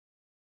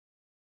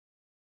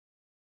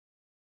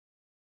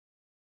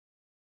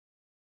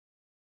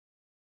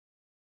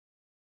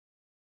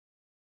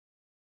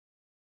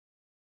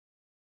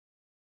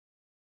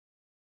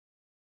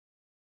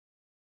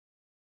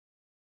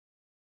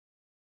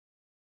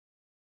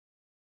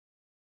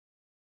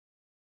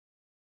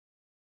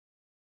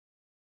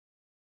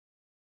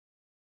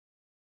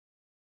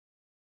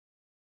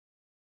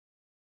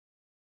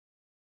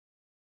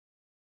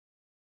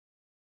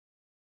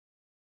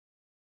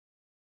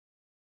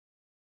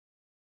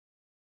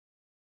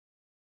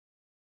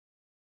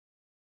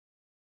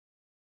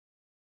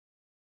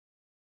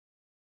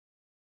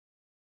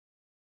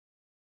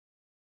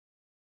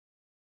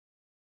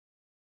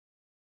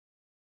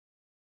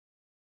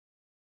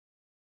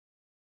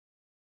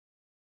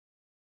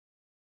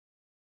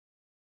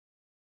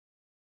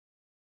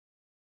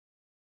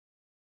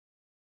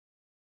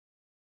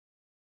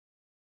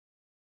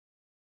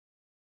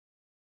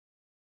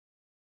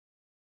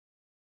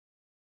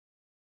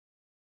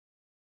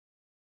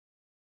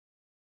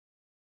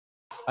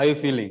How are you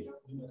feeling?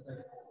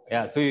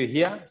 Yeah, so you're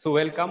here, so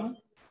welcome.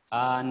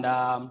 And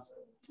I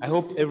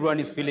hope everyone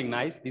is feeling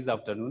nice this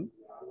afternoon.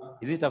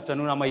 Is it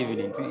afternoon or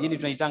evening? Hii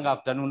tunaitanga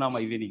afternoon or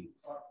evening?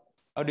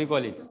 How do you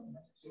call it?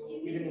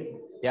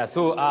 Yeah,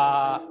 so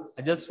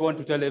I just want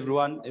to tell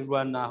everyone who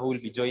will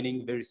be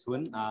joining very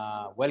soon,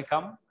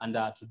 welcome. And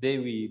today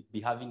we'll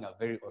be having a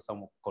very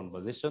awesome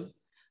conversation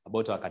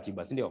about our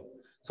Katiba.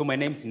 So my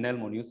name is Nel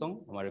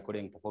Monyusong. I'm a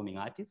recording and performing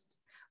artist.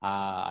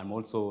 I'm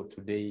also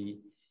today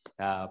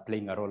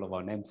playing a role of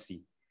an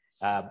MC.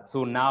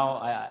 So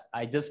now,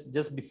 I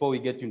just before we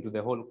get into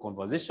the whole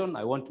conversation,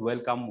 I want to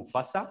welcome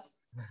Mufasa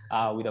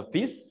with a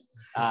piece,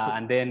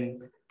 and then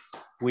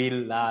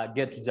we'll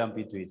get to jump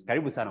into it.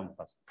 Karibu sana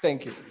Mufasa.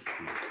 Thank you.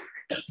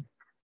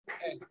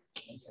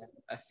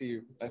 I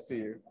see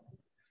you.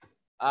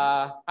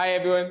 Hi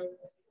everyone.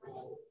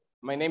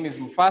 My name is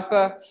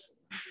Mufasa.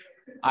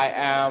 I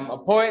am a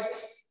poet.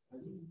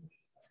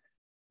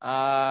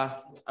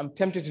 I'm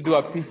tempted to do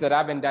a piece that I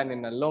haven't done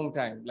in a long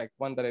time, like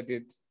one that I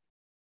did.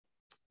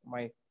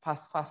 My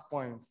past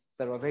poems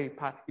that were very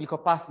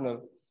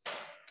personal.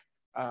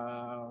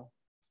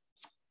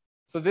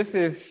 So this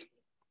is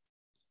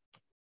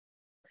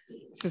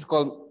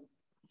called,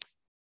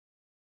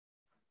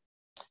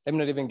 let me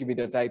not even give you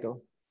the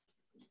title.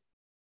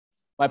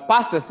 My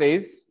pastor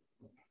says,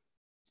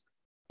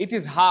 it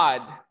is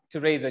hard to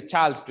raise a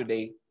child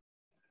today,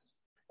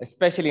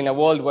 especially in a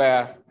world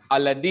where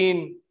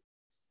Aladdin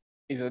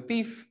is a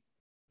thief,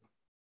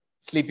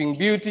 Sleeping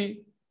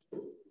Beauty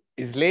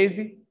is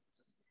lazy,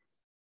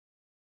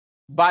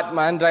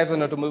 Batman drives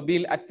an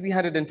automobile at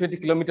 320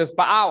 kilometers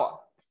per hour,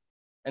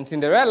 and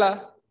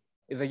Cinderella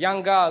is a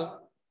young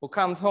girl who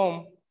comes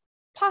home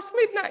past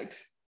midnight.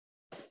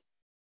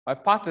 My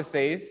pastor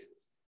says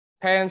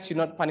parents should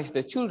not punish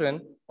their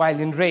children while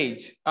in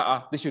rage.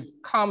 They should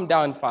calm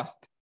down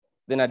first,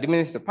 then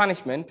administer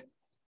punishment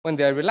when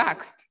they're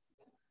relaxed.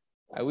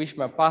 I wish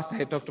my pastor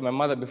had talked to my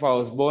mother before I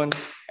was born.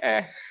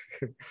 The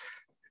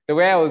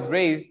way I was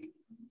raised,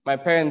 my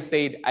parents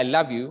said, I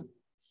love you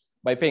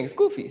by paying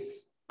school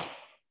fees.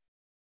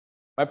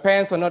 My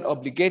parents were not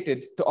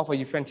obligated to offer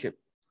you friendship,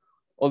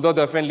 although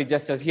there were friendly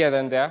gestures here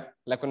and there,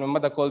 like when my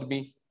mother called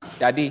me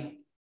Daddy,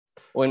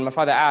 or when my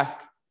father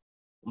asked,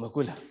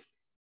 Umekula.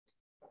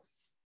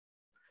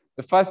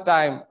 The first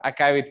time I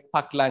carried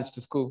packed lunch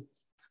to school,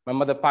 my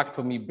mother packed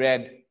for me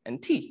bread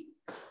and tea.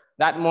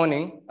 That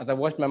morning, as I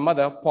watched my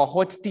mother pour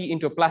hot tea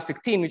into a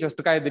plastic tin, which was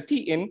to carry the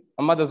tea in,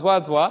 my mother's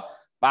words were,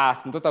 the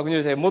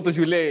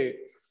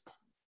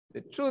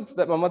truth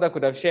that my mother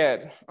could have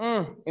shared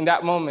in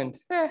that moment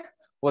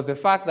was the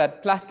fact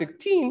that plastic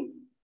tin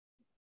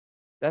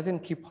doesn't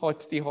keep hot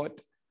tea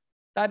hot.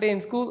 That day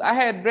in school, I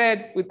had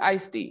bread with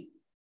iced tea.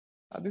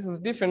 Now, this was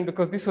different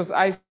because this was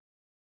iced.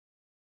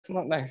 It's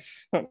not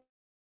nice.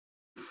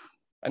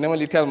 I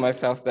normally tell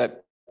myself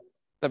that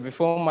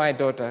before my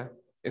daughter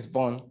is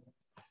born,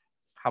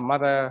 her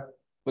mother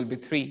will be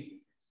 3,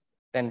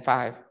 then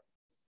 5,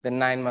 then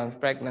 9 months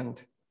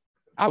pregnant.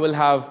 I will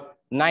have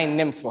 9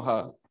 names for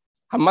her.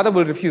 Her mother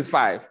will refuse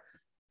 5,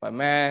 but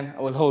man,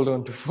 I will hold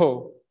on to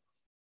 4.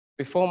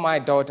 Before my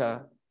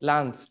daughter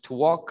learns to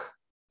walk,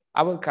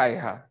 I will carry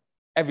her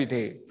every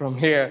day from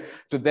here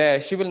to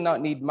there. She will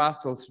not need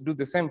muscles to do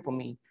the same for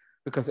me,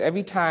 because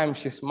every time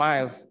she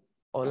smiles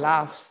or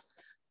laughs,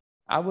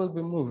 I will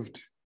be moved.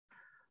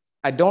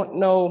 I don't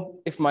know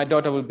if my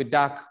daughter will be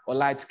dark or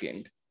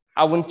light-skinned.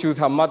 I won't choose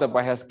her mother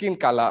by her skin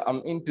color.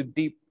 I'm into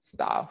deep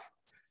stuff,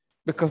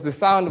 because the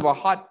sound of our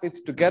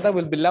heartbeats together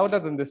will be louder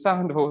than the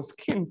sound of our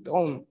skin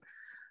tone.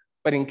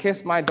 But in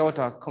case my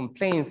daughter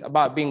complains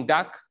about being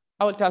dark,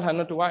 I will tell her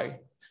not to worry.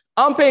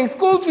 I'm paying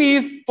school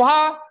fees for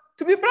her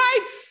to be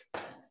bright.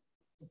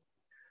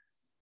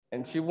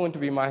 And she won't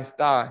be my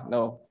star,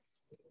 no.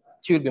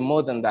 She will be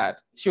more than that.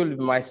 She will be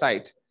my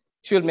sight.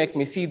 She will make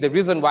me see the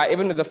reason why,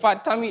 even with a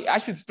fat tummy, I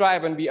should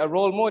strive and be a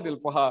role model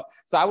for her.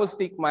 So I will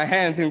stick my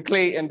hands in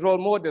clay and role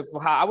models for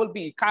her. I will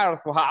be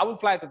Kairos for her. I will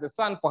fly to the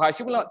sun for her.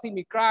 She will not see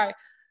me cry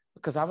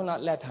because I will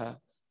not let her.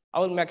 I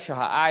will make sure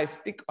her eyes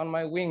stick on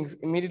my wings.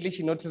 Immediately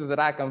she notices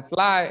that I can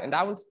fly, and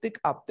I will stick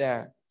up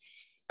there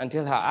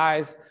until her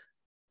eyes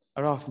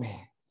are off me.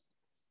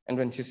 And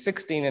when she's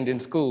 16 and in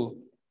school,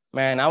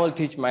 man, I will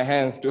teach my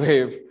hands to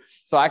wave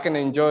so I can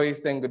enjoy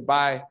saying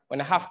goodbye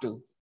when I have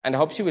to. And I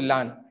hope she will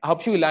learn. I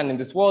hope she will learn in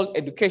this world,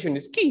 education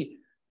is key.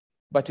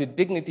 But with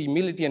dignity,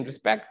 humility, and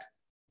respect,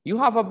 you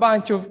have a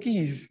bunch of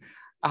keys.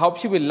 I hope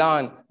she will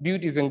learn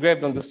beauty is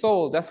engraved on the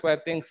soul. That's where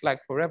things like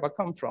forever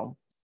come from.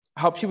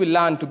 I hope she will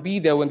learn to be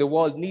there when the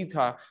world needs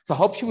her. So I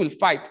hope she will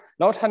fight,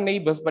 not her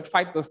neighbors, but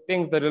fight those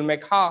things that will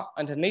make her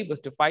and her neighbors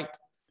to fight.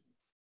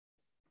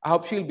 I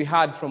hope she will be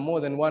heard from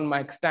more than one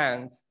mic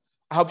stands.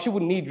 I hope she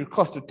would need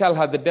recourse to tell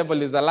her the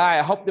devil is a lie.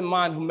 I hope the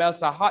man who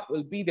melts her heart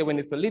will be there when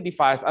it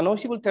solidifies. I know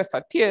she will test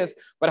her tears,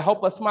 but I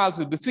hope her smiles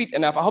will be sweet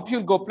enough. I hope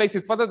she'll go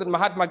places further than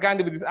Mahatma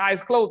Gandhi with his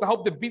eyes closed. I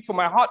hope the beats for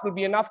my heart will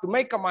be enough to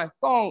make her my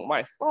song,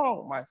 my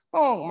song, my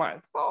song, my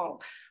song.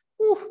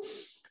 Whew.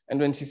 And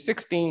when she's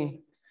 16,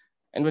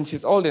 and when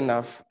she's old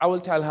enough, I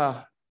will tell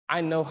her, I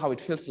know how it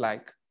feels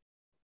like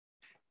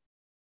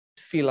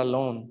feel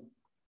alone.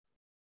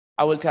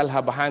 I will tell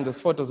her behind those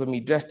photos of me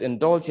dressed in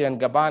Dolce and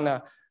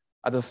Gabbana,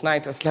 are those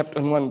nights I slept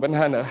on one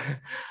banana.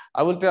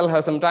 I will tell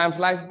her sometimes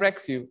life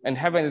breaks you and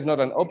heaven is not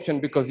an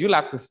option because you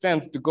lack the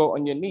strength to go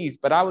on your knees.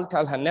 But I will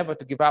tell her never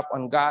to give up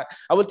on God.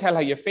 I will tell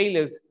her your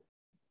failures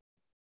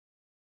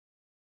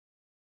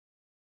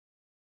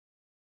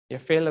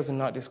will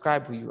not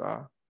describe who you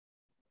are.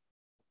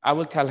 I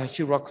will tell her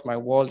she rocks my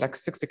world like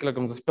 60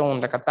 kilograms of stone,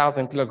 like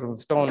 1,000 kilograms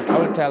of stone. I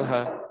will tell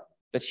her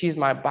that she's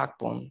my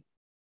backbone.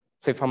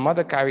 So if her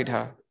mother carried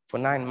her for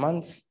 9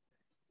 months,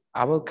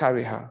 I will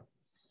carry her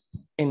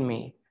in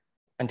me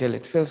until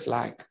it feels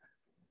like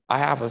I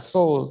have a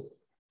soul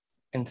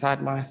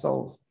inside my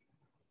soul.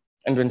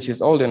 And when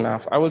she's old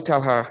enough, I will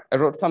tell her I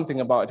wrote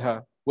something about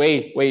her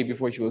way, way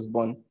before she was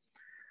born.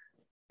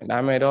 And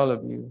I made all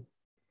of you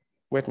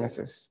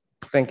witnesses.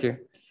 Thank you.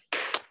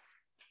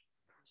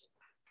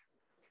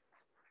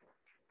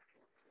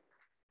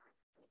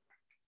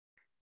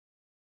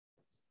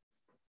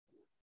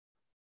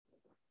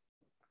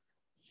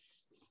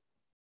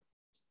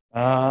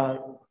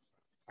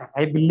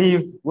 I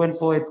believe when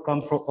poets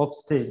come from off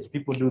stage,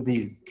 people do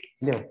this.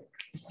 Yeah.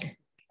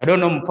 I don't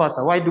know,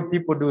 Mufasa, why do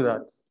people do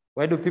that?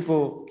 Why do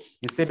people,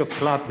 instead of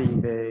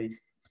clapping,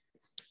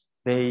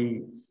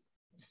 they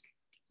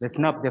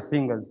snap their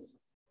fingers?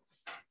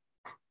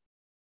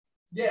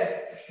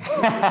 Yes.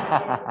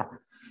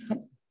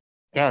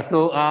 Yeah,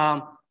 so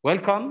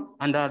welcome.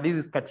 And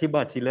this is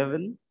Katiba at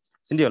 11.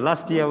 Sindio,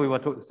 last year we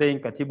were saying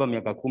Katiba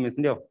miaka 10,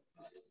 sindio?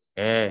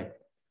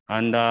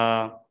 And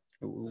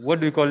what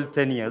do we call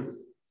 10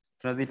 years?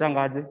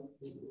 Tunazitanga aje?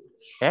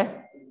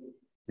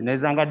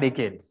 Zinaizanga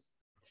decade.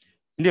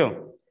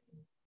 Sindio?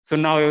 So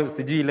now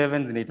sijui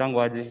 11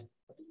 zinaitangwa aje?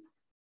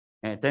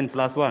 10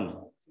 plus 1.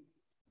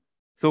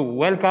 So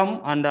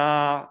welcome, and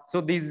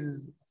so this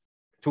is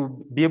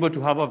to be able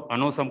to have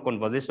an awesome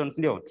conversation.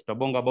 Sindio?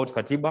 Tutabonga about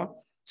Katiba.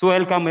 So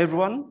welcome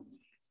everyone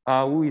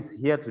who is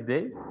here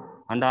today.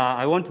 And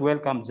I want to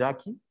welcome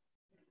Jackie.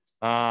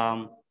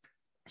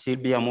 She'll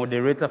be a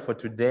moderator for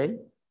today.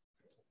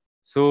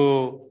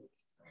 So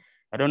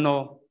I don't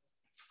know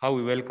how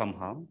we welcome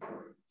her.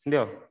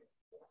 Sindio?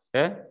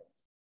 Yeah?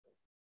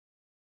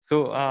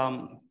 So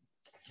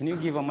can you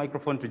give a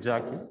microphone to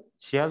Jackie?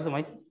 She has a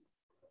mic.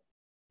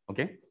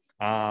 Okay.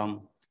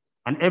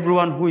 And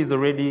everyone who is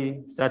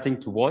already starting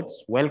to watch,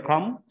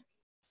 welcome.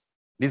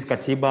 This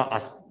Katiba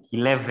at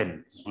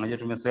 11. Unajua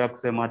tumezoea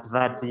kusema at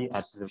 30,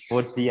 at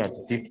 40, at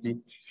 50.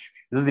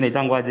 Hizo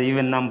zinaitangwa aje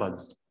even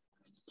numbers.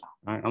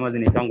 Ama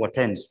zinaitangwa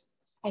 10.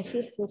 I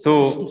feel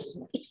so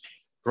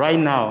right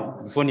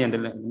now, before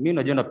mimi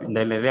najua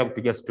naendelea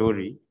kupiga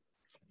story.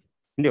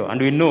 Ndio,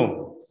 and we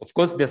know, of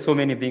course, there's so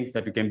many things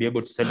that we can be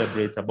able to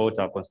celebrate about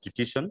our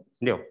constitution.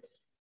 Ndio.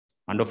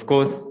 And of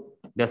course,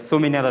 there's so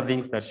many other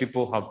things that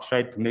people have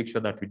tried to make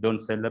sure that we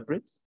don't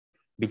celebrate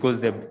because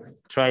they've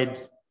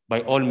tried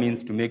by all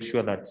means to make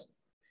sure that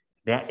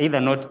they are either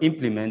not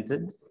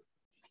implemented,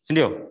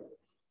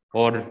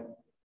 or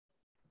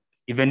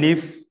even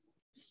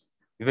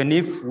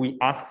if we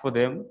ask for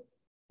them,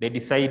 they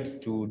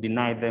decide to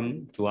deny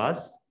them to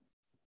us.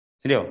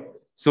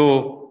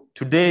 So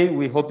today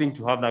we're hoping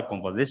to have that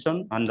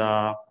conversation, and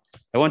I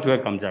want to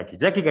welcome Jackie.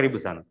 Jackie, karibu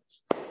sana.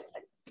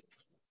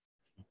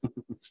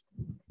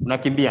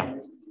 Unakimbia.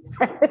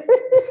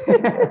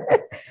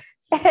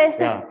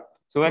 Yeah.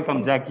 So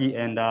welcome Jackie,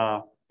 and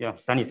yeah,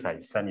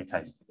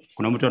 sanitize.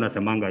 Kuna mtu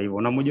anasemanga hivyo,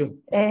 unamjua?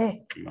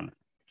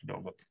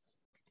 Kidogo.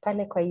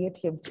 Pale kwa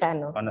YouTube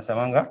channel.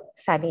 Anasemanga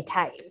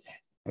Sanitize.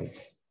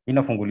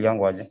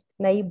 Inafunguliangwa aje?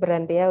 Na hii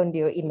brand yao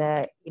ndio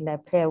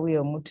inapea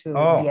huyo mtu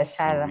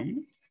biashara.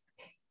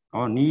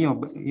 Ni hiyo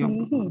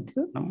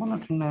tu. Na mbona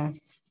tuna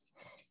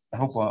I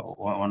hope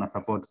wana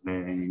support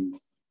the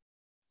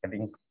I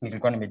think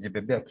nilikuwa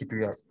nimejibebea kitu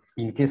ya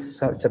in case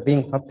such a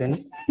thing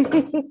happens.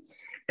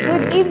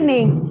 Good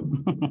evening.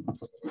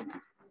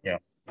 Yeah.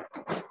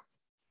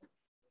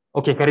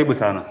 Okay, karibu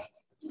sana.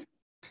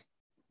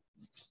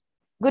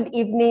 Good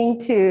evening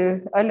to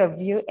all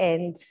of you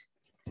and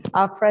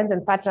our friends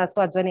and partners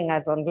who are joining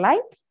us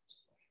online.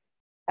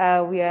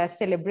 We are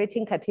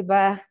celebrating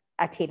Katiba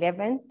at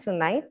 11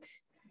 tonight,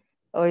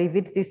 or is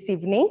it this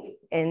evening?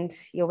 And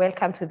you're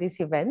welcome to this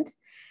event.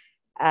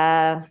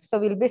 So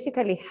we'll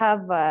basically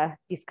have a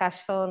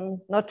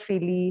discussion, not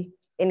really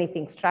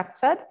anything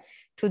structured,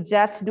 to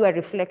just do a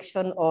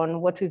reflection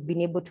on what we've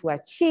been able to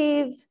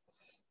achieve,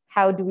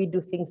 how do we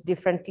do things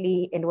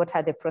differently, and what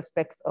are the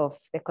prospects of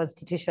the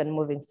Constitution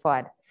moving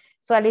forward.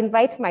 So I'll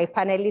invite my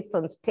panelists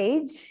on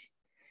stage,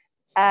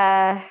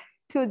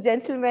 2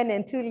 gentlemen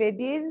and 2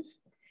 ladies.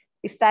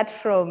 We start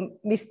from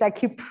Mr.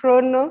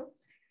 Kiprono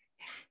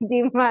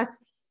Dimas,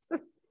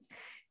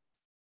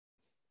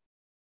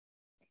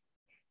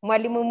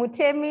 Mwalimu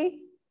Mutemi,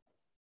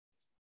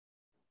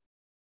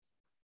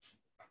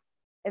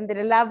 and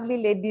the lovely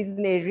ladies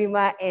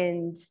Nerima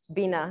and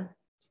Bina.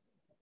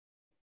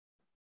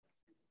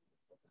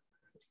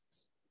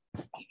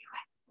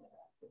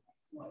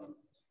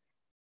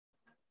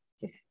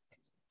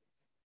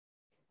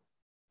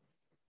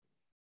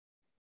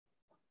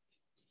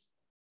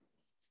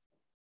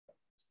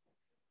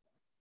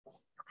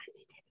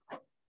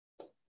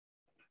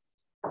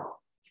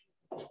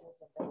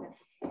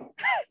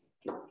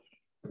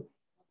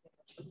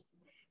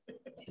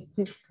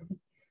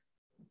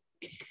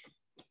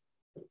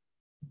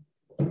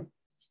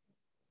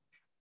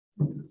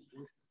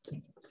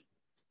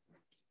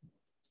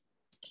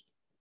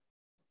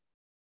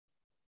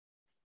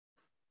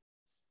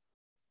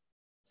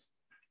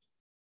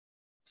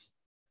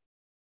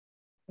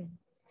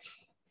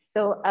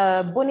 So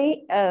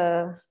Buni,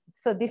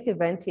 so this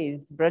event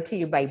is brought to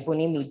you by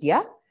Buni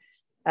Media.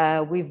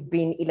 We've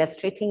been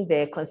illustrating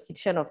the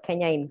Constitution of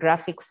Kenya in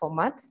graphic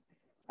format.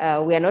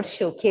 We are not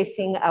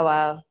showcasing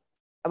our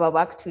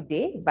work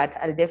today, but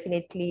I'll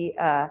definitely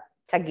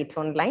tag it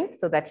online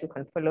so that you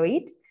can follow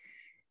it.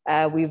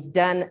 We've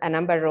done a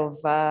number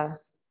of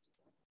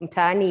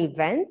mtaani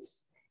events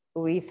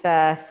with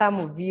some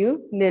of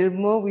you.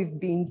 Nelmo, we've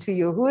been to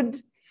your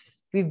hood.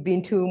 We've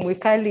been to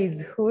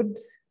Mwikali's hood.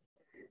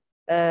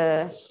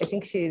 I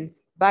think she's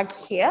back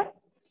here.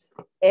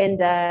 And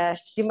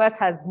Dimas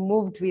has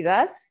moved with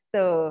us.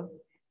 So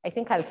I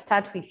think I'll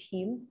start with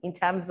him in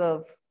terms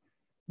of,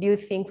 do you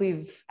think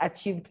we've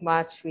achieved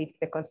much with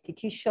the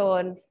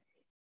Constitution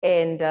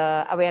and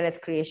awareness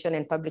creation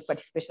and public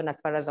participation as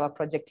far as our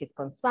project is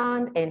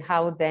concerned? And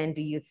how then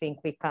do you think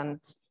we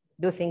can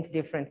do things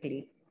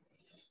differently?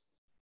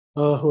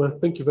 Well,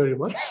 thank you very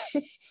much.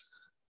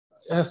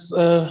 Yes,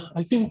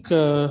 I think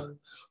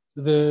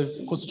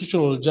the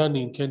constitutional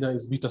journey in Kenya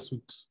is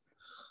bittersweet,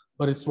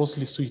 but it's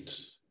mostly sweet.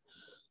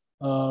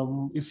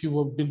 If you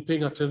have been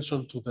paying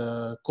attention to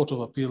the Court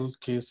of Appeal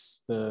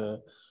case,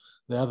 the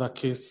other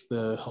case,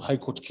 the High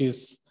Court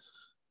case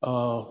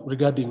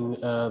regarding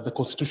the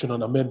Constitution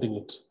and amending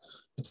it,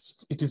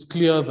 it is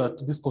clear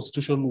that this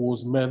Constitution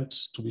was meant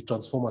to be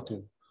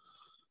transformative.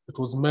 It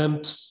was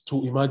meant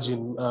to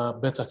imagine a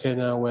better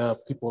Kenya where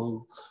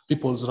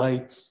people's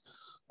rights,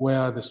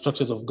 where the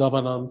structures of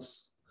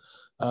governance,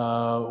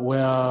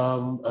 where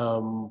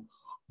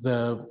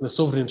the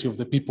sovereignty of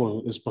the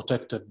people is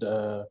protected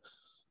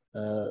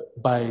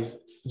by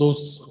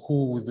those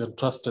who with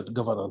entrusted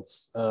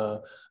governance,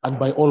 and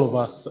by all of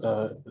us,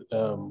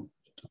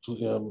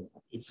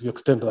 if you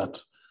extend that.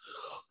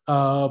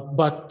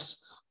 But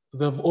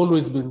there have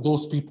always been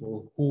those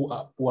people who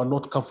are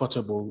not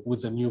comfortable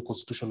with the new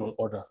constitutional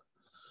order.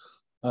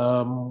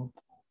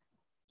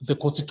 The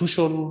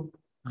Constitution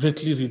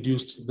greatly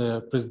reduced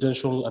the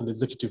presidential and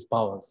executive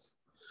powers.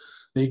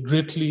 They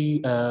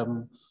greatly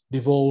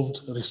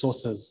devolved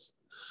resources.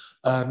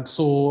 And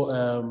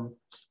so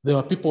there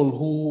are people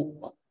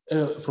who,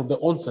 from the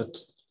onset,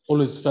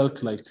 always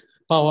felt like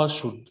power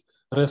should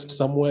rest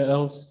somewhere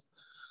else.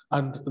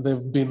 And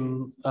there've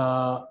been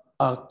a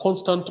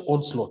constant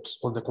onslaught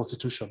on the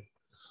Constitution.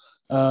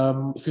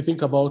 If you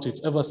think about it,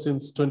 ever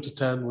since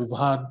 2010, we've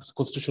had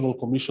constitutional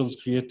commissions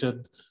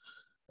created.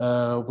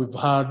 We've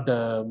had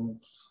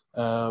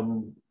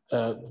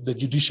the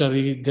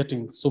judiciary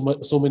getting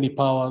so many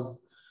powers,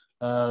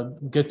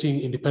 getting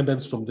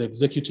independence from the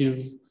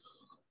executive.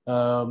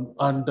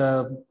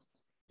 And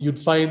you'd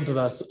find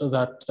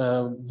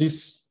that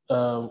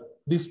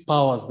these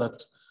powers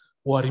that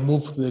were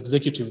removed from the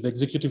executive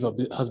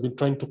has been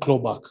trying to claw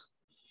back.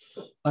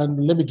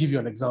 And let me give you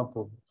an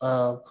example.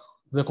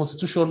 The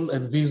Constitution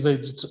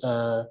envisaged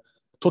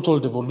total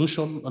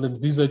devolution and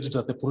envisaged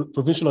that the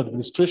provincial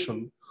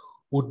administration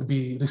would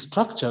be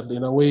restructured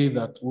in a way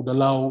that would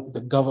allow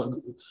the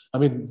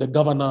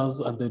governors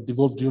and the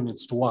devolved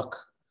units to work.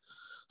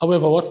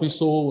 However, what we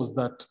saw was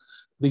that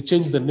they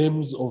changed the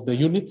names of the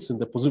units in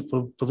the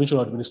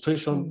provincial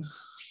administration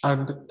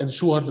and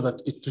ensured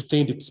that it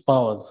retained its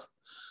powers.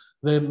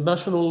 The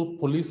National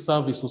Police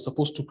Service was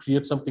supposed to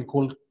create something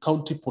called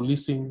county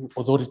policing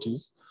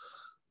authorities,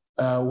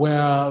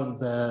 where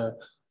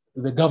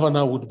the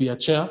governor would be a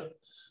chair,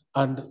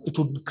 and it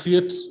would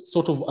create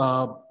sort of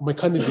a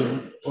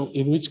mechanism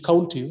in which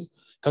counties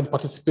can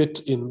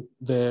participate in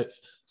the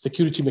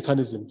security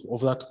mechanism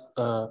of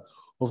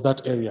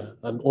that area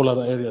and all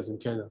other areas in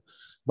Kenya.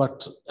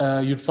 But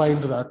you'd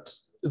find that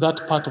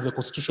that part of the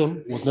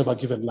Constitution was never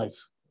given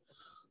life.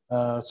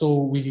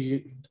 So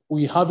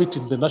we have it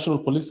in the National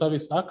Police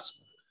Service Act,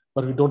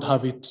 but we don't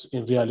have it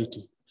in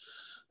reality.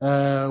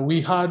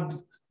 We had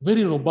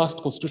very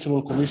robust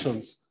constitutional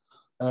commissions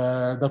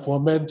that were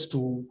meant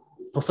to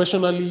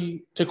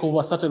professionally take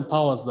over certain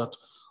powers that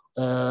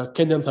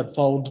Kenyans had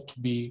found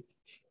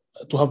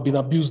to have been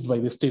abused by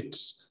the state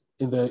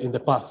in the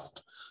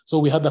past. So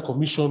we had a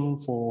commission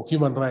for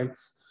human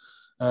rights,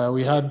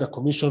 we had a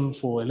commission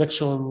for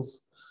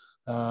elections,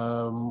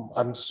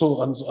 and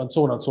so on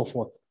and so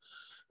forth.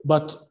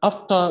 But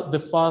after the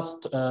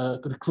first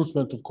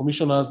recruitment of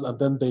commissioners and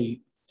then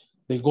they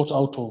got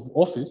out of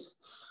office,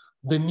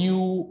 the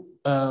new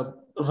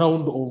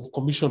round of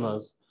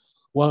commissioners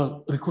were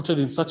recruited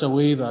in such a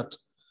way that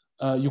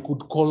you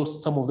could call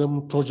some of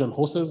them Trojan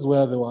horses,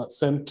 where they were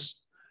sent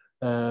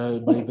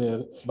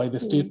by the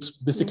state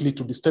basically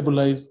to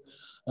destabilize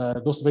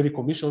those very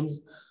commissions.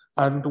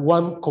 And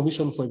one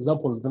commission, for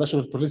example, the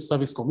National Police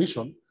Service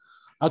Commission,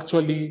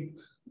 actually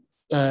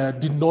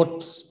did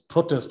not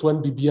protest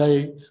when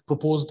BBI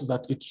proposed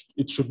that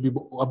it should be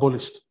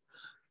abolished.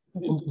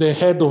 The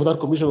head of that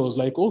commission was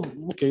like, oh,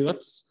 okay,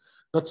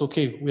 that's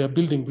okay. We are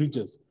building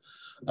bridges.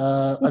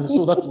 And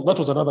so that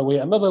was another way.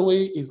 Another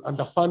way is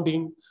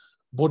underfunding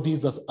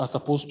bodies that are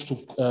supposed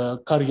to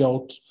carry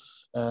out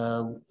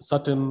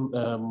certain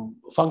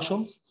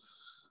functions.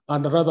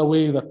 And another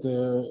way that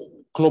the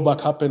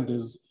clawback happened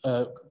is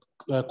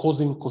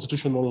causing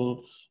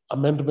constitutional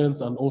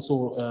amendments and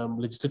also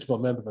legislative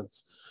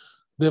amendments.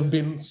 There have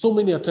been so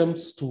many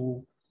attempts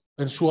to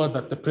ensure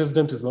that the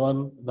president is the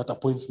one that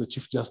appoints the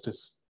chief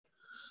justice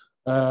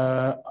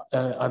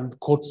and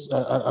courts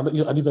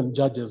and even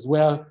judges,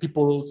 where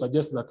people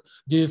suggest that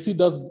JSC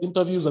does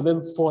interviews and then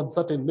forward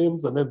certain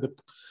names, and then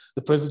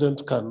the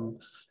president can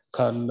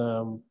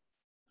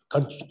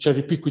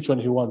cherry pick which one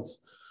he wants.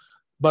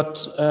 But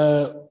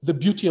the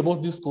beauty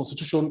about this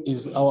constitution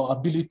is our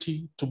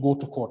ability to go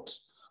to court,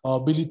 our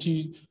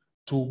ability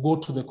to go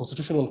to the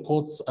constitutional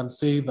courts and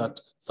say that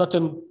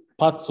certain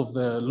parts of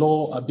the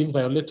law are being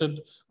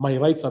violated, my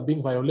rights are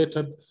being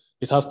violated,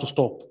 it has to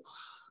stop.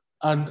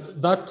 And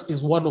that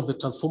is one of the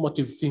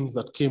transformative things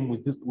that came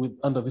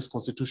under this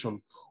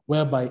constitution,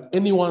 whereby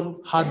anyone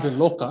had the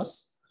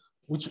locus,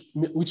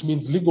 which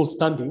means legal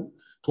standing,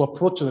 to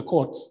approach the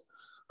courts,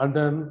 and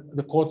then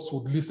the courts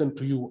would listen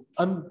to you.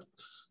 And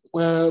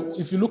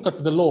if you look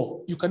at the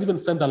law, you can even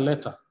send a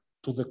letter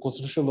to the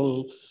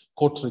Constitutional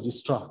Court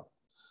Registrar,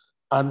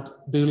 and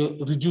they'll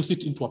reduce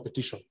it into a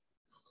petition.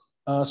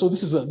 So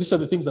these are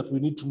the things that we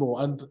need to know.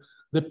 And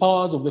the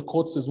powers of the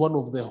courts is one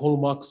of the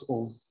hallmarks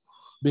of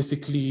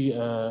basically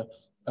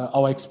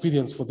our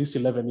experience for these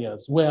 11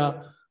 years,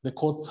 where the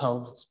courts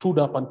have stood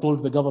up and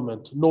told the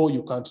government, no,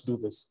 you can't do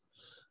this.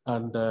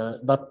 And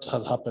that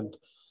has happened.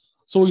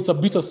 So it's a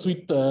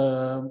bittersweet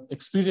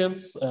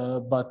experience,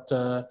 but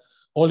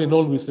all in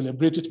all, we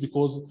celebrate it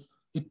because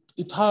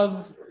it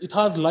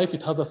has life,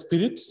 it has a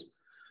spirit.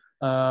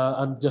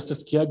 And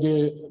Justice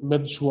Kiage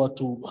made sure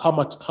to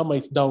hammer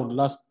it down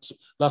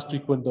last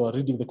week when they were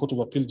reading the Court of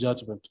Appeal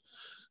judgment,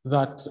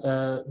 that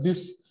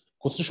this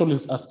constitution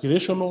is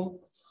aspirational,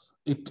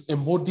 it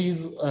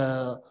embodies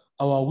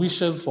our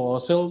wishes for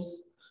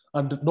ourselves,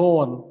 and no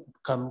one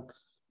can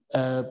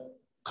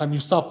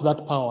usurp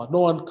that power.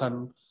 No one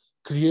can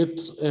create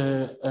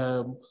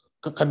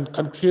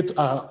can create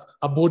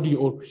a body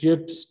or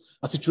create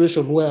a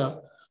situation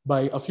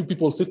whereby a few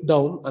people sit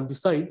down and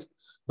decide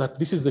that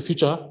this is the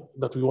future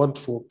that we want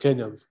for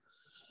Kenyans.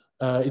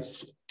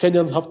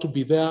 Kenyans have to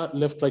be there,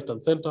 left, right,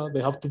 and center.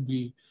 They have to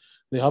be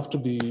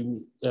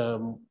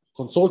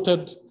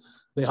consulted.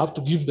 They have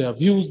to give their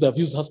views. Their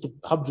views have to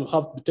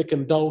be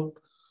taken down,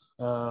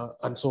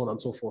 and so on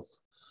and so forth.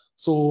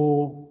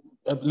 So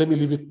let me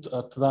leave it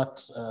at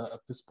that at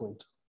this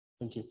point.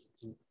 Thank you.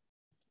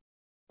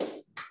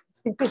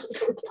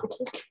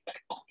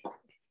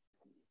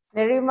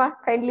 Nerima,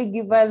 kindly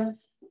give us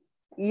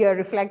your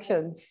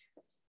reflections.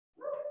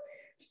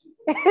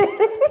 Then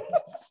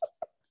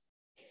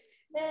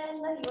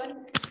you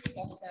want to speak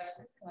after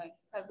this one.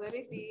 Has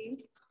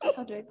already,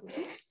 how do I put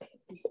it?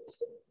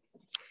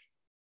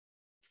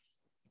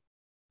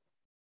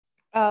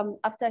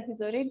 After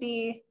he's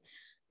already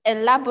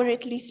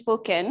elaborately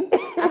spoken.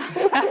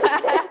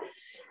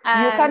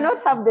 You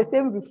cannot have the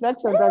same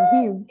reflections as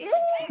him.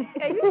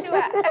 Are you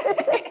sure?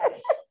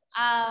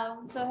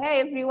 So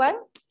hey everyone.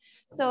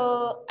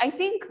 So I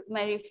think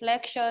my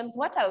reflections,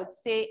 what I would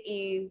say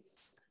is,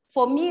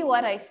 for me,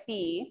 what I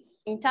see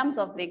in terms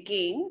of the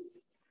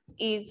gains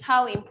is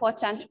how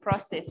important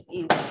process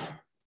is.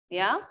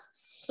 Yeah.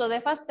 So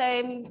the first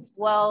time,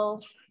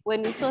 well,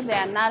 when we saw the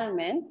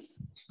annulment,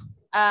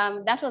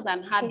 that was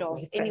unheard of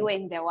anywhere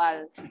in the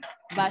world.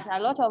 But a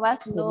lot of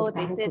us know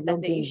they said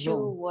that the issue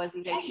was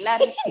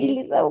irregularities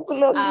within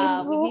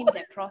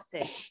the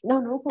process.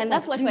 And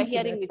that's what we're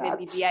hearing with the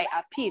BBI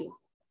appeal,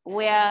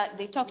 where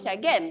they talked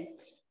again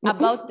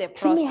about the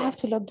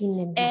process.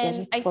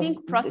 And I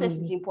think process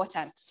is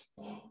important,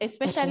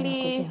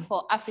 especially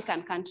for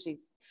African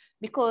countries,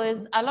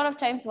 because a lot of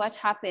times what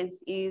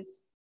happens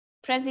is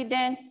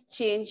presidents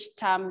change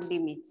term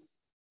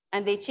limits,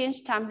 and they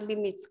change term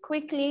limits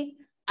quickly,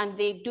 and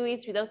they do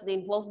it without the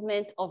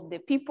involvement of the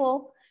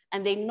people,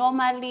 and they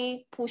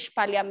normally push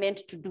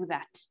parliament to do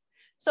that.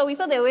 So we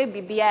saw the way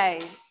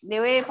BBI, the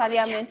way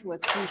parliament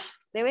was pushed,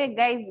 the way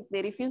guys,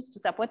 they refused to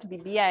support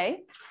BBI,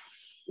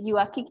 you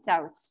are kicked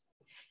out,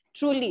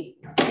 truly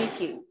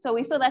speaking. So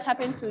we saw that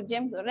happen to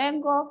James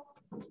Orengo,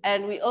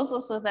 and we also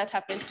saw that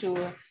happen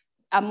to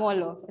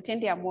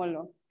Otendi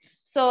Amolo.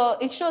 So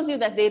it shows you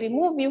that they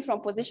remove you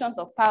from positions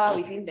of power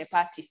within the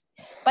party.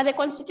 But the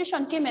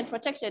constitution came and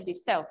protected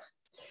itself.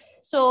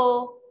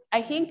 So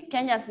I think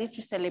Kenyans need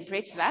to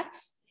celebrate that,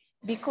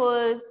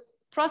 because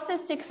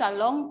process takes a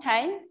long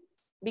time,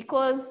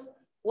 because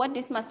what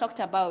Dismas talked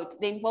about,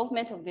 the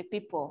involvement of the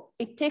people,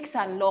 it takes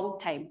a long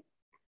time.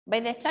 By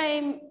the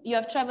time you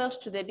have traveled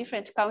to the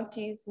different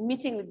counties,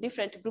 meeting with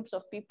different groups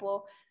of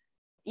people,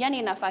 yani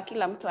inafaa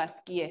kila mtu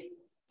asikie.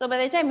 So by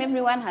the time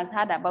everyone has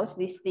heard about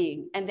this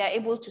thing and they're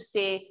able to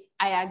say,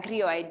 I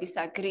agree or I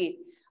disagree,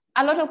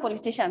 a lot of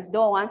politicians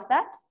don't want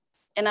that.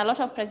 And a lot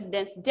of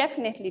presidents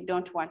definitely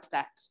don't want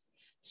that.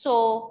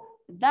 So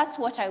that's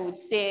what I would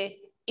say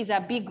is a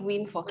big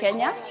win for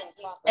Kenya.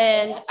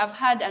 And I've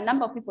had a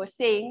number of people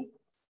saying,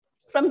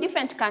 from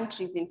different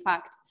countries, in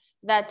fact,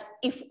 that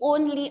if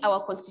only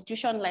our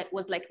constitution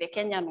was like the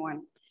Kenyan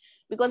one.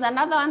 Because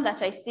another one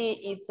that I see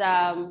is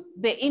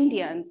the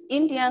Indians.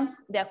 Indians,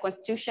 their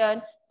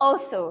constitution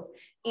also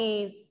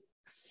is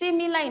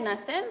similar in a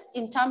sense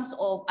in terms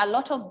of a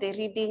lot of the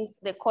readings,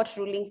 the court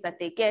rulings that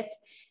they get,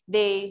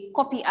 they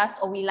copy us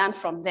or we learn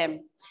from them.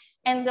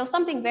 And there was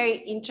something very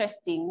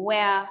interesting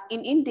where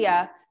in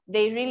India,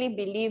 they really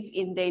believe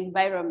in the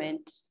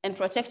environment and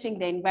protecting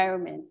the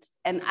environment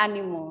and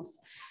animals.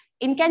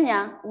 In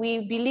Kenya,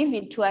 we believe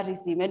in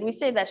tourism, and we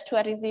say that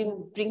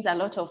tourism brings a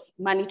lot of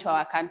money to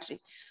our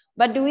country.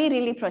 But do we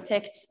really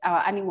protect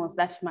our animals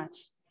that much?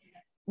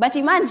 But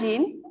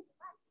imagine,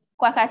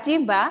 kwa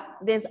Katiba,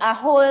 there's a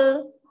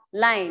whole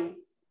line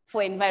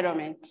for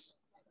environment.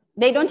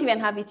 They don't even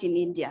have it in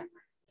India.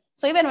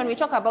 So even when we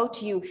talk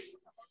about youth,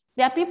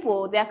 there are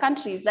people, there are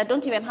countries that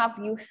don't even have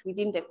youth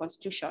within the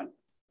constitution.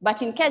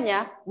 But in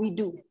Kenya, we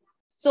do.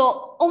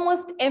 So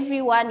almost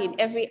everyone in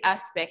every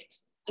aspect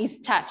is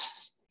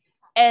touched.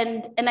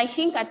 And I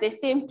think at the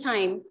same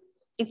time,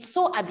 it's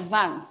so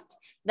advanced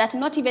that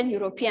not even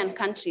European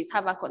countries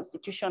have a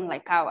constitution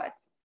like ours.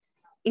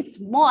 It's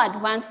more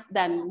advanced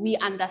than we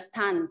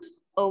understand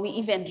or we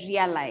even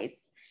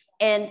realize.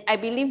 And I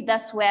believe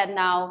that's where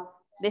now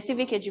the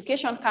civic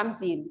education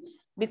comes in,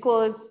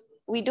 because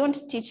we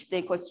don't teach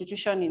the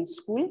constitution in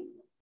school.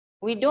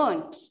 We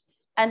don't.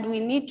 And we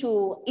need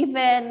to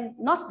even,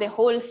 not the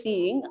whole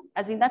thing,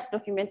 as in that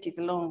document is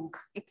long.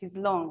 It is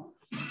long.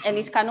 And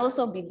it can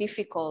also be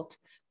difficult.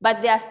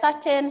 But there are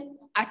certain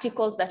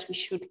articles that we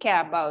should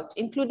care about,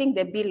 including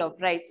the Bill of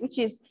Rights, which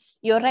is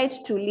your right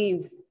to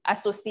live,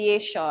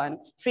 association,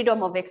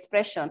 freedom of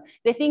expression,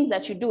 the things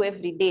that you do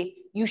every day.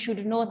 You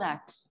should know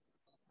that.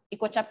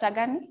 Iko chapter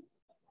gani?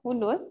 Who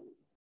knows?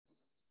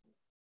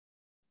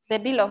 The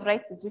Bill of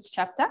Rights is which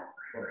chapter?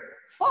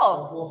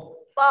 4.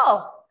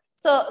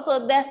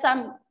 So there's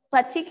some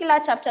particular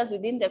chapters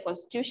within the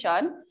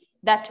Constitution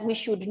that we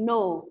should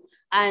know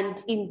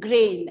and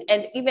ingrain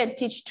and even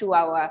teach to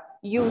our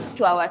youth,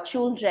 to our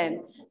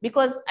children,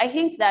 because I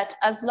think that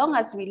as long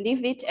as we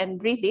live it and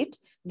breathe it,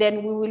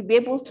 then we will be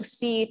able to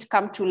see it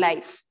come to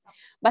life.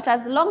 But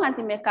as long as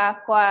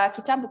imekaa kwa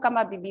kitabu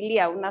kama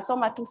Biblia,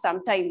 unasoma tu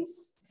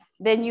sometimes,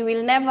 then you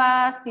will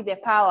never see the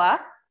power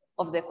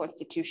of the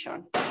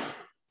Constitution.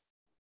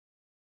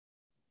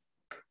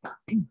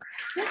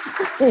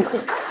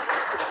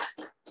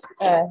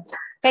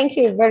 Thank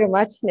you very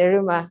much,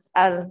 Neruma.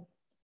 I'll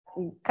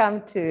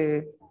come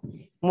to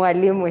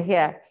Mwalimu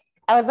here.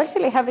 I was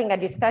actually having a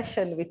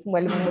discussion with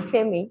Mwalimu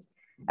Mutemi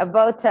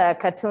about a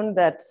cartoon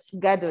that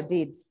Gado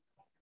did.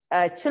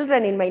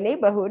 Children in my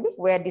neighborhood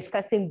were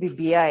discussing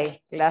BBI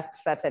last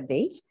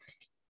Saturday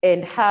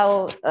and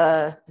how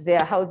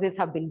their houses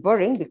have been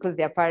boring because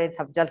their parents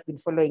have just been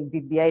following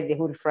BBI the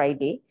whole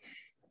Friday.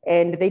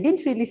 And they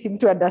didn't really seem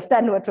to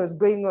understand what was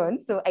going on.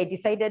 So I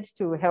decided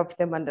to help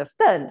them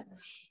understand.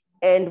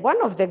 And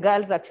one of the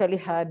girls actually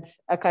had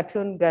a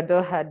cartoon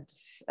Gado had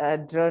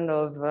drawn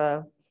of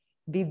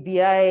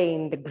BBI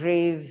in the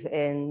grave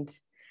and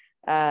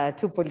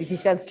 2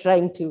 politicians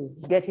trying to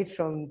get it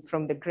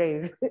from the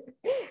grave.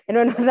 And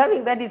when I was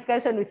having that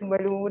discussion with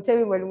Mwalimu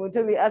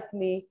Mutemi asked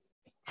me,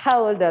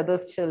 how old are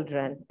those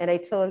children? And I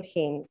told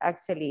him,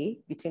 actually,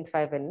 between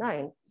 5 and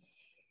 9.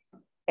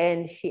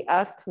 And he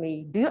asked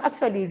me, do you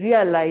actually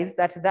realize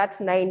that that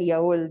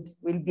 9-year-old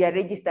will be a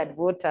registered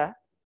voter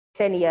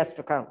 10 years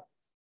to come?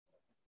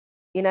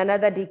 In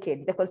another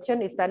decade, the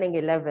constitution is turning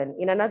 11.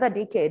 In another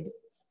decade,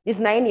 this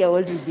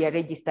 9-year-old will be a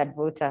registered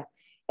voter.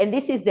 And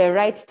this is the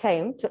right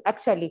time to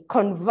actually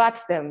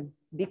convert them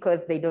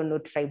because they don't know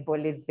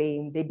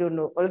tribalism, they don't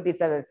know all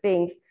these other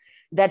things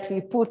that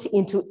we put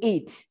into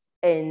it.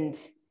 And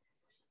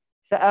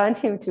so I want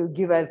him to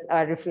give us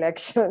our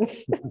reflections.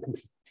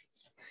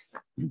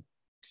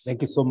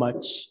 Thank you so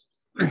much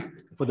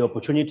for the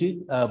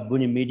opportunity,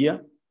 Buni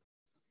Media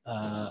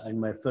and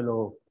my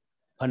fellow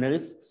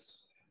panelists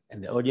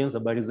and the audience,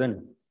 habari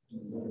zenu.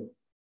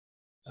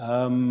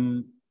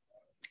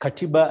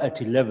 Katiba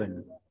at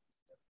 11.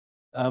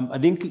 I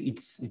think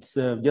it's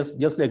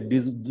just like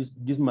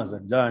this must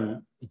have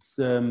done. It's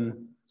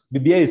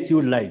BBI is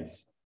still live.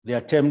 The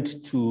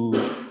attempt to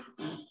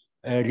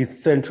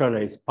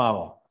decentralize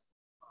power,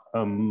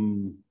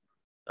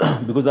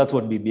 because that's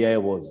what BBI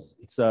was.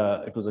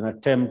 It was an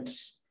attempt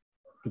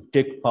to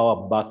take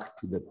power back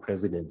to the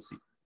presidency.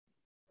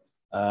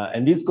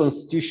 And this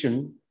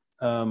constitution,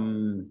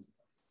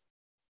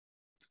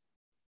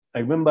 I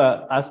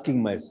remember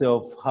asking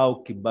myself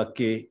how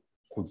Kibaki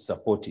could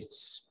support it.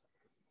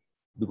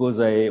 Because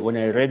when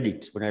I read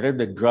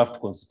the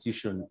draft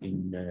constitution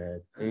in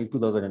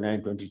 2009,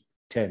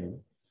 2010,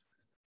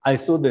 I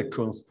saw the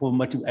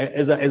transformative,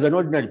 as an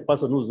ordinary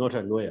person who's not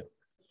a lawyer,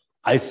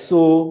 I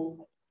saw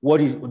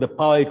the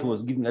power it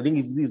was giving. I think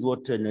this is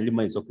what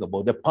Nelima is talking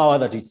about, the power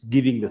that it's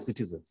giving the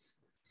citizens.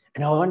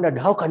 And I wondered,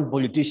 how can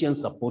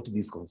politicians support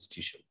this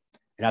constitution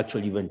and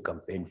actually even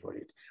campaign for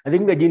it? I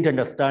think they didn't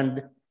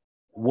understand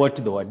what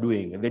they were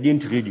doing, and they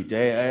didn't read it.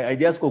 I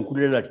just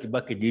concluded that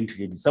Kibaki didn't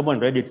read it. Someone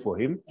read it for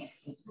him,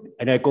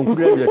 and I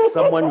concluded that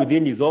someone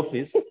within his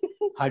office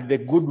had the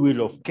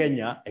goodwill of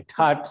Kenya at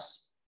heart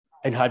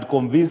and had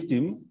convinced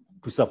him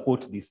to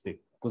support this thing.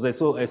 Because I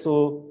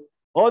saw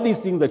all these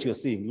things that you're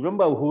seeing.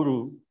 Remember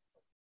Uhuru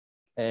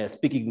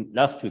speaking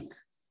last week,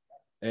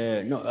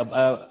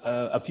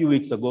 a few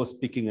weeks ago,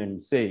 speaking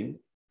and saying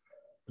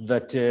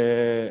that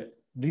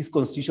this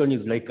constitution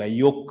is like a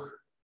yoke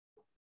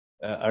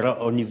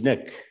on his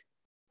neck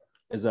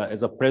as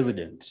a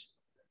president.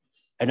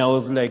 And I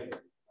was like,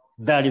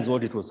 that is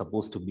what it was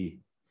supposed to be.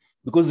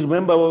 Because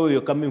remember where we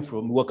were coming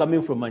from? We were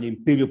coming from an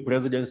imperial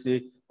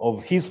presidency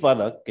of his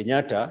father,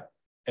 Kenyatta,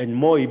 and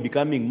Moi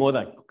becoming more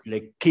than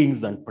like kings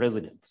than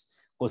presidents,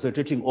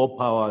 concentrating all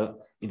power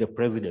in the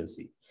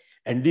presidency.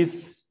 And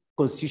this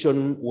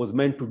constitution was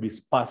meant to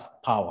disperse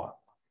power,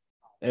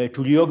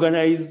 to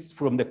reorganize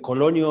from the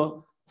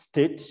colonial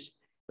state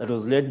that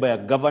was led by a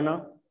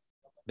governor,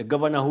 the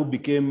governor who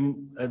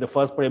became the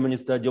first prime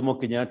minister,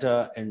 Jomo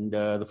Kenyatta, and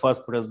the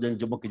first president,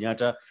 Jomo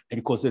Kenyatta,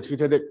 and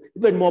concentrated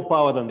even more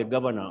power than the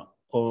governor.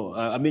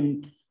 I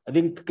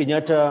think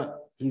Kenyatta,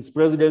 his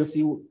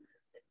presidency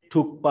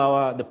took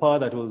power, the power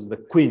that was the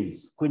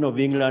Queen of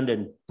England,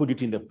 and put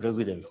it in the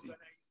presidency.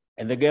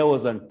 And the guy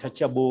was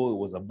untouchable,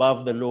 was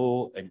above the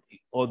law, and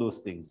all those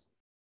things.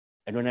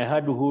 And when I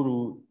heard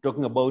Uhuru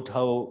talking about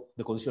how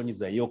the constitution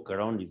is a yoke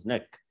around his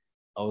neck,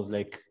 I was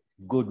like,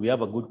 good, we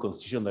have a good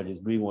constitution that is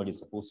doing what it's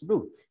supposed to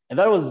do. And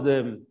that was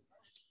the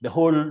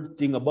whole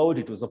thing about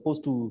it. It was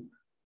supposed to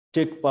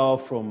take power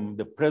from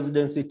the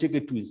presidency, take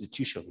it to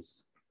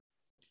institutions.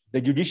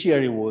 The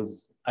judiciary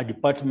was a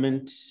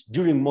department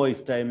during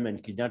Moi's time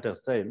and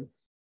Kenyatta's time,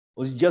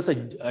 was just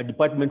a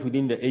department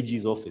within the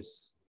AG's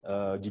office,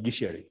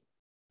 judiciary.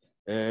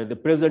 The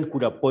president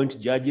could appoint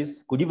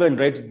judges, could even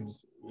write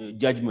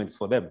judgments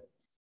for them.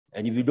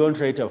 And if you don't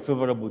write a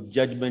favorable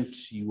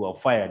judgment, you are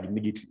fired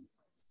immediately.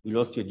 You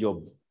lost your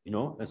job, you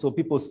know? And so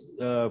people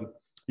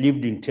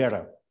lived in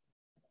terror.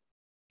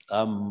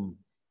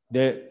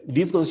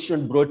 This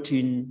constitution brought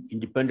in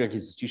independent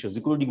institutions,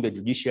 including the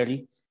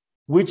judiciary,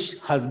 which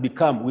has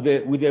become, with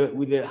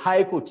a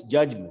high court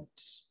judgment,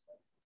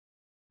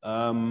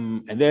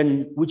 and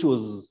then which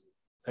was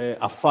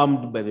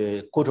affirmed by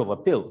the Court of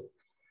Appeal,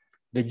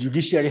 the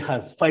judiciary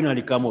has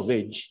finally come of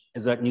age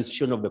as an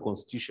institution of the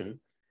Constitution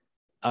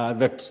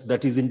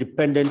that is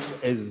independent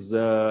as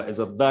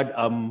a third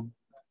arm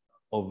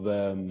of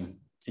the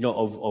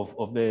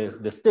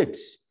state.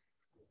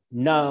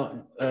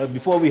 Now,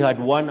 before we had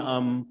one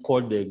arm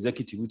called the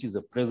executive, which is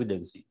the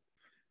presidency,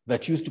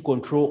 that used to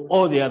control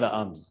all the other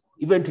arms.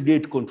 Even today,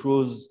 it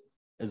controls,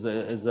 as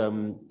has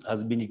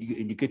been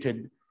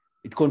indicated,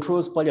 it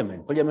controls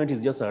parliament. Parliament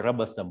is just a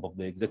rubber stamp of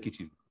the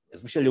executive,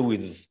 especially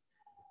with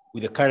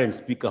the current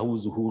speaker,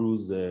 who's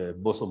Uhuru's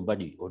bosom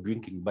buddy or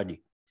drinking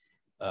buddy.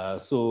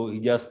 So he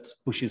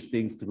just pushes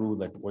things through,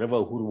 that whatever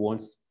Uhuru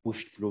wants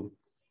pushed through,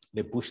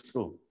 they push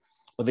through.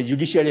 But the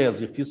judiciary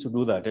has refused to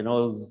do that. And I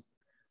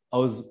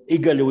was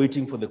eagerly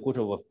waiting for the Court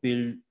of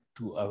Appeal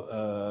to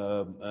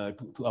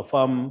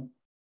affirm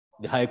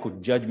the High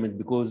Court judgment,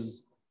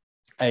 because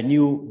I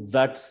knew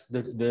that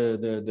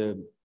the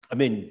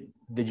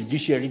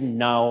judiciary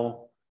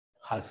now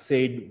has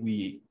said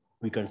we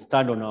can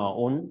stand on our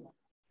own.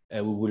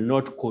 We will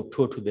not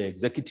kowtow to the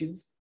executive.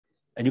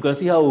 And you can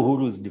see how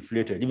Uhuru is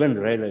deflated. Even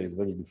Raila is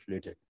very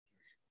deflated,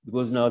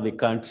 because now they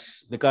can't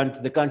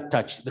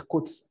touch, the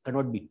courts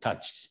cannot be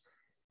touched.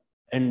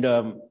 And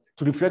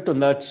to reflect on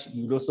that,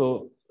 you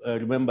also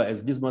remember,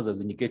 as Dismas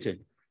has indicated,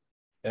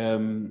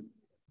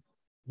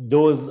 there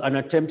was an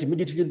attempt,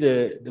 immediately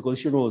the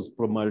constitution was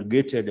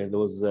promulgated, and there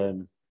was,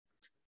 the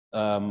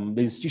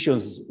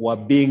institutions were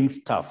being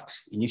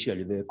staffed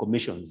initially, the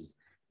commissions,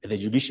 and the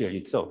judiciary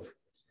itself.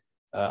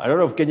 A lot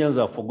of Kenyans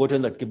have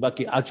forgotten that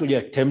Kibaki actually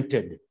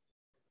attempted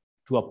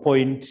to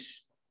appoint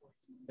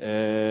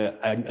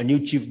a new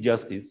chief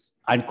justice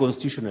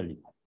unconstitutionally.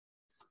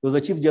 There was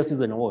a chief justice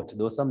and what?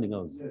 There was something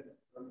else.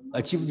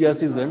 A chief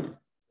justice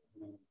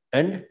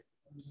and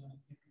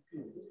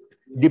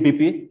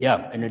DPP,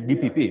 yeah, and a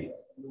DPP.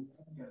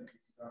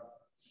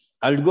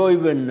 I'll go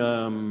even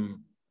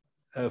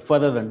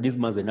further than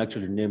Dismas and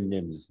actually name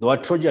names. There were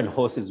Trojan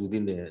horses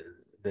within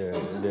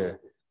the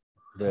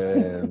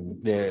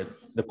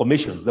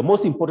commissions. The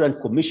most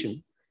important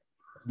commission,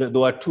 there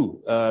were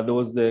two. There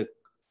was the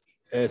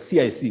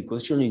CIC,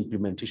 Constitutional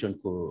Implementation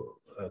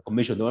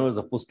Commission, the one who was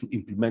supposed to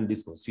implement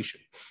this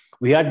constitution.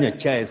 We had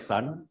Nyachae's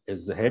son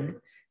as the head.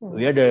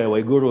 We had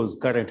Waiguro's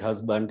current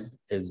husband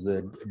as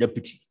the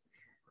deputy.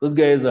 Those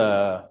guys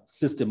are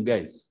system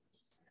guys.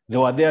 They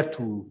were there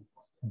to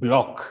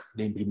block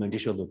the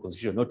implementation of the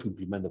constitution, not to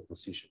implement the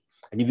constitution.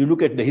 And if you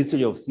look at the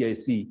history of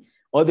CIC,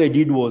 all they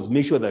did was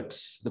make sure that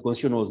the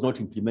constitution was not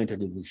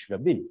implemented as it should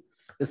have been.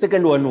 The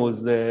second one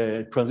was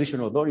the Transition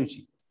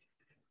Authority,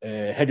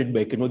 headed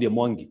by Kenodia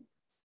Mwangi.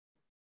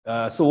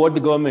 So what the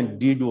government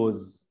did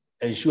was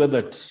ensure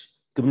that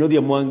Kenodia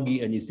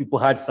Mwangi and his people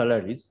had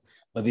salaries,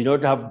 but they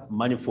don't have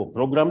money for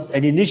programs.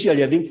 And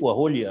initially, I think for a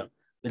whole year,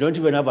 they don't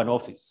even have an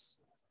office.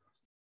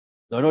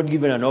 They were not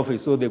given an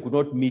office, so they could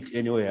not meet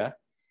anywhere.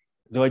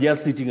 They were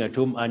just sitting at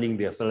home earning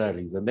their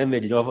salaries, and then they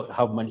did not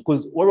have money.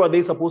 Because what were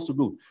they supposed to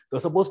do? They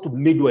were supposed to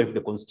midwife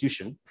the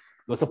constitution.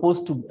 They were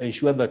supposed to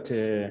ensure that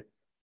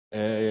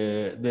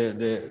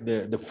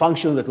the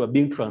functions that were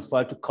being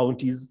transferred to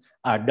counties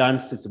are done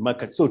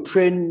systematically. So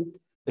train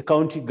the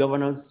county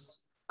governors,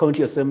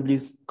 county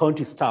assemblies,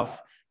 county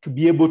staff to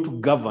be able to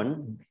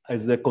govern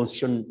as the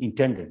constitution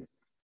intended.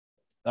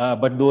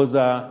 But there was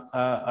a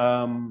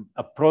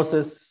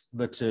process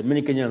that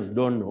many Kenyans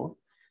don't know,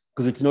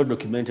 because it's not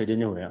documented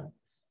anywhere,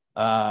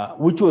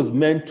 which was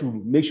meant to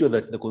make sure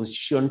that the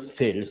constitution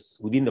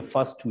fails within the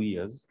first 2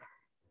 years,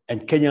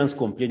 and Kenyans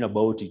complain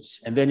about it.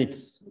 And then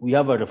we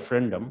have a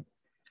referendum,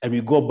 and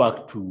we go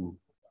back to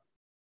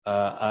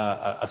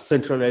a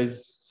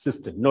centralized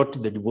system,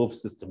 not the devolved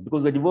system,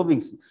 because the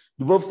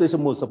devolved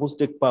system was supposed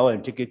to take power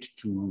and take it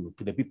to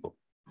the people.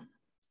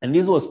 And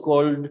this was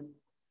called,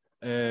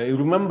 you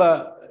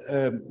remember,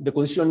 the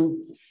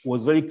constitution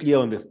was very clear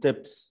on the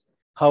steps,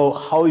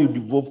 how you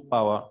devolve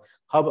power,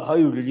 how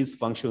you release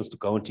functions to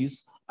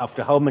counties,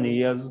 after how many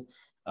years,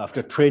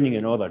 after training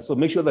and all that. So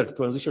make sure that the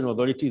transition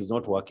authority is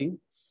not working.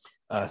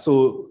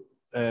 So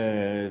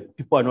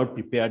people are not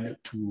prepared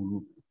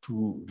to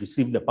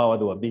receive the power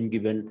that were being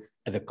given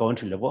at the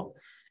county level,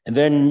 and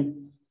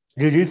then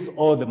release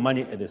all the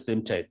money at the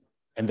same time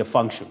and the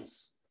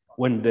functions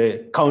when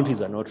the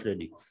counties are not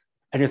ready,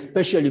 and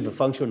especially the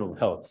function of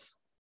health.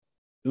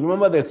 You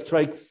remember the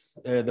strikes,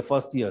 the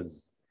first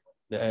years,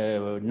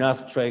 the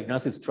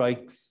nurses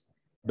strikes,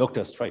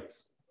 doctor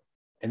strikes.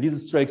 And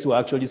these strikes were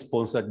actually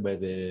sponsored by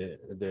the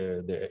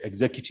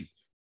executive,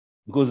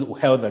 because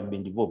health had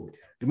been devolved.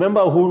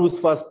 Remember Uhuru's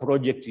first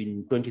project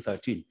in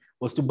 2013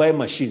 was to buy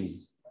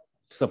machines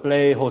to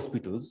supply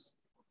hospitals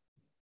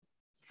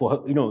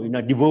for, in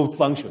a devolved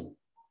function.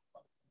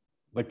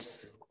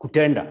 But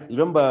kutenda,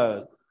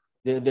 remember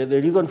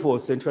the reason for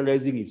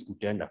centralizing is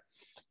kutenda.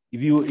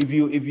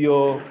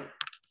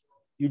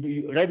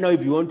 Right now,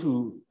 if you want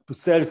to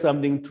sell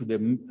something to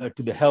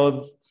the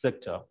health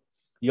sector,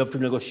 you have to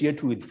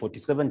negotiate with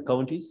 47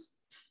 counties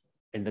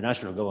and the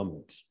national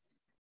government.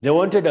 They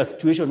wanted a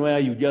situation where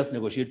you just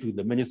negotiate with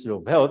the Ministry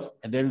of Health,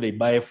 and then they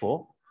buy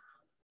for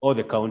all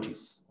the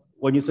counties.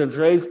 When you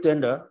centralize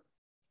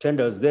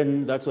tenders,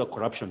 then that's where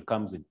corruption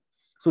comes in.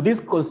 So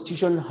this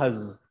constitution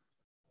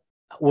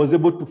was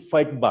able to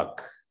fight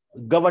back.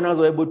 Governors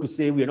were able to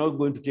say, we are not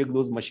going to take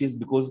those machines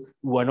because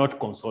we were not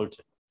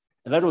consulted.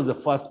 And that was the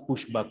first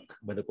pushback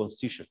by the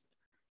constitution.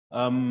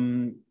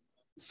 When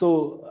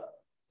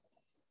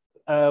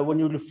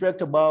you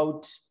reflect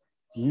about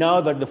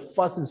now that the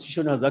first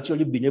institution has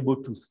actually been able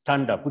to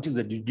stand up, which is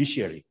the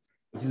judiciary,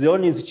 which is the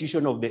only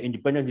institution of the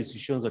independent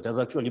institutions that has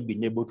actually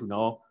been able to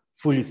now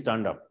fully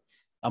stand up.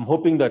 I'm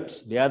hoping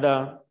that the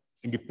other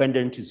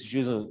independent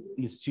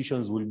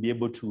institutions will be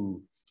able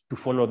to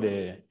follow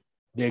the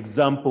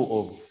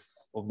example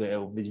of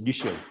the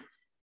judiciary.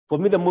 For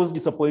me, the most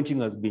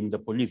disappointing has been the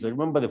police. I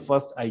remember the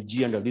first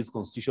IG under this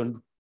constitution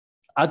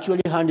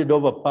actually handed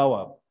over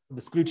power,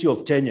 the security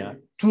of tenure,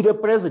 to the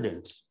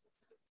president.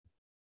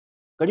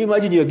 Can you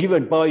imagine you're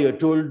given power, you're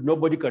told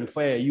nobody can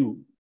fire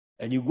you,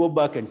 and you go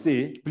back and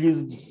say,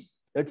 please,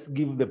 let's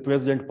give the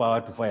president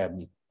power to fire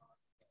me.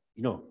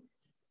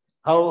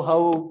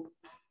 How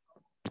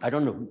I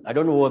don't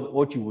know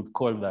what you would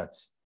call that,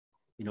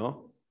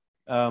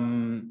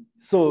 I'm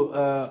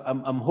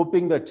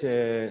hoping that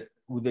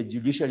with the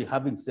judiciary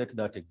having set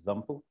that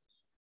example,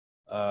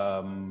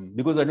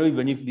 because I know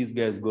even if these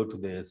guys go to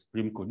the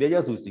Supreme Court, they're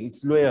just wasting.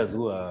 It's lawyers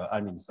who are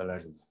earning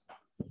salaries.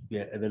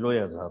 Yeah, the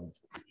lawyers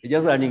they're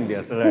just earning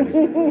their salaries.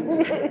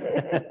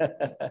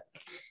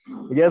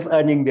 They're just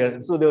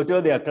earning so they'll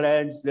tell their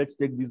clients, let's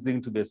take this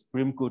thing to the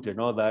Supreme Court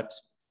and all that.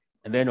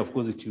 And then of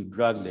course it will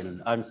drag,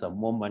 they'll earn some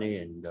more money.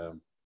 And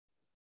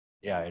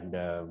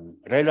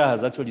Raila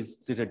has actually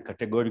stated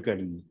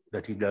categorically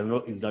that he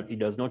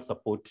does not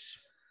support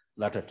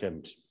that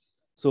attempt.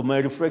 So my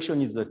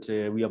reflection is that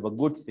we have a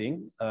good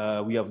thing.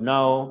 We have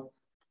now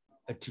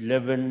at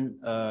 11,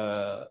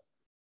 as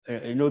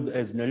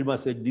Nalima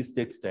said, this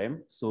takes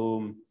time.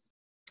 So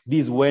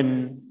this is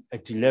when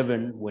at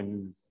 11,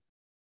 when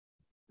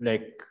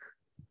like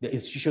the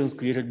institutions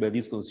created by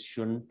this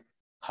constitution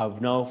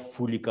have now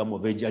fully come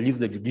of age, at least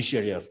the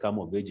judiciary has come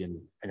of age. And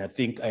I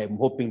think I am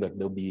hoping that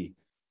there'll be,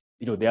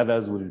 the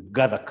others will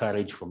gather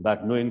courage from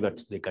that, knowing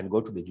that they can go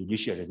to the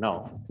judiciary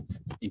now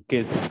in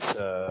case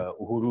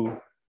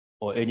Uhuru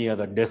or any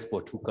other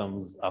despot who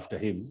comes after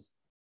him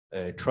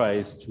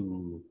tries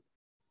to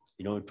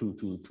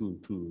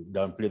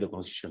downplay the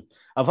constitution.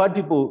 I've heard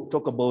people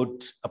talk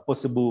about a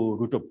possible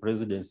route of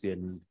presidency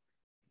and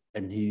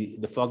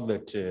the fact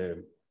that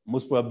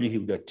most probably he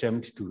would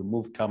attempt to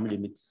remove term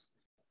limits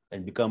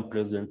and become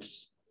president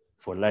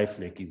for life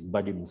like his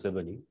buddy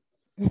Museveni.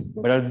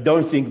 But I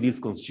don't think this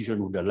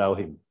constitution would allow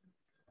him.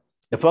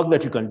 The fact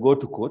that you can go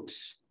to court,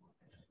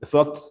 the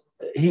fact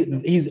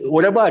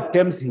whatever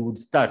attempts he would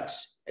start,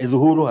 as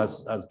Uhuru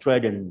has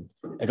tried and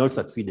not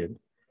succeeded,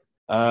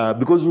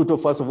 because Ruto,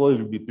 first of all,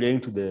 he'll be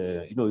playing to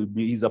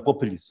he's a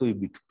populist, so he'll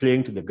be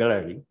playing to the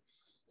gallery.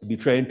 be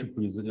trying to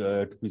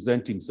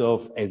present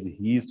himself as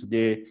he is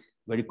today,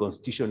 very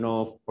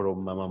constitutional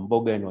from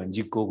Mamboga and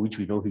Wanjiko, which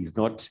we know he's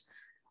not.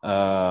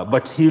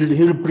 But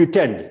he'll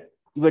pretend,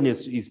 even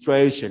his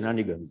trial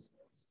shenanigans.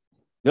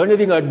 The only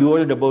thing I'd be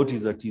worried about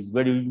is that he's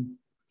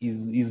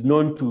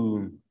known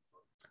to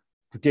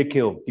take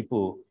care of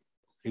people,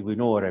 if we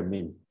know what I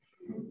mean.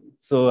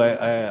 So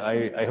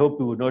I hope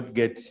we will not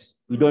get,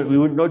 we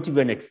will not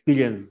even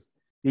experience,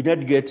 we will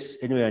not get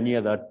anywhere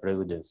near that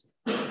presidency.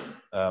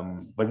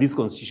 But this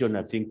constitution,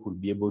 I think, will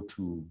be able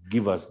to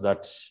give us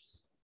that,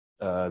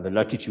 the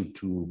latitude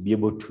to be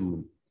able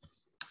to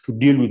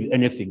deal with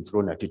anything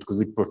thrown at it because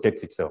it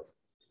protects itself.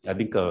 I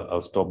think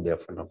I'll stop there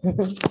for now.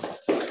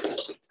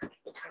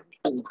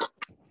 Thank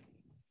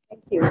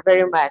you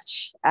very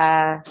much.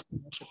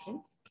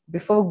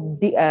 Before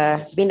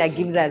Bina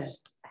gives us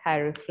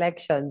her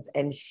reflections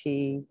and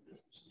she,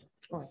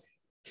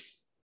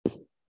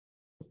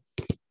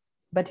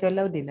 but you're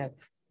loud enough.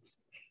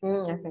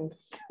 I think.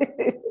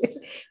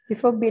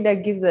 Before Bina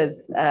gives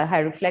us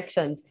her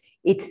reflections,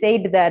 it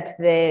said that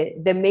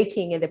the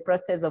making and the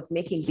process of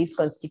making this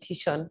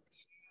constitution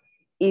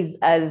is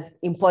as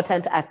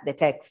important as the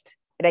text.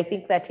 And I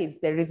think that is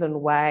the reason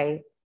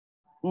why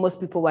most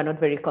people were not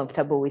very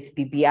comfortable with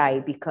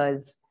BBI,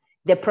 because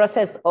the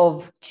process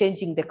of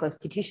changing the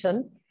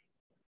constitution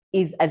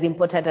is as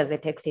important as the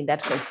text in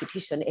that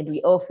constitution. And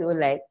we all feel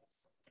like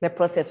the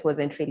process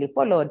wasn't really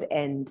followed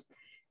and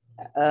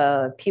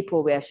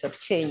people were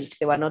shortchanged,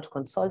 they were not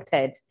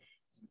consulted.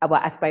 Our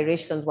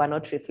aspirations were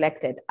not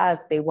reflected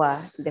as they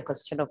were in the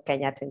Constitution of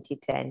Kenya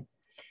 2010.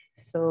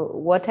 So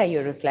what are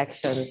your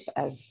reflections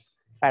as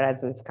far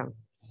as we've come?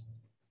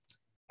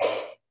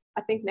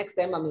 I think next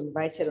time I'm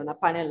invited on a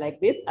panel like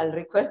this, I'll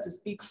request to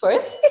speak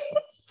first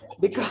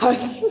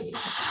because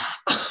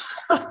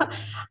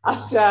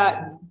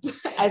after,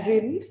 as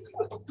in,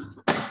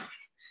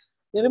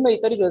 you remember you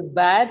thought it was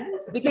bad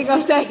speaking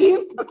after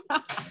him?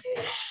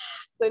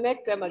 So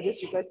next time I'll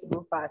just request to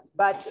go fast.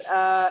 But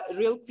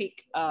real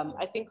quick,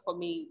 I think for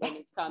me, when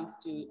it comes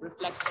to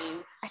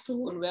reflecting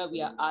on where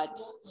we are at,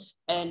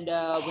 and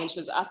when she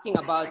was asking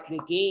about the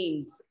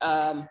gains,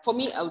 for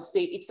me, I would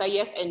say it's a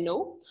yes and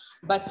no,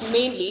 but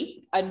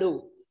mainly a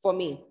no for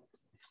me.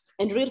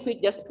 And real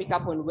quick, just to pick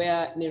up on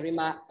where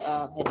Nerima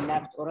had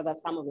left, or rather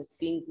some of the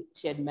things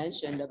she had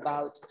mentioned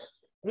about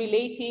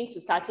relating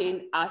to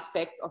certain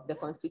aspects of the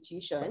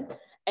Constitution.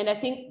 And I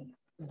think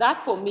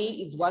that for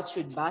me is what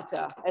should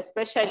matter,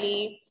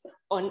 especially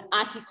on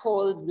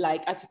articles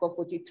like Article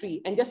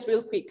 43. And just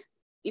real quick,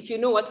 if you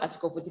know what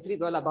Article 43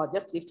 is all about,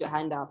 just lift your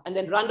hand up. And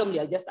then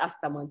randomly, I'll just ask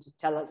someone to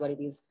tell us what it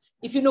is.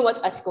 If you know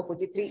what Article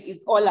 43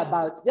 is all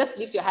about, just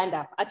lift your hand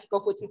up. Article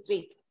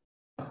 43.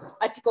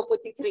 Article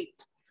 43.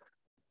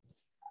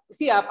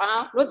 See up,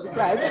 not this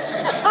one.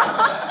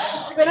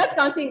 We're not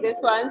counting this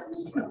one.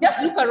 Just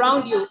look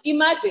around you.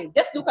 Imagine,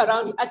 just look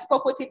around you. Article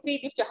 43,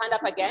 lift your hand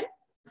up again.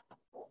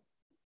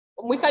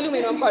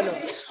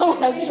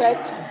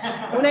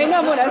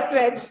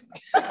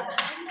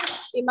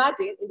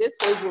 Imagine in this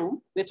whole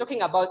room, we're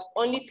talking about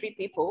only 3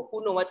 people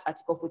who know what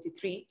Article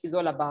 43 is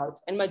all about.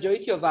 And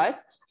majority of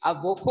us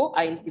are vocal,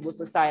 are in civil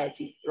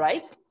society,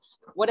 right?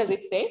 What does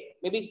it say?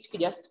 Maybe you could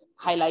just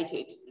highlight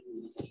it.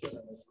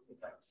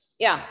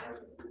 Yeah.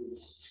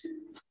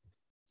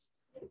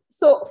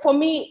 So for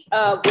me,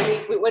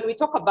 when we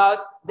talk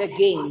about the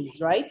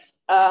gains, right?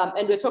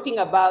 And we're talking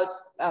about,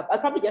 I'll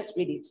probably just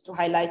read it to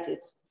highlight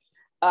it.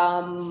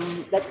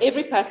 That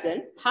every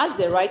person has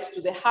the right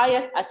to the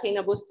highest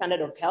attainable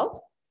standard of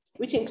health,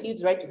 which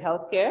includes right to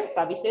healthcare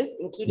services,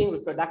 including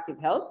reproductive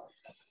health,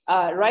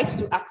 right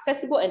to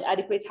accessible and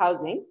adequate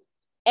housing,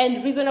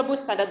 and reasonable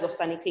standards of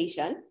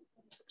sanitation,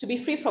 to be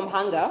free from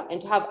hunger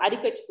and to have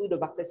adequate food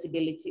of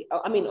accessibility,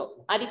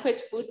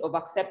 adequate food of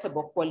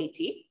acceptable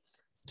quality,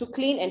 to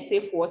clean and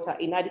safe water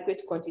in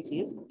adequate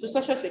quantities, to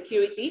social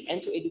security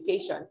and to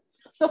education.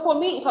 So for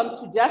me, if I'm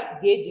to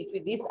just gauge it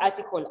with this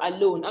article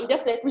alone, I'm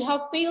just like, we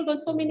have failed on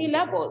so many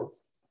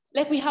levels.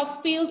 Like we have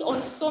failed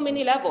on so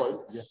many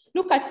levels. Yeah.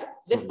 Look at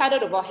the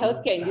standard of our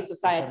healthcare in this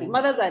society.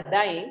 Mothers are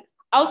dying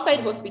outside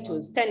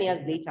hospitals 10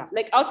 years later,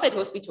 like outside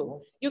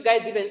hospital. You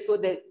guys even saw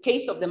the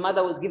case of the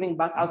mother was giving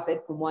birth outside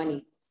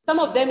Pumwani. Some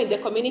of them in the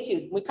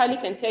communities,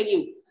 Mikali can tell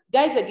you,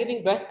 guys are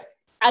giving birth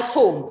at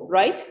home,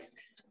 right?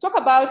 Talk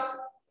about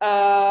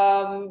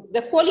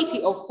the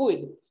quality of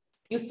food.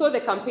 You saw the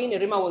campaign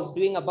Rima was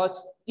doing about,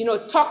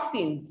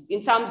 toxins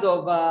in terms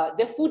of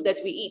the food that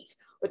we eat.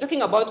 We're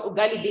talking about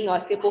ugali being our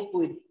staple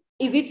food.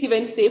 Is it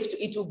even safe to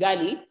eat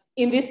ugali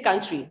in this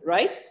country,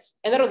 right?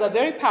 And that was a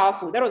very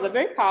powerful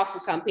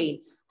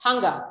campaign.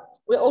 Hunger,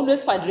 we're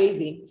always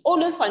fundraising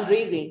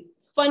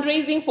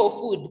for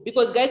food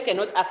because guys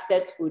cannot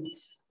access food.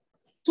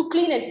 To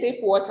clean and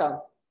safe water.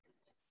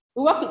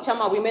 We work with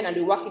Chama women and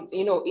we work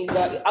in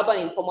the urban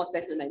informal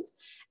settlements.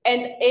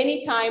 And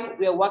anytime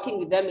we are working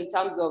with them in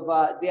terms of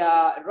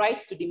their right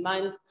to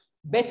demand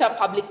better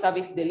public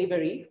service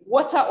delivery,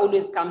 water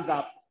always comes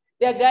up.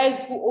 There are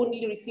guys who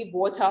only receive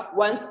water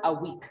once a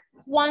week.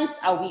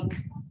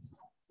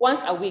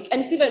 once a week.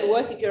 And it's even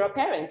worse if you're a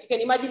parent. You can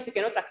imagine if you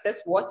cannot access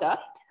water,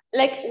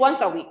 like once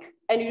a week.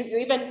 And you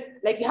even,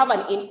 like you have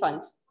an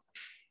infant,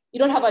 you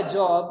don't have a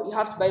job, you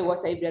have to buy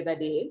water every other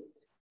day.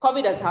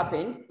 COVID has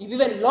happened, you've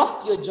even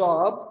lost your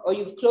job or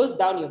you've closed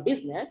down your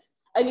business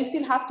and you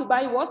still have to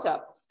buy water.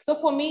 So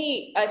for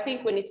me, I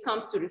think when it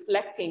comes to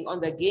reflecting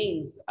on the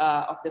gains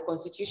of the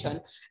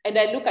Constitution, and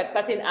I look at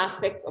certain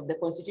aspects of the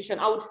Constitution,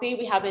 I would say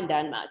we haven't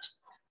done much.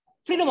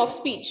 Freedom of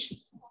speech.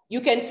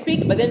 You can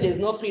speak, but then there's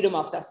no freedom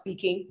after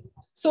speaking.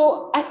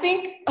 So I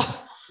think,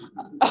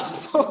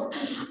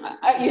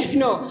 you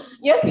know,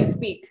 yes, you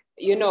speak,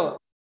 you know.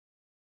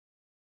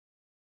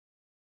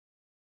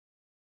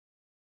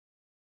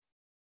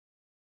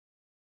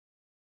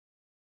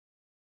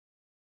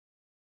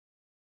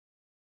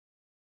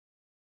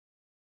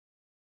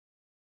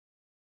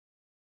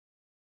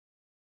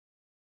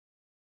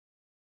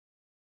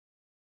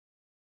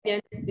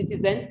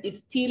 Citizens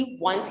is still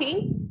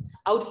wanting,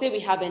 I would say we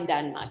haven't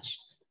done much.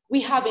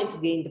 We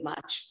haven't gained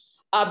much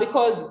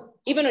because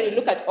even when you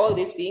look at all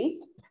these things,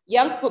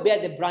 young people bear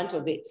the brunt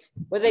of it,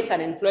 whether it's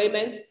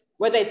unemployment,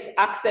 whether it's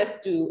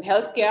access to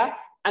healthcare.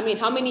 I mean,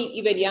 how many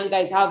even young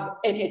guys have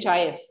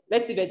NHIF?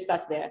 Let's even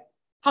start there.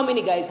 How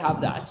many guys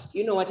have that?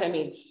 You know what I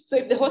mean? So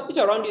if the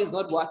hospital around you is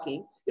not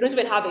working, you don't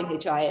even have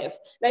NHIF.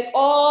 Like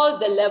all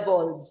the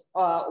levels,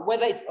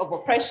 whether it's of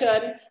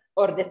oppression,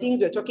 or the things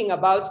we're talking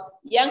about,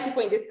 young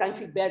people in this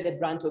country bear the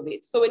brunt of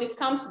it. So when it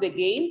comes to the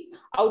gains,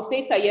 I would say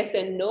it's a yes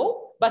and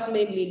no, but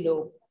mainly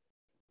no.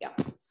 Yeah.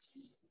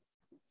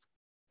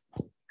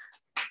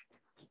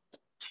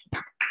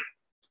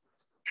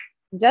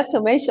 Just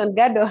to mention,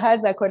 Gado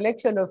has a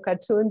collection of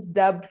cartoons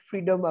dubbed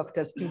Freedom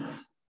After Speech.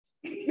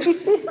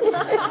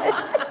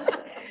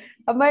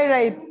 Am I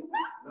right?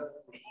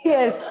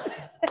 Yes.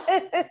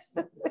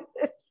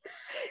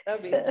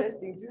 That'd be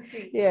interesting to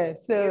see. Yeah,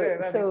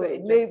 so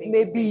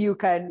maybe you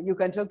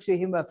can talk to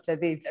him after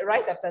this.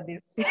 Right after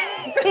this.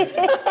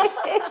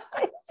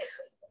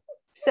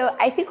 So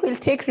I think we'll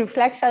take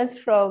reflections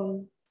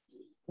from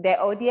the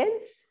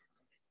audience.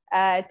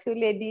 2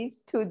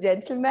 ladies, 2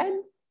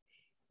 gentlemen.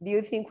 Do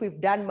you think we've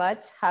done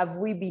much? Have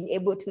we been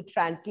able to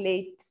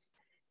translate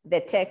the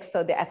text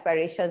or the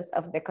aspirations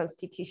of the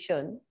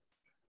Constitution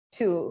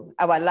to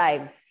our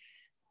lives?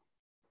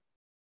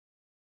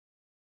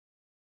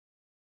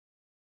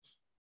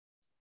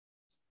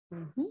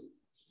 Mm-hmm.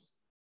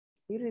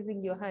 You're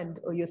raising your hand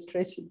or you're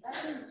stretching?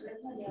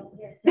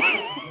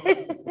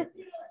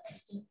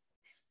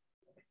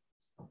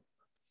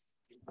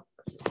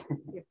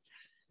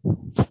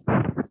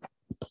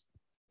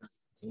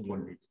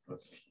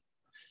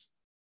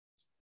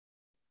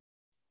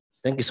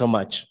 Thank you so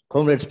much.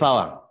 Comrades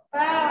power.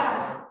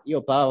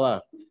 Hiyo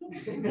power.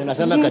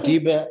 Unasema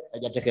katiba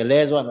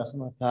hajatekelezwa,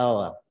 anasema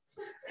power.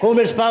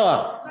 Comrades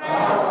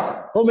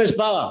power. Comrades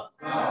power.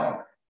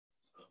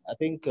 I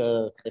think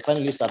the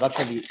panelists have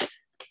actually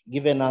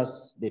given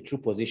us the true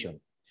position.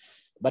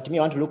 But me,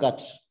 I want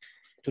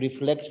to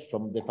reflect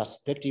from the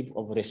perspective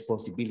of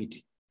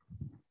responsibility.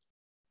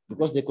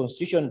 Because the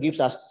Constitution gives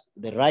us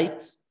the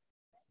rights,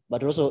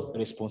 but also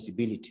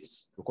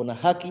responsibilities. Uko na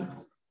haki,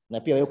 na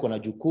pia wewe uko na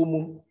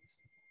jukumu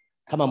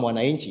kama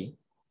mwananchi.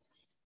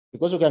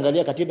 Because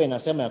ukiangalia katiba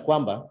inasema ya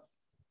kwamba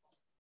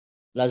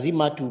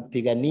lazima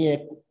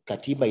tupiganie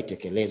katiba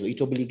itekelezwe.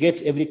 It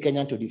obligates every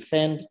Kenyan to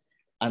defend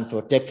and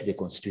protect the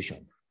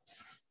Constitution.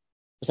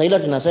 Sasa ila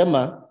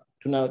tunasema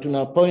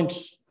tuna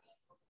point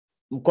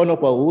mkono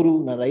kwa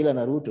Uhuru na Raila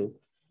na Ruto,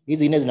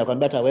 hizi ine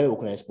zinakwambia hata wewe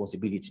uko na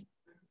responsibility.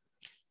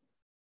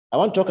 I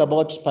want to talk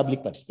about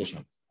public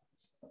participation.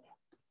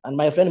 And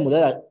my friend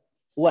Mulala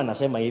huwa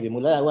anasema hivi,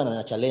 Mulala huwa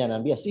anachallenge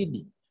anaambia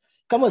Sidi,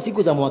 kama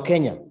siku za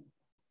Mwakenya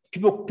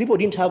people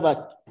didn't have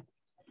a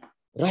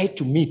right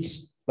to meet,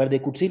 but they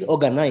could still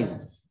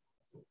organize.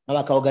 Na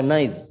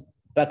wakaorganize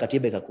mpaka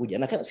katiba ikakuja.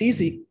 Na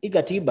sisi hii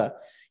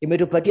katiba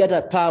imetupatia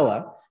hata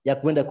power ya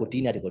kwenda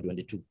kotini article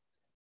 22.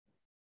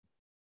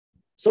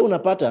 So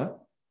unapata,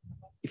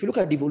 if you look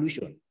at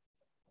devolution,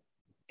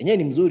 yenyewe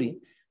ni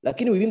mzuri,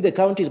 lakini within the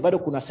counties bado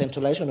kuna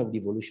centralization of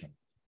devolution.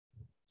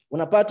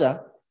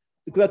 Unapata,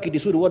 ikiwa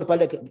Kidisuru ward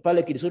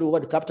pale Kidisuru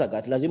ward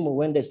Kaptagat, lazima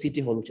uende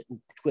city hall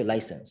uchukue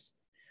license.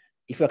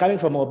 If you're coming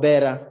from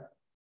Obera,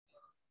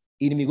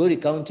 in Migori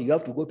County, you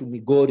have to go to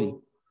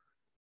Migori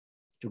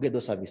to get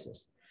those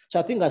services. So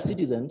I think as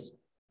citizens,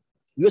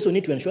 we also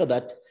need to ensure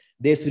that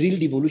there's real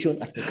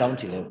devolution at the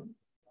county level.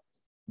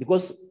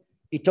 Because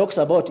it talks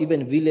about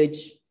even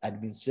village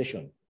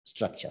administration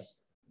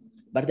structures,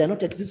 but they're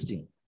not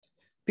existing.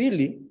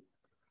 Pili,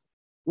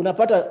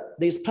 unapata,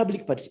 there is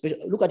public participation.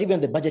 Look at even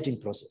the budgeting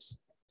process.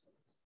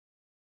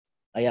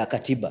 Aya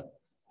katiba.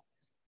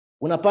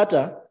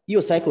 Unapata,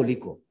 hiyo cycle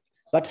liko.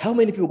 But how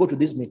many people go to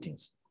these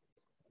meetings?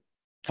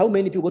 How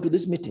many people go to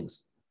these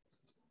meetings?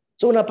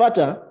 So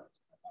unapata,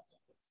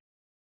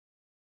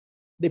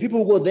 the people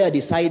who go there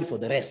decide for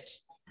the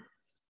rest.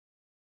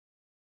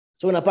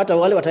 So unapata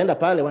wale wataenda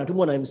pale,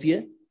 wanatumwa na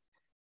MCA,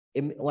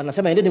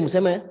 wanasema endeni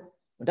mseme,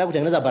 nataka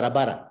kutengeneza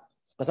barabara.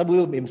 Kwa sababu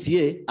huyo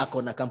MCA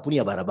ako na kampuni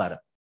ya barabara.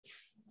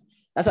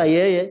 Sasa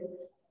yeye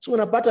So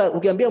unapata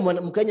ukiambia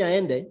Mkenya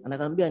aende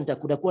anakuambia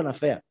nitakuwa na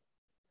fair.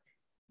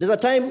 There's a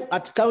time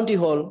at County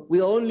Hall we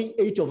are only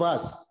 8 of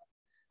us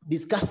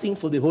discussing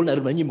for the whole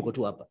Nairobi, nyinyi mko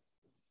tu hapa.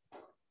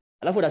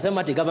 Alafu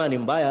unasema ati governor ni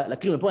mbaya,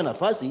 lakini umepewa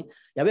nafasi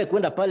ya wewe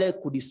kwenda pale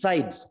ku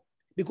decide,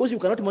 because you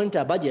cannot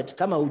monitor a budget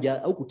kama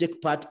au ku take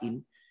part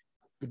in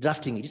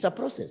drafting it. It's a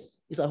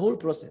process. It's a whole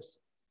process.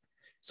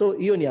 So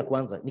hiyo ni ya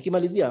kwanza.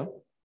 Nikimalizia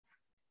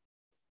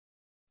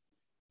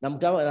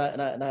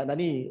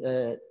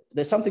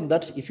there's something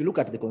that if you look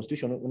at the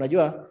constitution,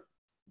 unajua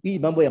hii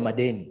mambo ya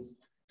madeni.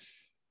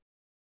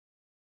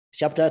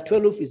 Chapter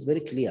 12 is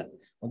very clear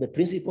on the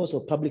principles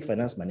of public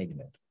finance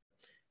management.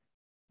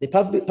 The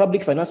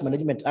Public Finance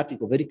Management Act is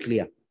very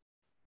clear.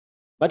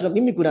 But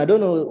mimi kuna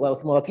dono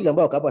mawakili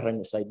ambao hapa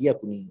watanisaidia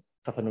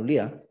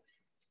kunifafanulia.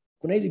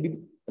 Kuna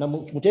hizi na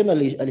Mtema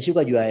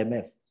alishuka juu ya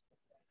IMF.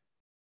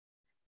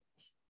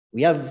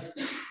 We have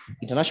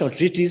international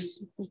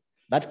treaties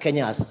that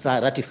Kenya has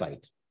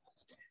ratified.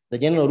 The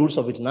General Rules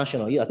of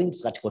International, I think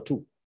it's Article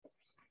 2.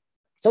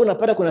 So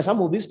unapata kuna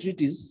some of these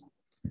treaties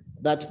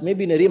that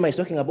maybe Nerima is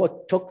talking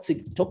about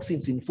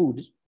toxins in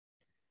food,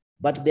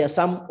 but there are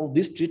some of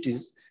these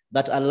treaties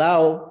that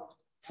allow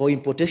for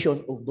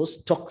importation of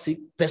those toxic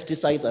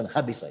pesticides and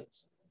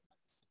herbicides.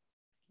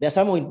 There are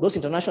some of those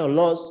international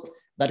laws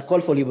that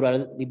call for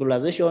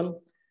liberalization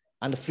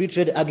and free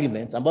trade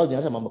agreements about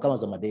the mambo kama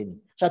za madeni.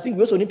 So I think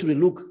we also need to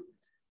relook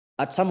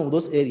at some of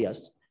those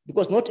areas,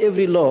 because not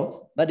every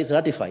law that is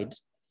ratified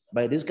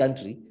by this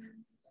country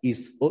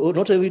is, or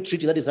not every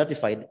treaty that is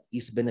ratified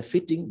is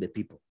benefiting the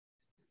people.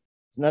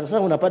 Na sasa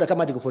unapata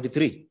kama Article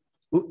 43,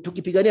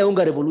 tukipigania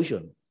unga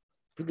revolution,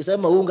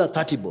 tukisema unga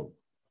 30,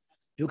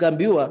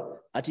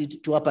 tukaambiwa ati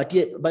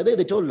tuwapatie, by the way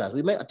they told us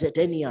we might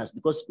 10 years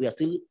because we are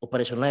still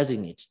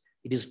operationalizing it.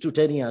 It is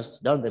 10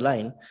 years down the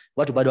line,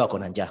 watu bado wako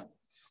na njaa.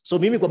 So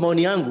mimi kwa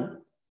maoni yangu,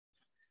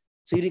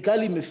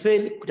 serikali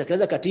imefail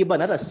kutekeleza katiba,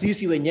 na hata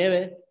sisi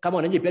wenyewe kama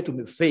wananchi pia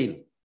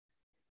tumefail.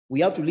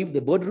 We have to leave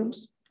the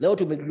boardrooms. Leo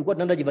tulikuwa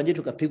tunaenda Jivanjiri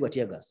tukapigwa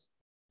tear gas.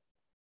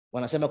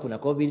 Wanasema kuna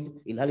COVID,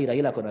 ilhali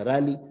Raila ako na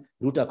rally,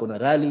 Ruto ako na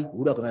rally,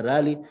 Uhuru ako na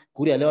rally,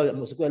 Kuria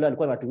leo siku leo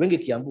alikuwa na watu wengi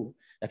Kiambu,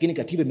 lakini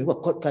katiba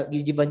imekuwa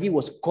Jivanjiri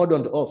was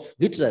cordoned off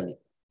literally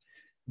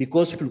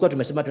because tulikuwa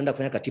tumesema tunaenda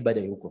kufanya katiba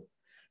ile huko.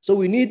 So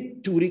we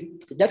need to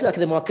just like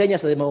the Kenya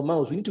said,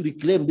 we need to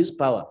reclaim this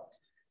power.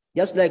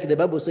 Just like the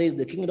Bible says,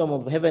 the kingdom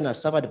of heaven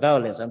has suffered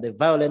violence and the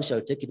violent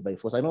shall take it by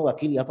force. I know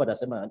wakili hapa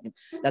atasema,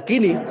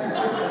 lakini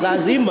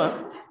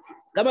lazima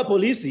kama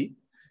polisi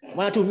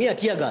wanatumia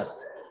tear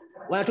gas,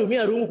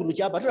 wanatumia rungu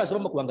kutuchapa,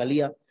 tunasimama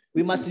kuangalia.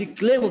 We must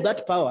reclaim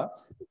that power.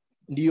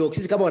 Ndio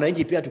sisi kama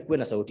wananchi pia tukue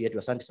na sauti yetu.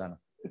 Asante sana.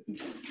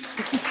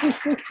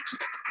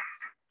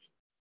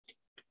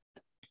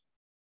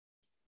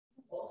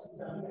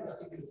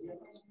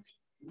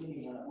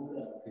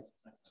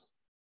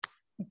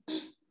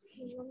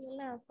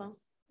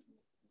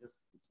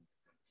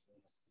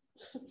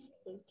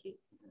 Thank you.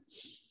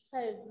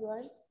 Hi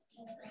everyone.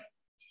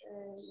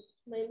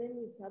 My name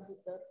is Abu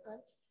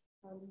Dorcas.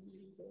 I'm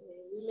the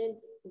women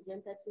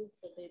representative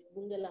for the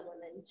Bunge la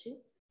Mwananchi.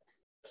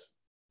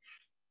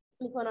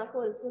 Niko na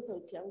call, so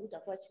sauti yangu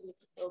itakuwa chini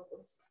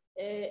kidogo.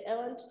 I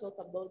want to talk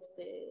about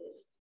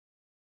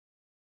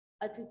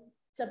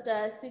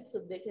chapter 6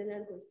 of the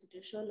Kenyan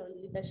Constitution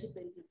on leadership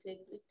and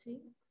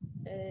integrity.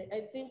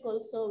 I think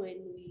also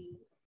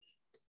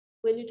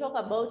when you talk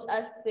about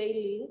us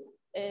failing,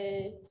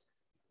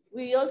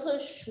 we also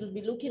should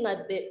be looking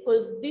at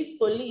because these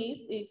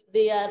police, if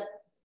they are,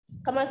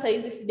 kama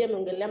saizi sidi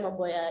ameongelea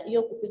mambo ya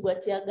hiyo kupigwa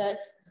tear gas,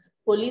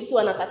 police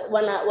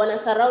wana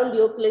surround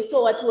your place,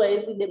 so watu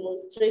waezi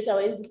demonstrate,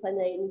 waezi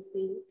fanya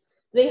anything.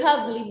 They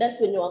have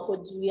leaders wenye wako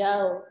juu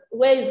yao.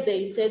 Where is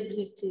the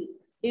integrity?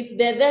 If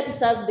they're there to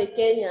serve the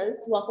Kenyans,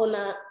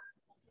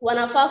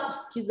 wanafaa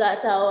kusikiza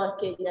hata hao wa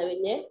Kenya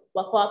wenye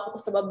wako hapo,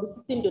 kwa sababu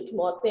sisi ndio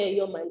tumewapea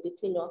hiyo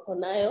mandate yenye wako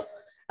nayo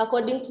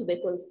according to the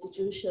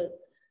constitution.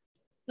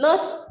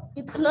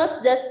 It's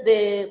not just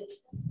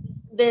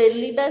the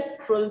leaders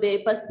from the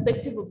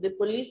perspective of the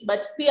police,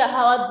 but pia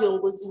hawa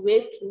viongozi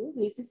wetu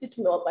ni sisi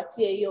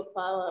tumewapatia hiyo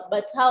power,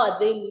 but how are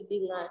they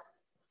leading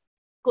us?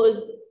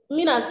 Because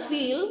mimi na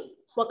feel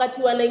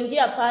wakati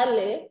wanaingia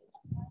pale,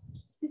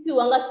 sisi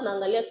wanga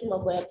tunaangalia tu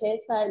mambo ya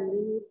pesa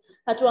nini,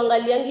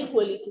 hatuangaliangi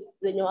qualities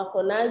zenye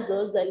wako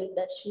nazo za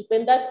leadership,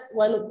 and that's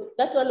one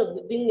of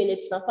the things yenye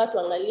tunafaa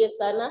tuangalie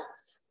sana,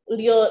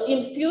 ndio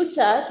in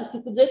future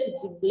tusikuje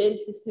kujiblame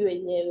sisi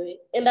wenyewe.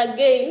 And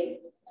again,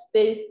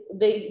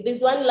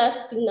 there's one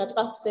last thing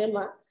nataka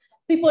kusema.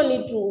 People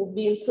need to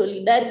be in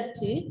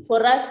solidarity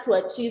for us to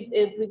achieve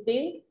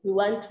everything we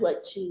want to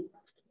achieve.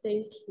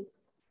 Thank you.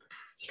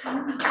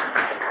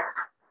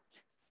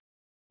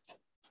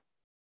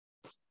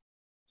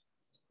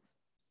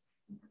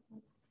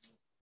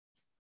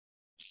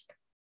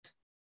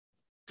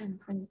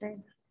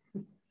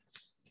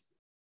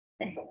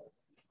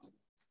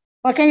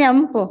 Wakenya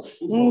mpo?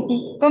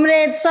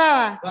 Comrades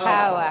power.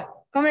 Power.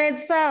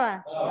 Comrades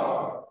power.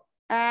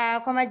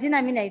 Kwa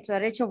majina mimi naitwa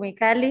Rachel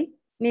Mwikali,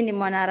 mimi ni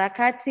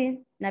mwanaharakati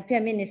na pia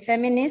mimi ni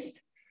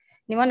feminist.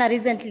 Nimeona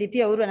recently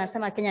pia Uhuru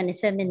anasema Kenya ni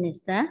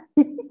feminist,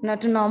 na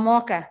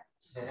tunaomoka.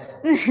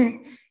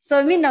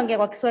 So mimi naongea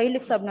kwa Kiswahili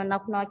kwa sababu naona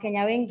kuna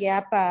Wakenya wengi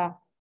hapa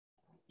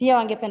pia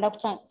wangependa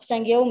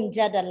kuchangia huu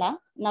mjadala,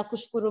 na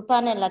kushukuru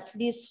panel at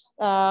least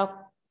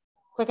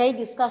kwa hii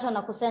discussion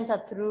na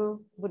kucenter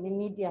through Buni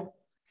Media.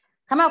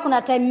 Kama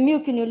kuna time mimi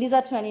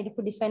ukiniuliza tuna need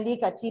kudefend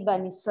katiba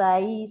ni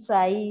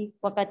sahi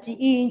wakati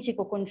hii nchi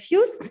iko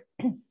confused,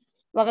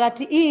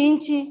 wakati hii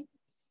nchi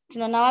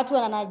tunaona watu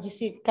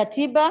wananajisi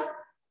katiba,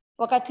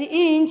 wakati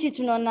hii nchi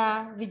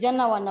tunaona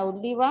vijana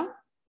wanauliwa,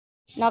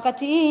 na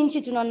wakati hii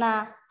nchi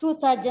tunaona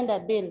 2/3 gender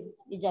bill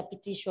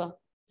ijapitishwa.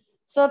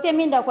 So pia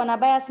mimi ndakuwa na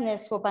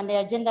biasness kwa upande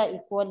ya gender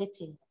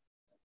equality.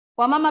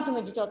 Kwa mama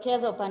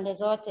tumejitokeza upande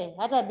zote,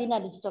 hata Bina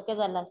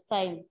alijitokeza last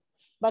time.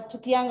 But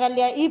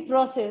tukiangalia hii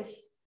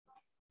process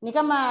ni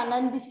kama na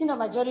ndisindo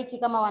majority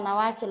kama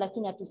wanawake,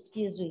 lakini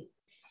hatusikizwi.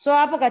 So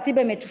hapo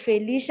katiba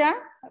imetufailisha,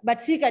 but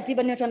si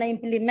katiba ni tuna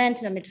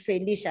implement na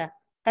imetufailisha.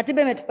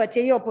 Katiba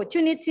imetupatia hiyo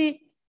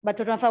opportunity, but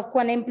tunafaa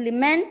kuwa na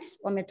implement,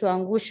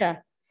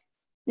 wametuangusha.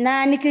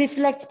 Na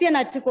nikireflect pia na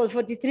article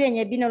 43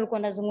 yenye Bina ulikuwa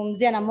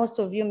unazungumzia na most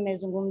of you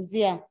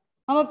mmezungumzia.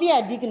 Mambo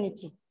pia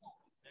dignity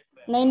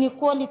na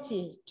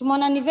inequality.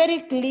 Tumeona ni very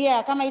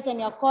clear kama hii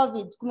time ya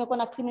COVID kumekuwa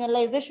na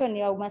criminalization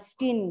ya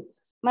umaskini.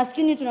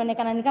 Maskini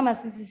tunaonekana ni kama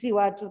sisi si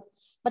watu.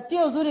 But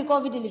pia uzuri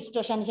COVID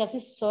ilitutoshanisha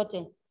sisi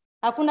sote.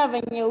 Hakuna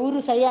venye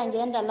Uhuru sasa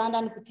angeenda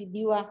London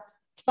kutibiwa.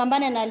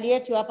 Tupambane na hali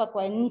yetu hapa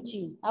kwa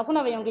nchi.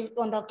 Hakuna venye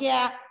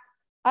ungeondokea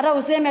hata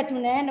useme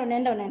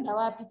unaenda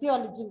wapi, pia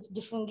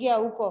walijifungia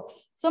huko.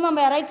 So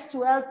mambo ya right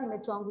to health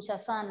imetuangusha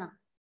sana.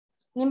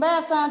 Ni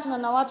mbaya sana,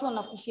 tunaona watu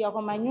wanakufia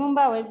kwa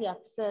manyumba, hawezi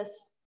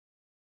access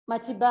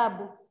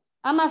matibabu.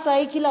 Ama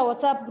sasa kila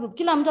WhatsApp group,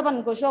 kila mtu hapa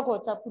nikoshwa kwa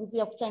WhatsApp group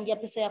ya kuchangia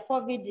pesa ya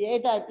COVID,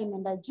 either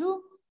imeenda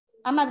juu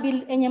ama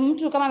bill enye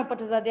mtu kama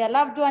amepoteza their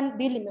loved one,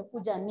 bill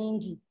imekuja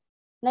mingi.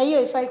 Na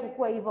hiyo ifai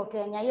kukua hivyo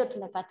Kenya, hiyo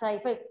tumekataa,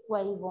 ifai kukua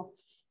hivyo.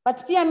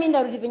 But pia mimi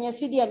ndarudi venye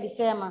Sidi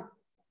alisema,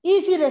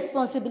 hii si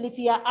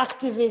responsibility ya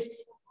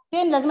activists.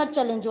 Pia lazima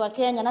challenge wa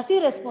Kenya, na si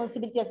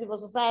responsibility ya civil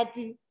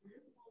society.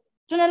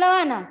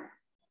 Tunaelewana?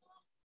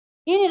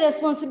 Hii ni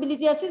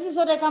responsibility ya sisi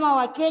sote kama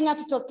wa Kenya,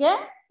 tutoke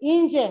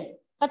nje.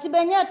 Katiba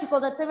yenyewe article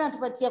 37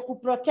 inatupatia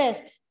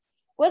kuprotest.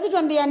 Wezi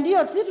tuambia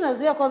ndio sisi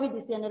tunazuia COVID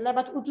isiendelee,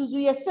 but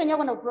utuzuie sisi wenyewe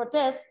kwenda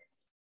kuprotest.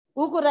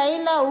 Huku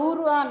Raila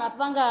Uhuru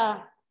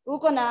anapanga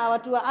huko na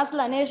watu wa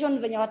Asla Nation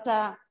venye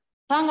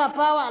watapanga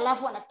power,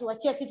 alafu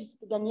wanatuachia sisi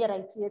tusipiganie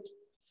right yetu.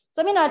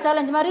 So mimi na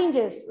challenge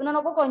Marinjes, unaona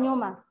huko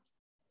nyuma.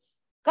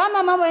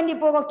 Kama mambo endi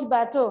poko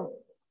Kibato,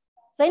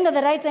 sasa ndio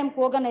the right time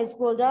to organize,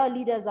 hold our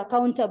leaders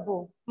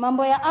accountable.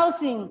 Mambo ya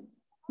housing,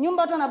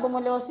 nyumba watu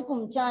wanabomolewa usiku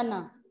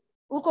mchana.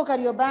 Huko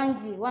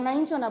Kariobangi,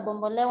 wananchi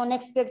wanabombolewa, na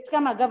expect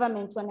kama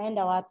government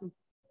wanaenda wapi?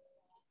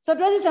 So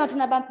tuwezi sema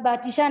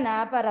tunabahatishana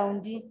hapa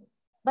raundi.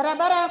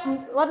 Barabara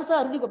watu sasa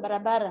warudi kwa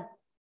barabara.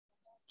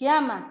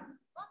 Kiama,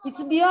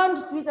 it's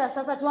beyond Twitter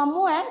sasa,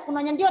 tuamue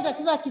kuna ndio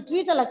watacheza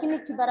kitwitter, lakini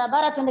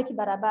kibarabara tuende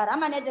kibarabara.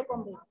 Ama niaje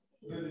kombe?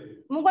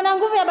 Mko na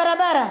nguvu ya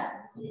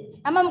barabara?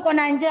 Ama mko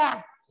na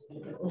njaa?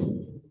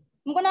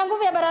 Mko na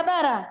nguvu ya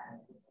barabara?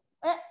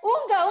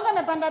 Unga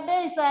imepanda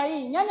bei saa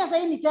hii. Nyanya sasa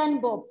hii ni 10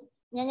 bob.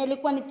 Nyanya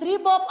ilikuwa ni 3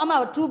 bob ama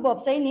 2 bob,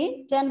 sasa hii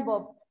ni 10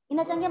 bob.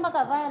 Inachangia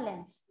mpaka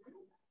violence.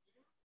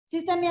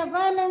 System ya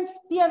violence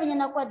pia venye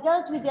inakuwa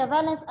dealt with ya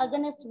violence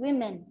against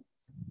women.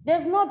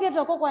 There's no pia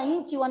tutakuwa kwa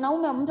nchi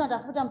wanaume mtu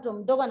anatafuta mtu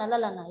mdogo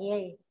analala na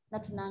yeye, na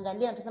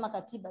tunaangalia na tusema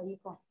katiba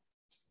iko.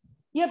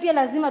 Hiyo pia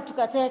lazima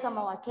tukatae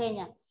kama wa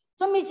Kenya.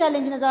 So mi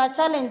challenge na za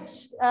challenge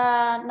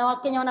na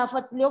Wakenya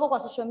wanafuatilia huko kwa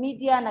social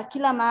media na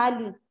kila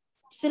mahali.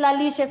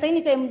 Tusilalishe, sasa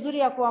ni time nzuri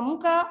ya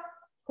kuamka,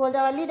 hold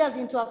our leaders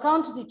into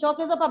account,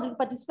 zitoke hizo public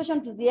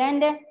participation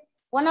tuziende.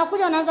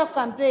 Wanakuja wanaanza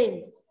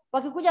kucampaign.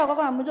 Wakikuja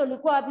kwako na mmoja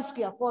ulikuwa wapi siku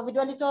ya COVID,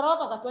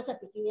 walitoroka wakatuacha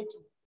peke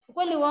yetu.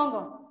 Ukweli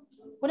uongo?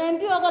 Kuna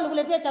MP wako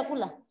alikuletea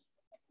chakula?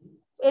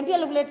 MP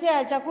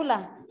alikuletea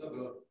chakula?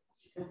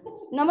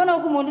 Na mbona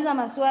hukumuuliza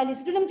maswali?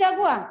 Si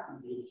tulimchagua?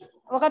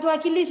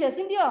 Wakatuwakilisha,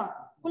 si ndio?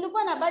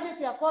 Kulikuwa na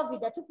budget ya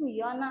COVID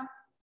hatukuiona.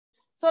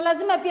 So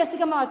lazima pia si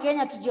kama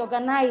Wakenya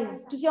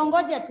tujiorganize.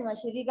 Tusiongoje ati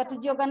mashirika,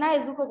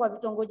 tujiorganize huko kwa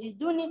vitongoji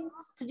duni.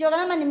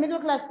 Tujiorganize ni middle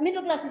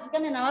class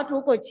ishikane na watu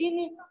huko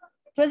chini,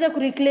 tuweze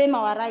kureclaim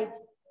our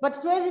right. But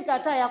tuwezi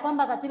kataa ya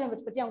kwamba katiba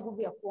imetupatia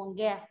nguvu ya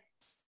kuongea.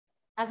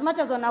 As much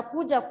as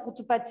wanakuja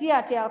kutupatia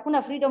ati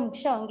hakuna freedom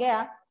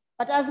ukishaongea,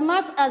 but as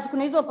much as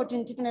kuna hizo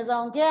opportunity tunaweza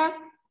ongea,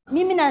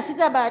 mimi na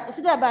sita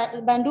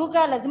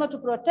banduka, lazima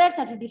tu protect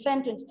na to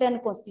defend 2010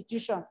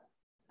 constitution.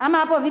 Ama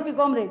hapo vipi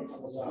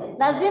comrades?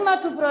 Lazima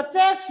tu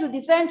protect, to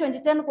defend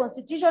 2010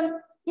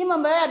 constitution. Hii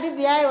mambo ya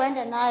BBI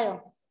waende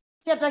nayo.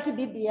 Si hataki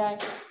BBI.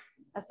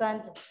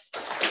 Asante.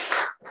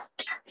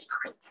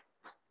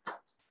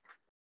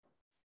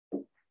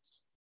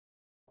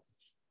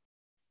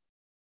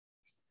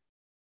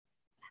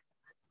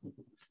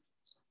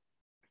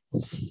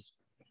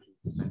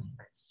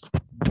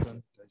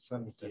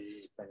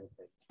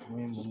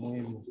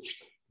 Muhimu.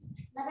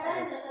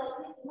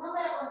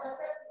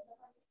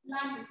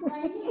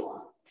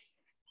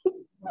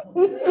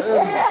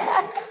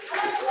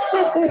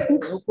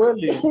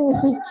 Ukweli.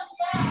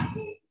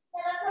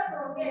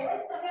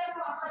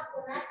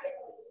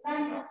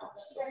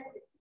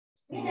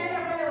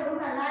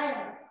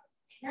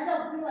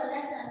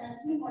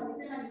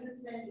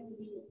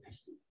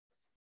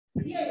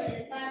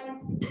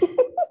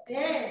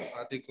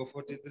 Article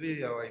 43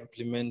 ya wa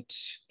implement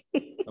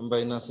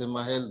ambayo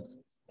inasema health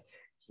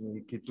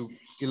ni kitu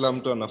kila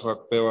mtu anafaa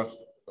kupewa.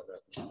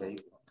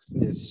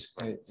 Yes,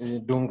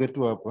 dunge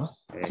tu hapa.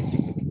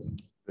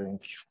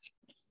 Thank you.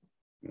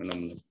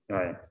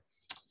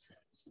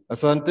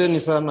 Asanteni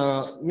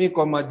sana. Mi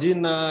kwa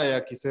majina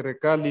ya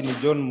kiserikali ni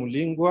John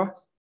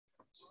Mulingwa.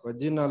 Kwa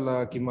jina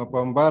la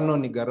kimapambano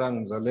ni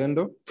Garang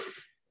Mzalendo.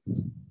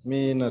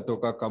 Mi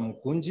natoka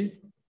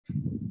Kamkunji.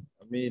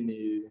 Mi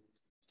ni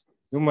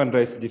human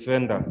rights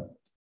defender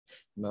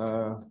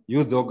na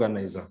youth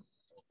organizer.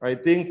 I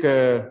think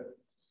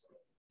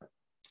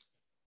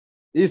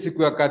hii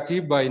siku ya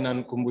katiba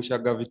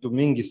inanikumbushaga vitu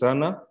mingi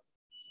sana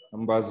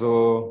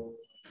ambazo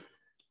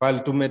pali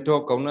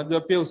tumetoka.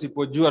 Unajua pia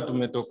usipojua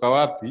tumetoka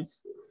wapi,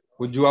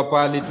 kujua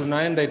pali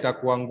tunaenda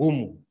itakuwa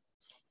ngumu.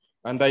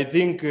 And I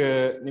think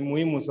ni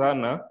muhimu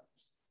sana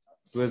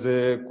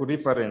tuweze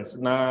kureference.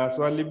 Na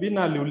swali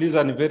Bina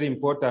aliuliza ni very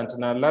important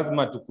na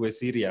lazima tukue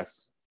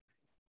serious.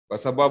 Kwa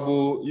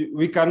sababu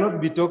we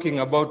cannot be talking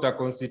about a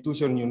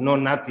constitution you know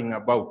nothing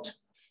about.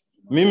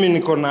 Mimi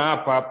niko na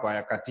hapa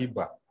ya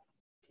katiba.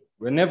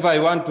 Whenever I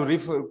want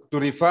to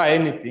refer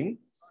anything,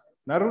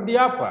 narudi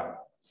hapa.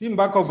 Si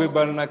mpaka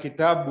ubebana na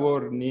kitabu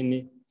or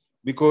nini,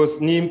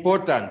 because ni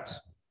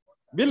important.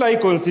 Bila hii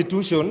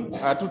constitution,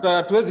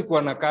 hatuwezi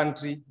kuwa na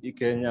country hii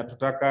Kenya,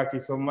 tutakaa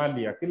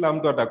kisomalia. Kila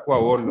mtu atakuwa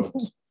warlord.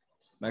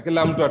 Na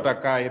kila mtu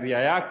atakaa area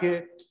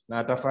yake na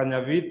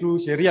atafanya vitu,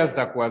 sheria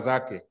zitakuwa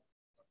zake.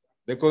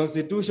 The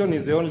constitution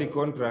is the only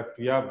contract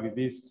we have with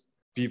these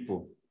people.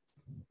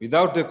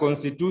 Without a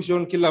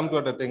constitution, kila mtu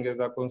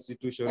atatengeza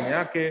constitution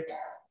yake,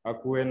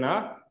 akuwe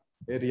na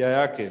area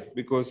yake.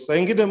 Because saa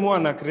ingine mwa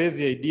na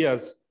crazy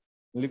ideas,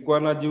 nilikuwa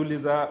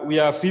najiuliza,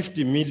 we are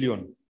 50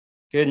 million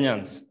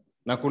Kenyans.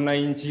 Na kuna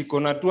inchi iko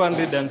na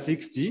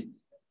 260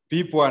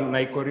 people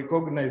na iko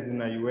recognized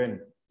na UN.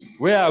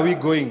 Where are we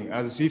going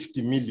as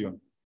 50 million?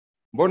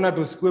 Mbona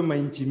tusikue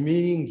mainchi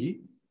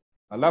mingi,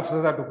 alafu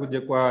sasa tukuje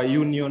kwa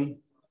union,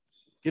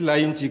 kila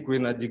inchi ikuwe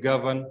na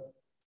jigovern.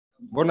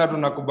 Mbona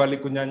tunakubali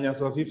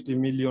kunyanyaswa 50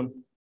 million?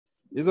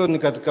 Hizo ni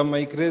katika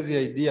my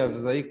crazy ideas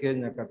za hii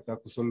Kenya katika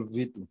kusolve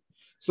vitu.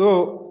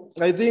 So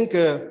I think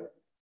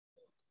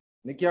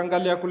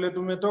nikiangalia kule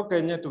tumetoka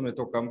yenyewe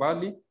tumetoka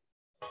mbali.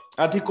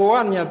 Article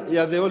 1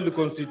 ya the old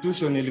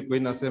constitution ilikuwa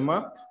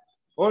inasema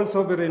all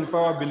sovereign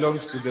power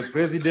belongs to the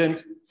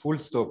president, full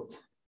stop.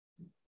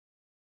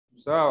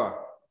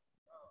 Sawa.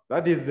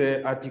 That is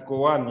the article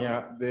 1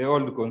 ya the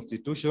old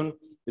constitution.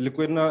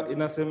 Ilikuwa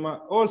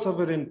inasema all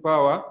sovereign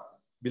power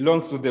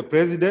belongs to the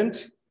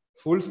president,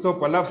 full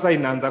stop. Alafu sasa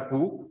inaanza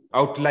ku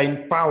outline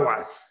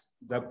powers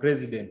za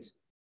president.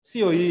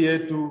 Sio hii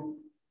yetu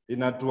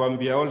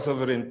inatuambia all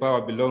sovereign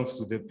power belongs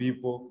to the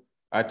people.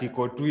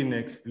 Article 2 ina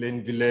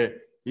explain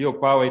vile hiyo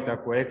power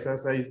itakuwa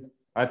exercised.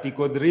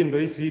 Article 3 ndo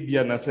hii CD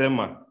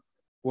anasema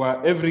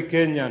kwa every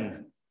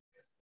Kenyan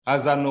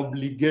has an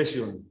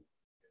obligation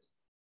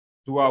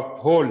to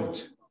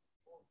uphold,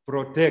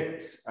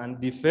 protect and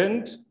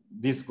defend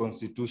this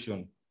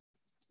constitution.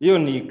 Hiyo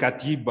ni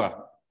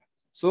katiba.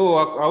 So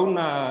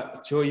hauna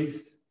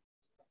choice.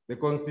 The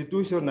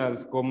constitution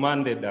has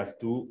commanded us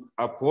to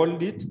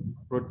uphold it,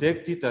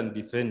 protect it and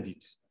defend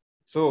it.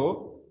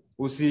 So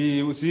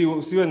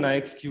usiwe na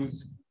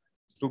excuse.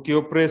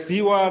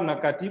 Tukiopresiwa na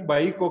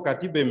katiba iko,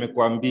 katiba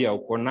imekuambia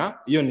uko na,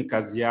 hiyo ni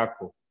kazi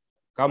yako.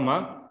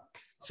 Kama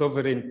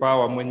sovereign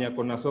power, mwenye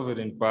kuna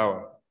sovereign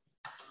power.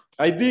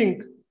 I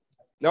think,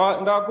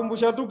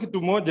 ndawakumbusha tu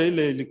kitu moja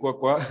ile ilikuwa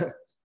kwa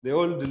the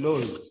old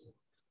laws.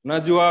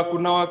 Najua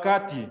kuna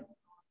wakati,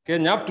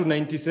 Kenya up to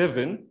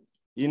 97,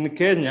 in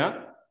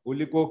Kenya,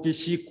 ulikuwa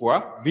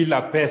ukishikwa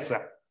bila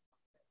pesa.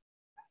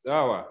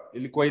 Sawa,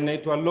 ilikuwa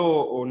inaitwa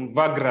law on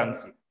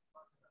vagrancy.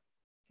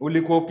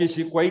 Ulikuwa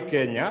ukishikwa hii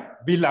Kenya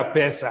bila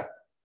pesa.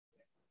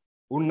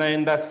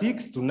 Unaenda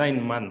 6 to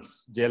 9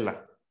 months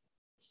jela.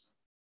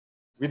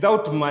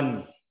 Without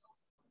money.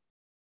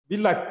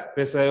 Bila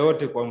pesa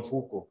yote kwa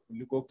mfuko.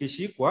 Ulikuwa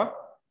ukishikwa,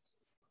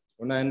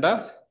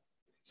 unaenda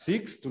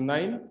 6 to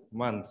 9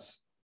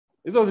 months.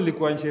 Hizo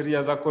zilikuwa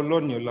sheria za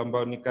colonial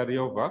ambao ni carry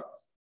over.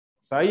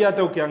 Saa hii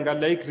hata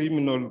ukiangalia hii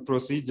criminal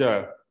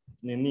procedure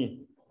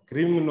nini?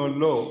 Criminal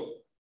law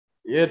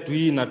yetu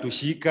hii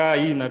inatushika,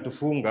 hii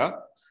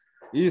inatufunga.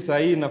 Hii saa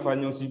hii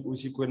inafanya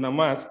ushikwe na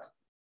mask.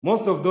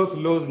 Most of those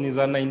laws ni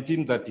za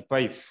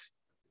 1935.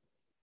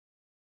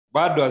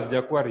 Bado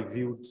hazijakuwa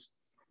reviewed.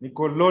 Ni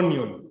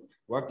colonial.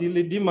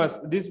 Wakili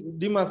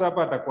Dimas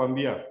hapa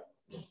atakwambia.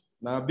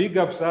 Na big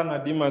up sana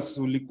Dimas,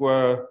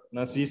 ulikuwa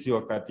na sisi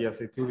wakati ya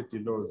security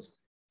laws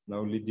na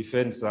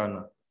ulidefend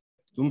sana.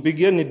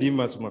 Tumpigieni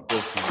Dimas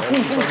makofi.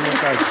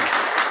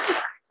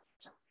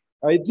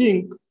 I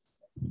think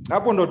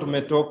hapo ndo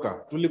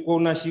tumetoka. Tulikuwa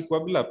unashikwa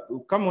bila,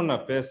 kama una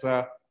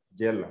pesa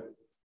jela.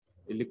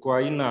 Ilikuwa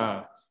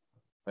haina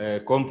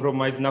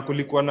compromise na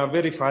kulikuwa na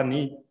very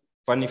funny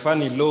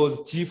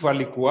laws. Chief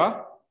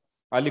ulikuwa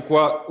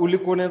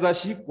ulikuwa unaweza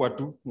shikwa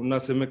tu,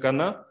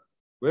 unasemekana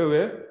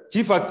wewe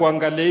chief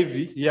akuangalia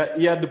hivi,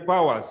 he had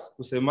powers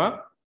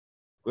kusema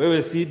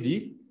wewe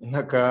CD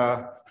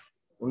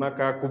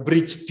unaka ku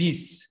breach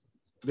peace.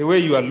 The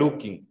way you are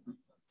looking,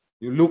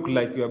 you look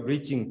like you are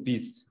breaching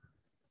peace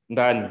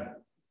ndani.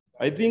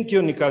 I think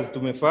hiyo ni kazi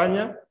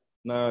tumefanya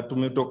na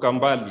tumetoka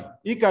mbali.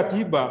 Hii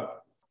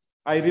katiba,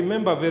 I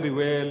remember very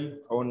well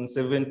on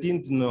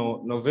 17th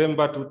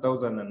November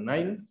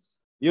 2009.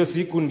 Hiyo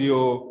siku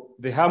ndio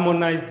the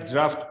harmonized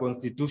draft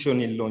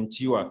constitution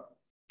ilaunchiwa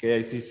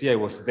KICC. I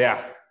was there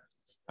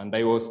and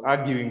I was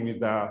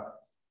arguing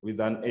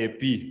with an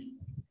AP.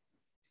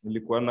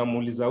 Nilikuwa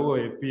namuuliza huo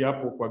AP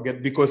hapo kwa gate,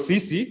 because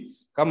sisi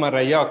kama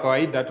raia wa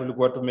kawaida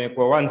tulikuwa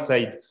tumekwa one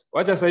side.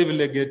 Wacha sasa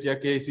hivi gate ya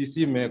KICC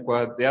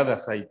imekwa the other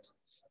side.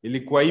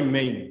 Ilikuwa hii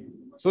main.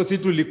 So sisi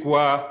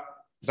tulikuwa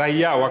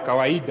raia wa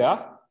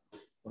kawaida.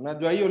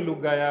 Unajua hiyo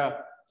lugha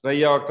ya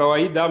raia wa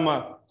kawaida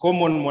ama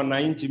common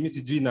mwananchi, mimi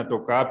sijui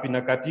inatoka wapi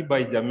na katiba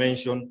haija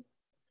mention.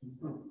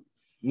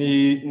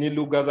 Ni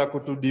lugha za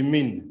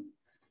kutudimin.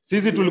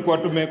 Sisi tulikuwa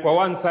tumekwa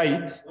one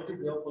side.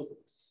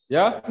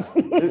 Yeah?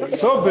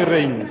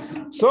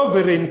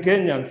 Sovereign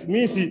Kenyans.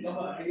 Mimi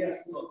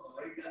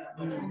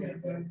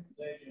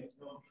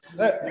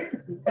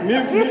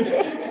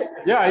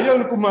hiyo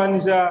ni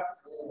kumaanisha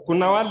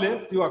kuna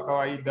wale si wa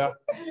kawaida.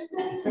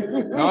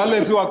 Na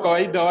wale si wa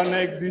kawaida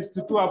wana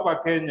exist tu hapa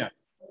Kenya.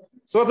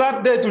 So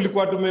that day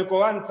tulikuwa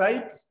tumekwa one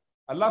side,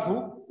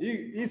 alafu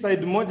hii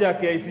side moja ya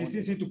KICC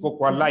sisi tuko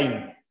kwa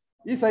line.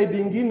 Hii side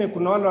nyingine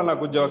kuna wale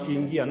wanakuja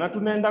wakiingia na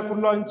tunaenda ku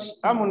launch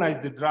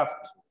harmonized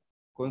draft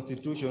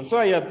constitution. So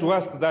I had to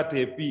ask that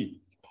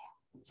AP.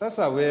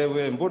 Sasa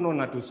wewe mbona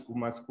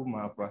unatusukuma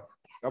hapa?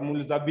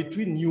 Kamuuliza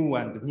between you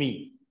and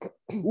me,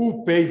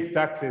 who pays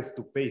taxes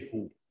to pay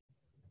who?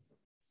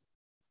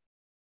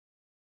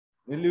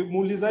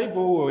 Nilimuuliza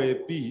hivyo huo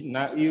AP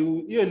na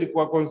hiyo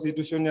ilikuwa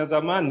constitution ya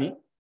zamani,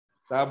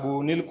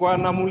 sababu nilikuwa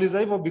namuuliza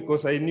hivyo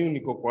because I knew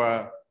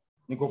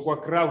niko kwa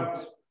crowd,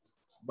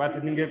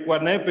 but ningekuwa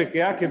naye peke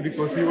yake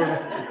because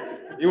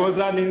he was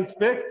an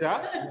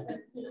inspector,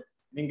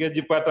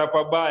 ningejipata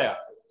pabaya.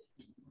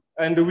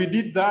 And we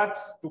did that,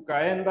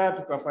 tukaenda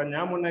tukafanya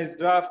harmonized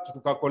draft,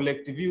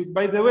 collect views.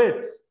 By the way,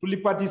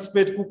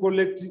 tuliparticipate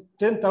collect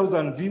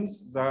 10,000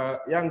 views za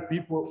young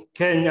people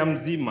Kenya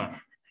mzima.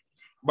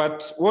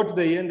 But what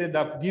they ended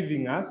up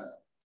giving us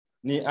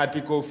ni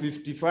article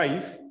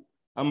 55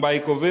 ambayo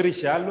iko very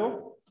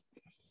shallow.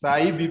 Saa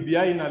hii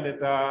BBI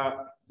inaleta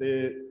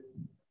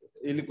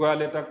ilikuwa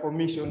leta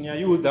commission ya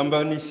youth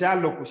ambayo ni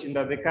shallow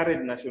kushinda the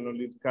current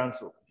National Youth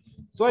Council.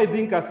 So I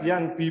think as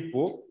young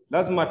people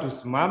lazima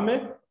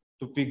tusimame,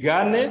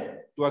 tupigane,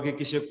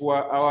 tuhakikishe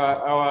kuwa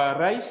our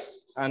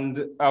rights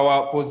and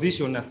our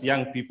position as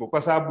young people,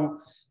 kwa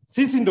sababu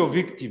sisi ndo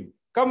victim.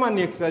 Kama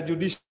ni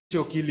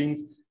extrajudicial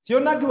killings,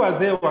 sionagi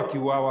wazee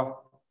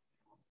wakiuawa.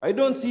 I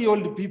don't see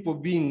old people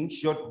being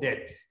shot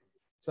dead.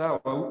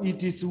 Sawa,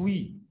 it is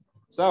we.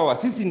 Sawa,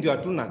 sisi ndio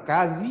hatuna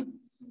kazi,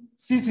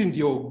 sisi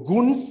ndio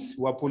goons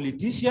wa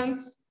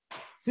politicians,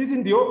 sisi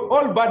ndio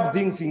all bad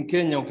things in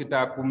Kenya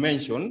ukitaka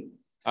kumention.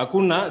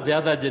 Hakuna the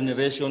other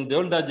generation, the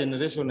older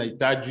generation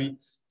haitajwi,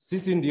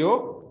 sisi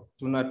ndio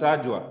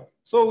tunatajwa.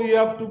 So we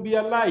have to be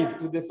alive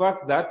to the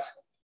fact that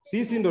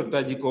sisi ndio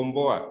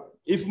tutajikomboa.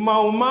 If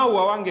Mau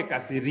wawange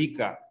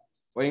kasirika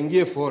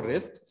waingie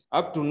forest,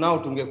 up to now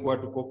tungekuwa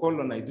tuko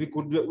colonized.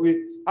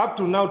 Up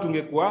to now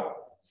tungekuwa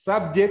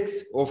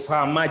subjects of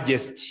Her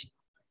Majesty.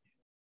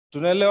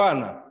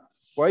 Tunaelewana?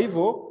 Kwa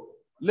hivyo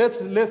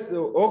let's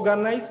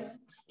organize,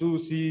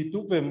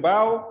 tusitupe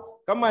mbao.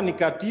 Kama ni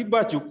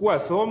katiba chukua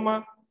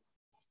soma,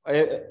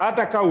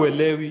 hata kama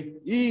uelewi.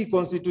 Hii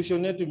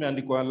constitution yetu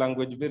imeandikwa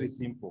language very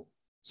simple.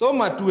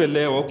 Soma tu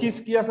elewa.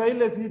 Ukisikia saa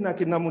ile si na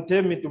kina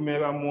Mutemi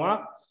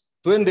tumeamua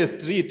twende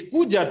street,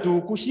 kuja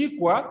tu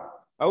kushikwa,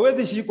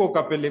 hawezi shikwa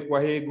ukapelekwa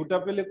Hague,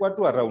 utapelekwa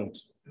tu around.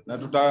 Na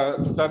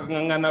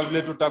tutangangana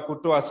vile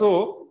tutakutoa,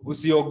 so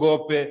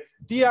usiogope.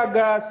 Tear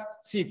gas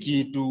si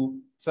kitu,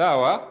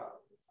 sawa?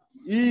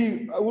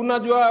 Hii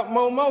unajua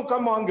Mau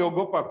kama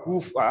wangeogopa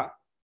kufa,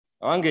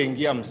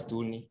 wangeingia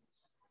msituni.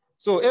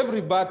 So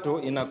every battle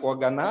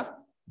inakuwaga na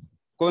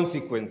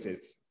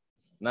consequences.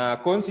 Na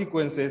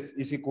consequences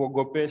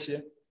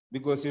isikuogopeshe,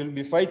 because you'll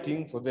be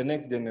fighting for the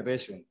next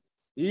generation.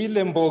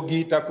 Ile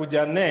mbogi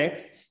itakuja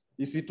next,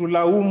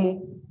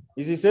 isitulaumu,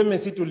 isiseme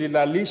si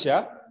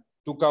tulilalisha,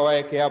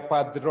 tukawaekea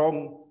path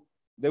wrong.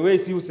 The way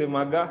si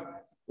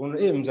usemaga,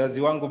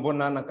 mzazi wangu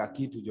mbona ana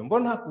kakitu jo,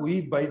 mbona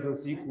kuiba hizo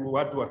siku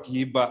watu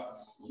wakiiba.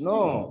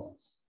 No,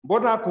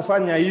 mbona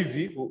kufanya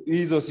hivi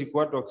hizo siku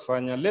watu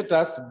wakifanya. Let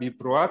us be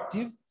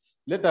proactive,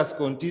 let us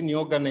continue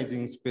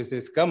organizing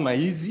spaces kama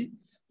hizi,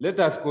 let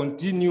us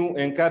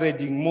continue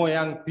encouraging more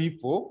young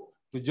people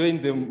to join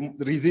the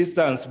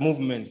resistance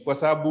movement, kwa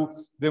sababu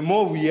the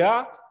more we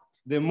are,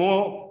 the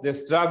more the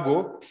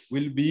struggle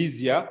will be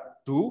easier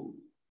to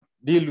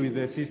deal with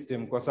the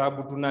system kwa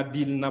sababu tuna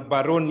deal na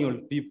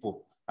baronial people.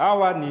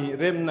 Hawa ni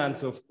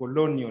remnants of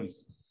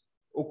colonials.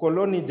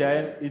 Ukoloni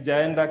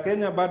ijaenda,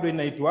 Kenya bado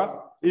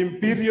inaitwa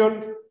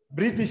Imperial,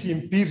 British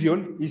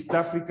Imperial East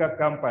Africa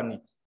Company.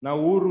 Na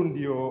Uhuru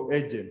ndio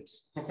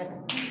agent.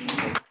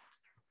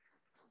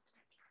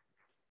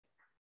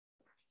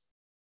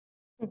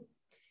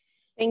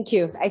 Thank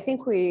you. I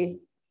think we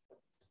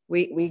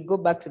go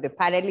back to the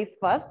panelists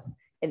first,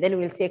 and then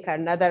we'll take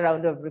another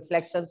round of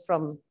reflections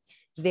from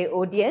the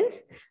audience.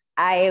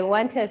 I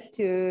want us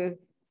to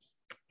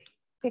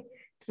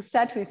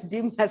start with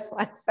Dimas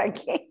once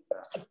again.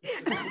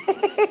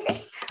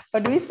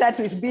 But we start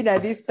with Bina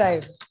this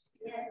time,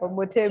 or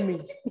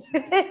Motemi.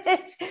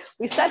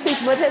 We start with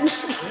Motemi.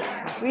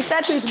 We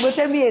start with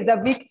Motemi as a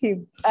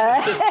victim.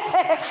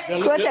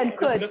 Quote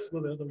unquote. Let's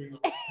go the other way.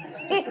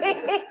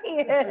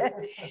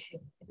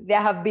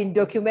 There have been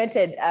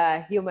documented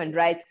human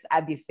rights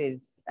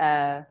abuses.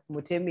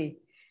 Motemi,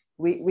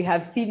 we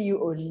have seen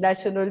you on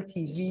national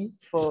TV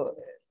for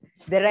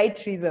the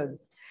right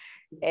reasons.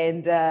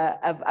 And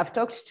I've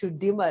talked to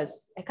Dimas.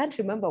 I can't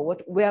remember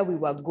where we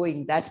were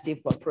going that day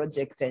for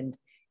projects. And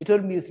he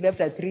told me you slept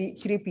at 3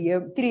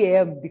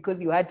 a.m.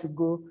 because you had to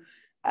go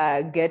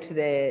get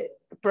the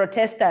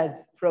protesters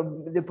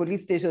from the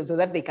police station so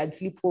that they can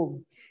sleep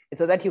home. And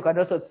so that you can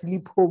also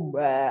sleep home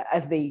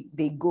as they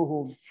go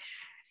home.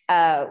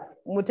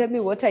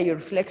 Mutemi, what are your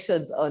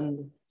reflections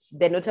on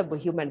the notable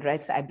human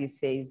rights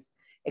abuses,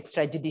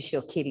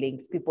 extrajudicial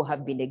killings? People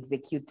have been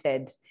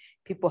executed.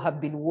 People have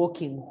been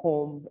walking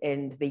home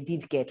and they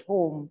did get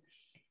home.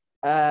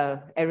 I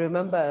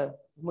remember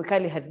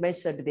Mukali has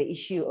mentioned the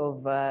issue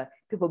of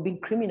people being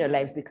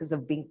criminalized because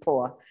of being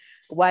poor.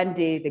 One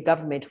day the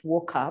government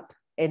woke up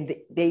and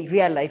they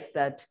realized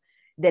that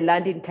the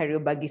land in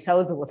Kariobangi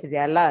South was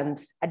their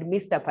land had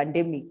missed a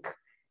pandemic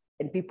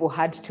and people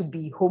had to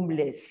be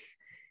homeless.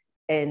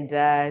 And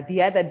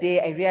the other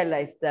day I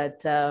realized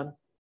that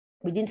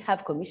we didn't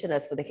have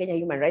commissioners for the Kenya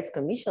Human Rights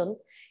Commission.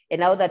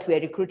 And now that we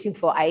are recruiting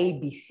for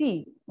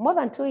IABC, more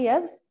than 2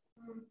 years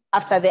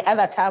after the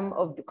other term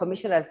of the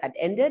commissioners had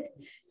ended,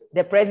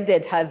 the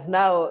president has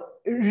now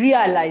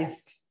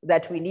realized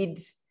that we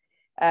need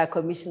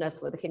commissioners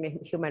for the Kenya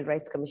Human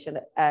Rights Commission,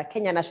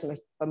 Kenya National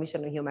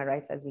Commission on Human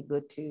Rights as we go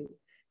to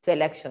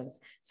elections.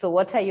 So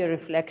what are your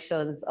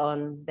reflections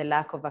on the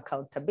lack of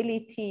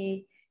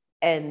accountability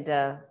and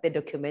the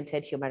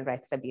documented human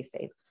rights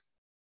abuses?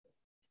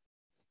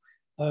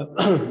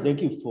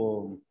 Thank you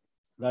for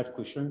that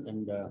question,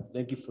 and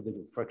thank you for the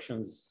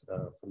reflections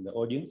from the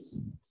audience.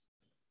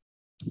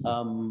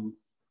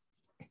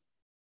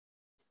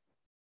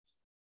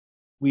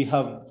 We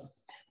have,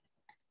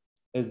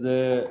 as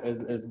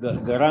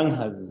Garang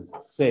has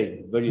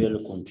said very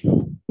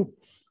eloquently,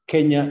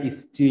 Kenya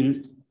is still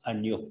a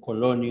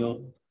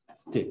neo-colonial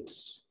state.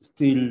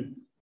 Still,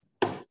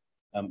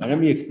 and let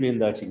me explain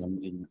that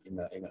in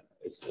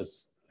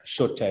as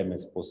short time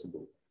as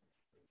possible.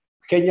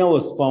 Kenya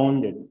was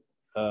founded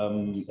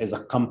as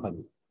a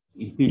company,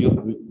 Imperial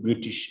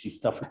British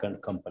East African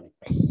Company.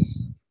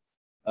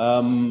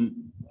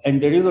 And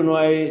the reason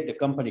why the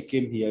company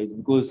came here is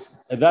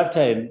because at that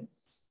time,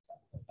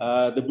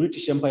 the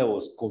British Empire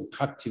was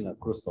contracting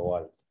across the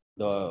world.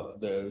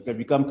 It had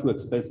become too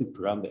expensive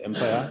to run the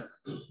empire.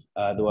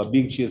 They were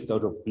being chased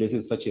out of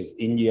places such as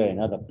India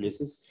and other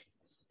places.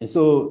 And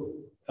so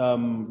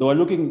they were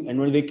looking, and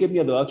when they came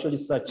here, they were actually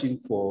searching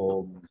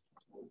for,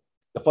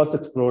 the first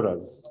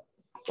explorers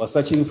were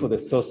searching for the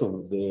source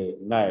of the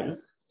Nile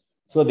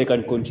so they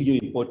can continue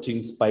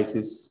importing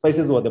spices.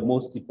 Spices were the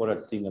most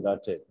important thing at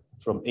that time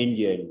from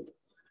India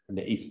and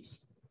the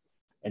East.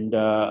 And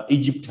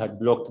Egypt had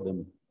blocked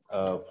them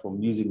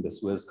from using the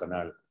Suez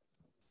Canal.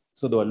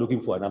 So they were looking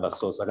for another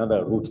source,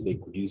 another route they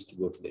could use to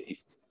go to the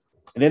East.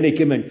 And then they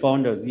came and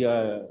found us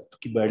here,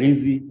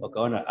 Kibarizi,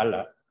 Wakaona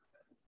Allah.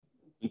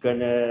 You can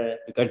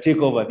take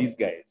over these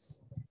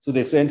guys. So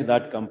they sent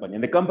that company.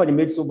 And the company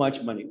made so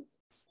much money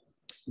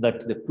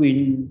that the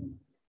Queen,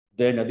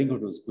 then I think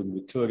it was Queen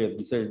Victoria,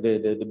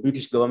 decided, the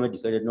British government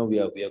decided, no, we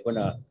are going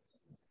to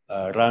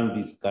run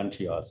this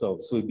country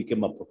ourselves. So it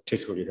became a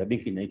protectorate, I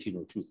think in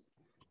 1902.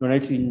 No,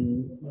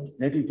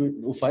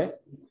 1905.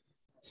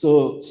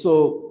 So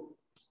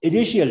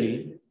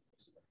initially,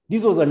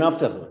 this was an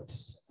afterthought,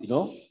 you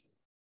know?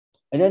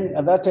 And then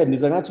at that time,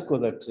 there's an article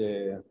that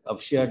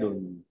I've shared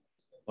on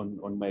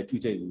my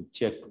Twitter in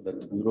Czech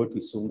that we wrote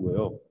with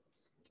Sungweo.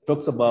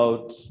 Talks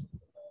about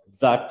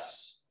that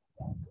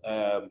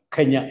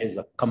Kenya as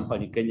a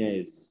company, Kenya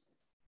is,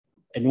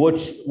 and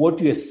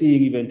what we are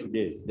seeing even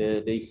today,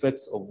 the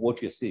effects of what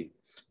we are seeing.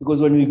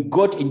 Because when we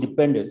got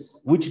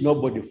independence, which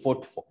nobody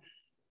fought for,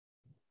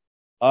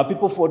 our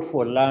people fought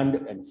for land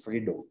and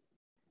freedom.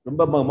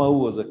 Remember Mama, who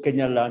was a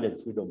Kenya Land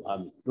and Freedom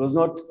Army. It was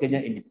not Kenya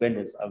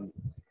Independence Army.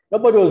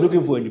 Nobody was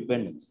looking for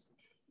independence.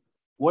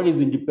 What is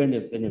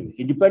independence anyway?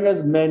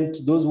 Independence meant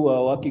those who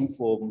are working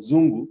for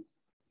Mzungu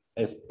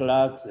as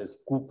clerks, as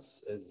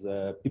cooks, as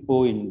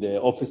people in the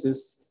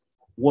offices,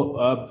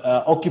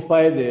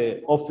 occupy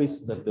the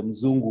office that the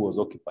Mzungu was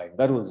occupying.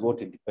 That was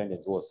what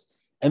independence was.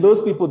 And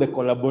those people, the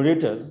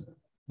collaborators,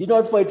 did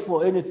not fight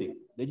for anything.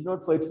 They did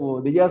not fight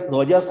for, they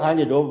were just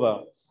handed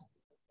over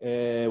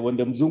when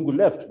the Mzungu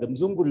left. The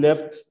Mzungu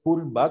left,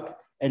 pulled back,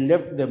 and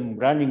left them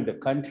running the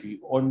country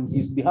on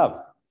his behalf.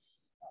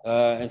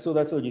 And so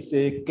that's why you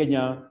say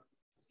Kenya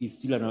is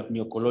still a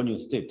neo-colonial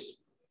state.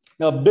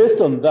 Now,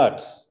 based on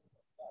that,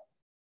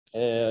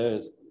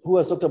 who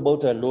has talked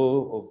about a law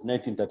of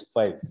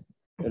 1935,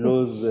 the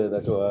laws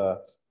that were,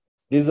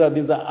 these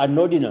are an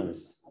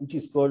ordinance, which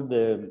is called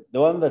the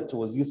one that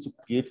was used to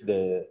create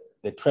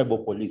the tribal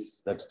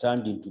police that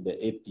turned into the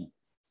AP.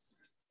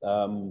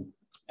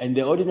 And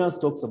the ordinance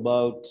talks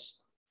about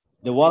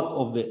the work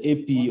of the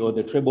AP or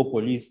the tribal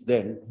police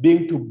then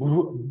being to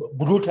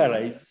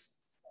brutalize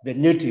the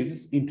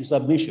natives into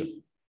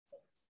submission.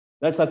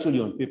 That's actually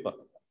on paper.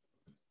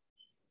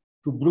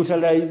 To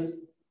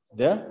brutalize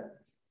the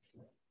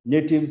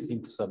natives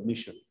into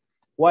submission.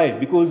 Why?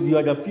 Because you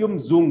had a few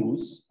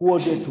Mzungus who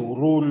wanted to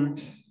rule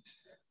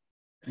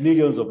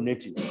millions of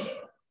natives.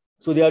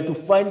 So they had to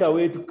find a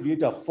way to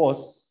create a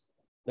force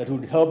that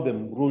would help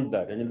them rule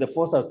that. And the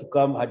force had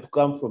to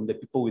come from the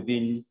people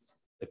within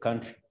the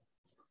country.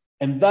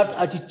 And that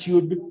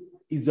attitude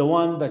is the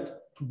one that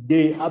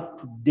today,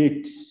 up to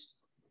date,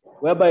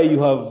 whereby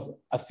you have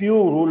a few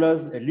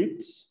rulers,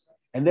 elites,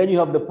 and then you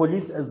have the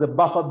police as the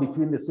buffer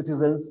between the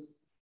citizens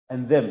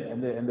and them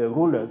and the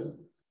rulers.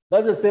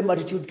 That's the same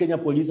attitude Kenya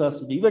police has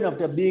today. Even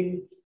after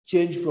being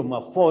changed from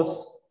a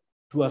force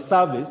to a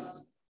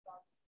service,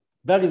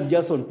 that is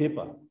just on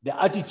paper.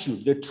 The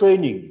attitude, the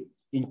training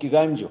in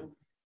Kiganjo.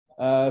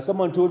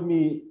 Someone told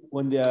me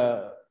when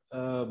they're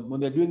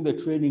doing the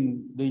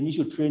training, the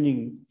initial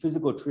training,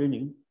 physical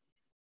training,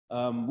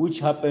 which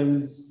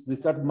happens, they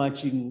start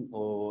marching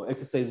or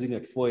exercising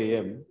at 4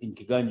 a.m. in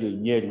Kiganjo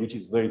in Nyeri, which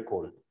is very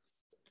cold.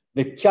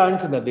 The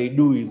chant that they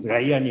do is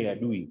Rayani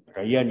Adui,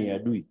 Rayani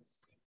Adui.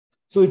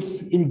 So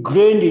it's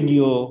ingrained in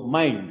your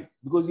mind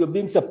because you're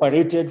being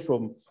separated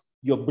from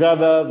your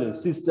brothers and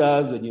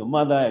sisters and your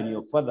mother and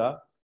your father,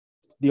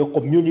 your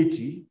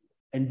community,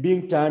 and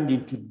being turned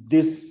into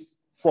this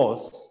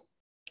force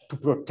to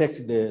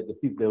protect the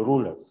people, the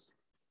rulers.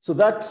 So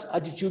that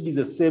attitude is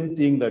the same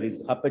thing that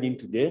is happening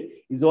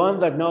today. Is the one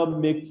that now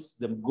makes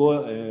them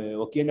go,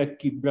 Wakienda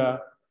Kibra,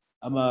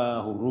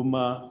 Ama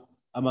Huruma,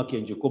 Ama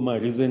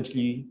Kenjokoma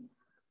recently.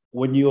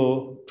 When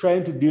you're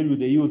trying to deal with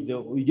the youth,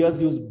 you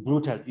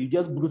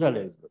just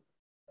brutalize them.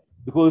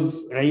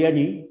 Because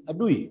Rayani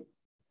Adui.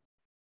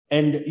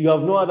 And you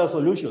have no other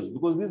solutions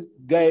because these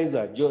guys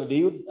the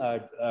youth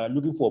are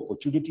looking for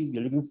opportunities,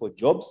 they're looking for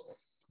jobs,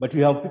 but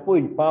we have people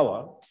in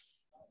power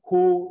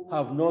who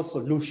have no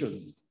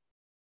solutions.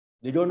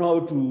 They don't know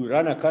how to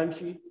run a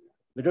country.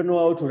 They don't know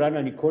how to run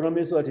an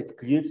economy so that it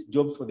creates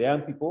jobs for the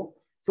young people.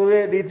 So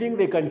they think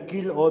they can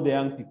kill all the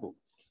young people.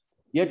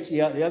 Yet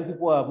young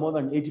people are more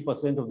than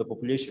 80% of the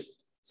population.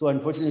 So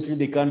unfortunately,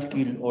 they can't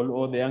kill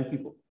all the young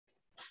people.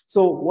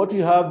 So what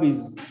you have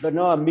is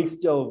now a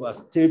mixture of a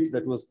state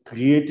that was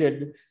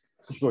created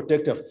to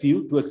protect a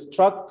few, to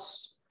extract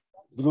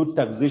through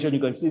taxation. You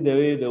can see the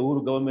way the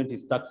Uhuru government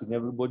is taxing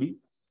everybody,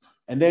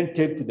 and then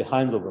take to the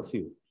hands of a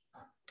few.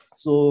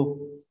 So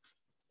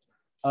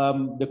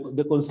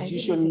the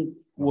constitution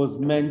was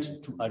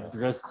meant to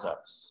address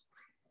that.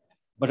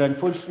 But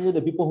unfortunately,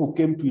 the people who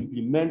came to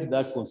implement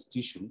that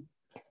constitution,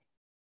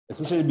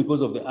 especially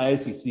because of the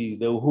ICC,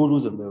 the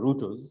Uhurus and the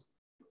Rutos,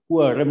 who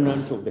are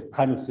remnants of the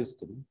Kanu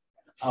system,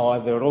 are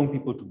the wrong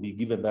people to be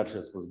given that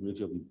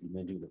responsibility of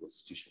implementing the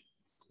constitution.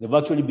 They've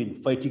actually been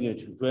fighting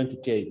it, trying to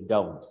tear it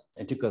down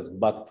and take us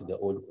back to the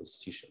old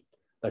constitution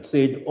that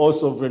said all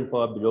sovereign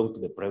power belongs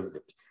to the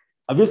president.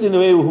 Have you seen the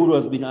way Uhuru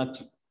has been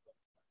acting?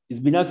 He's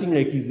been acting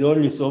like he's the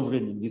only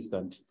sovereign in this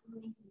country.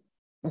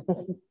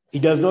 He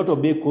does not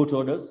obey court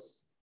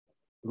orders.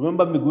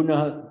 Remember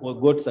Miguna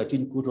got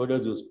 13 court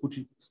orders, he was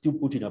still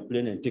put in a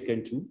plane and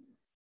taken to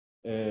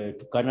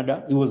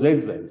Canada. He was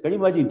exiled. Can you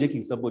imagine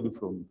taking someone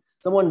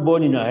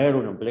born in a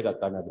Ahero and Peleka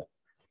Canada?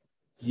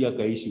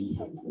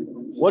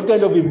 What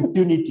kind of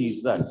impunity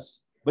is that?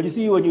 But you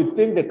see, when you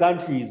think the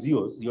country is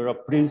yours, you're a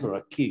prince or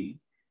a king,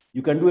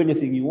 you can do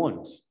anything you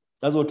want.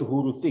 That's what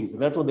Uhuru thinks.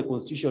 That's what the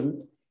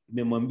constitution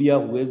imemwambia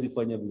huwezi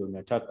fanya vile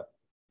unataka.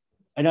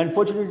 And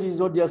unfortunately, it's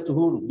not just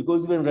Uhuru,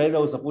 because even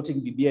Raila was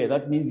supporting BBI.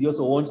 That means he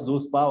also wants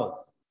those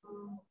powers.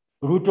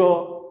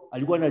 Ruto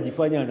alikuwa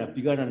anajifanya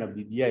anapigana na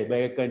BBI, but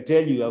I can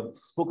tell you, I've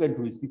spoken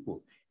to his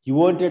people. He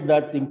wanted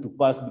that thing to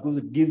pass because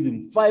it gives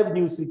him 5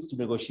 new seats to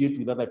negotiate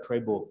with other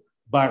tribal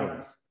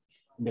barons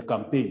in the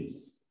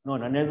campaigns. No,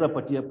 anaweza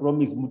patia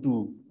promise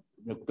mtu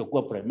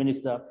utakuwa prime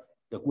minister,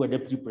 utakuwa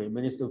deputy prime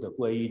minister,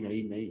 utakuwa hii na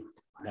hii na hii.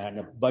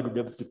 Na bado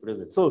deputy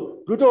president.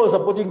 So Ruto was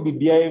supporting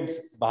BBI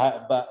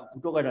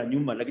kutoka na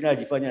nyuma, lakini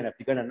anajifanya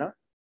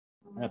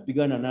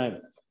anapigana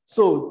nayo.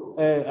 So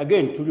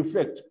again, to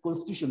reflect,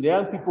 constitution, the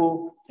young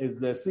people, as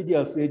the CD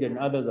have said and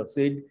others have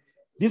said,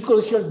 this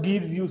constitution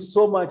gives you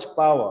so much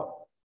power.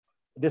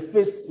 The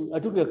space, I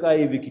took a car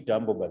hivi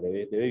kitambo, by the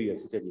way you are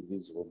seated in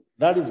this room.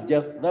 That is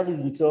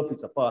itself,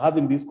 it's a power.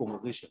 Having this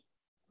conversation,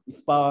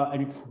 it's power,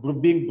 and it's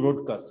being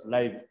broadcast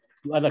live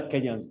to other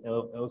Kenyans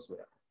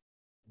elsewhere.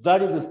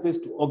 that is a space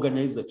to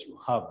organize that you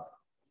have,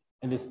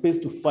 and the space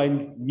to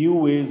find new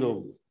ways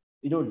of,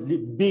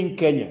 being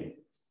Kenyan.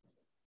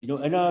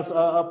 And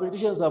our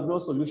politicians have no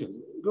solutions.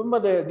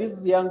 Remember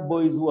these young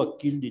boys who were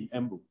killed in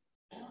Embu.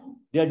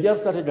 They had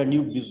just started a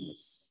new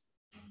business,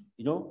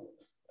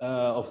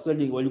 of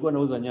selling walikuwa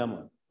nauza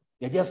nyama.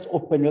 They just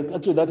opened,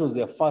 actually that was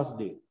their first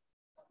day.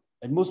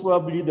 And most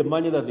probably the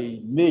money that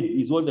they made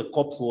is what the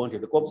cops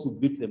wanted. The cops who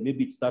beat them,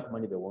 maybe it's that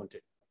money they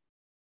wanted.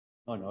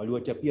 No,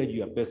 waliwachapia juu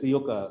ya pesa hiyo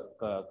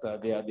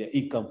their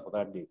income for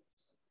that day.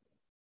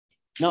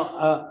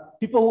 Now,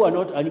 people who are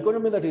not, an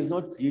economy that is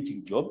not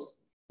creating jobs,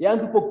 young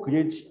people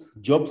create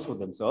jobs for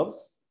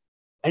themselves,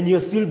 and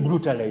you're still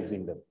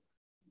brutalizing them.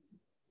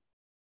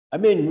 I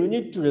mean, we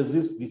need to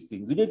resist these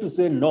things. We need to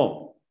say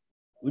no.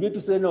 We need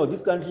to say no,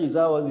 this country is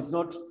ours. It's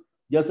not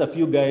just a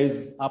few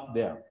guys up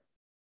there.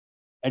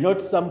 And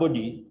not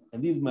somebody,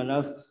 and this is my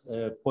last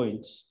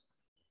point.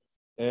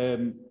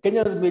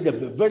 Kenyans made a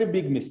very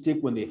big mistake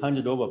when they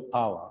handed over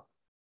power.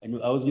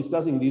 And I was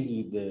discussing this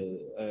with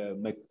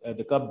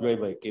the cab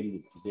driver I came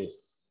with today.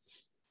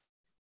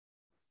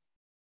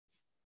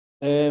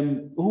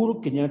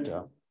 Uhuru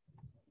Kenyatta,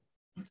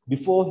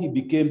 before he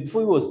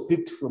was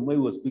picked from where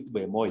he was picked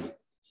by Moi,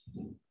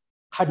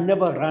 had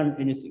never run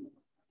anything,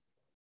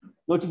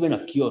 not even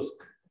a kiosk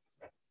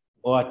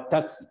or a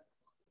taxi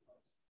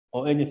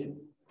or anything.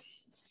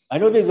 I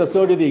know there's a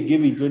story they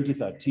gave in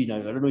 2013. I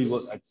don't know if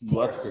you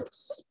worked at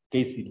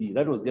KCB.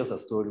 That was just a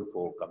story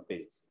for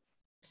campaigns.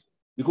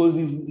 Because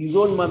his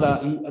own mother,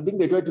 I think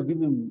they tried to give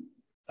him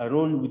a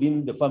role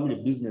within the family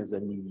business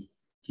and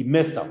he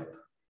messed up.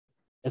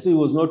 And so he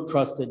was not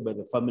trusted by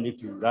the family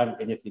to run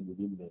anything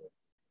within the,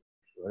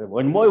 whatever.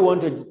 When Moi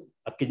wanted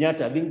a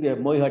Kenyatta, I think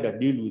Moi had a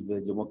deal with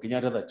the Jomo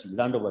Kenyatta that he'll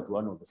hand over to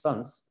one of the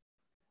sons.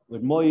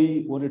 When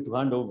Moi wanted to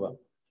hand over,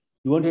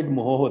 he wanted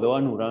Mohoho, the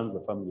one who runs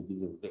the family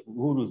business,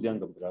 Uhuru's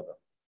younger brother.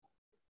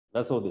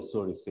 That's how the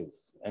story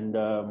says. And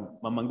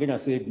Mama Ngina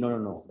said,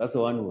 no, that's the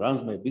one who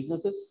runs my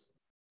businesses.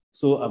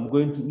 So I'm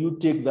going to, you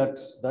take that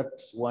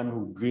one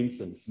who drinks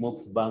and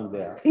smokes bang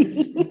there.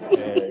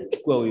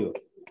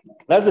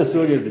 That's the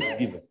story as it's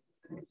given.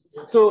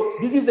 So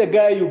this is the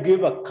guy you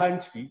gave a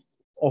country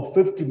of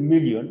 50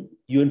 million,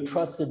 you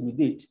entrusted with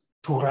it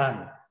to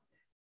run.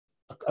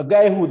 A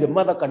guy who the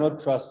mother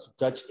cannot trust to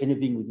touch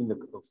anything within the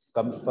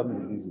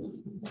family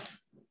business.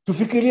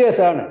 Tufikirie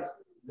sana.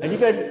 And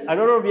even a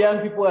lot of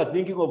young people are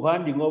thinking of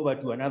handing over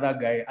to another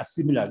guy, a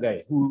similar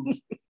guy who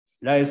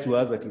lies to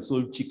us that he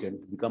sold chicken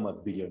to become a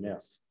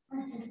billionaire.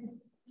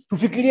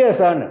 Tufikirie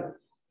sana.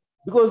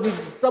 Because if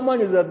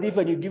someone is a thief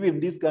and you give him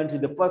this country,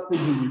 the first thing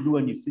he will do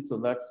when he sits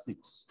on that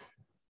seat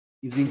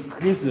is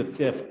increase the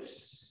theft.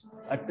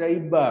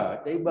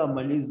 Ataiba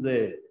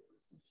malize.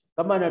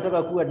 Kama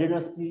anataka kuwa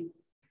dynasty,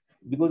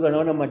 because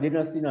anaona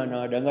madynasty na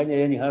anawadanganya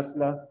yeye ni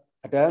hustler,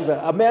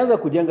 ameanza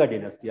kujenga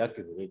dynasty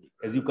yake already.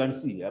 As you can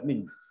see, I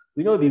mean,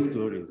 we know these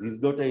stories. His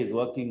daughter is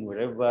working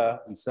wherever,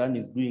 his son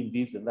is doing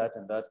this and that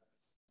and that.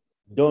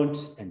 Don't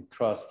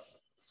entrust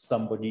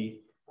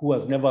somebody who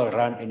has never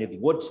run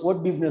anything.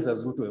 What business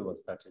has Ruto ever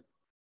started?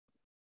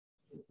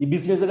 The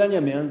business gani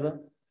ameanza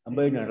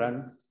ambayo ina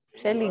run?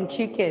 Selling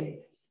chicken.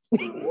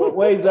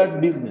 Where is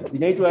that business?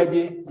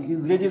 Inaitwaje? It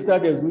is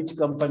registered as which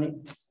company?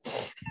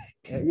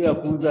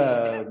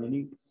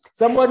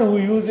 Someone who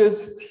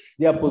uses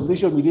their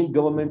position within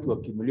government to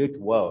accumulate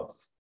wealth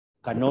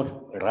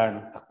cannot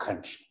run a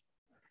country.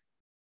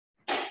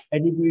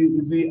 And if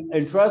we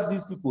entrust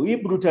these people,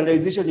 if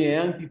brutalization in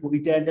young people,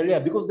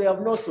 itaendelea because they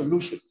have no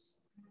solutions.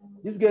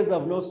 These guys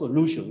have no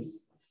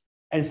solutions.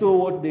 And so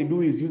what they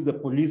do is use the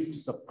police to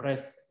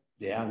suppress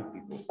the young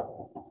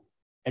people.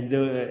 And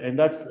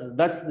that's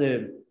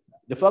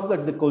the fact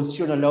that the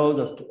Constitution allows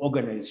us to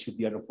organize should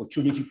be an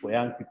opportunity for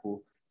young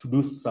people to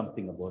do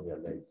something about their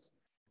lives.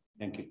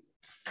 Thank you.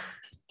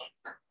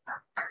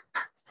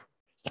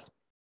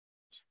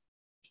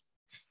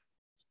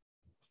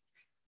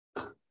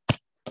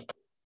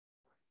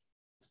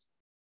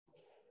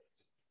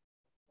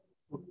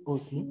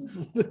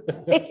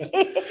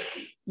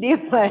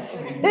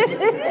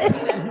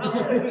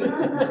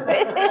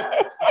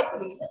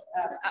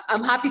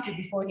 I'm happy to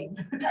be for him.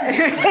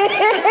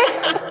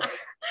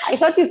 I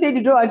thought you said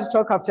you don't want to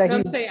talk after him.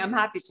 I'm saying I'm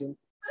happy to.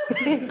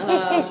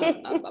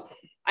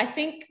 I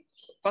think,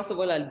 first of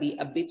all, I'll be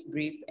a bit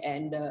brief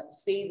and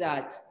say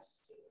that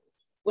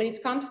when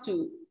it comes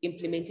to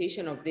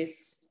implementation of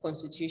this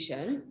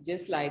constitution,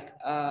 just like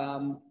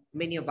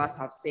many of us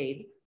have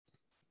said,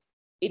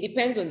 it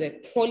depends on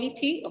the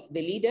quality of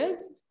the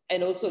leaders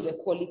and also the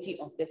quality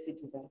of the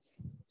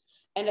citizens.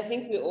 And I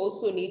think we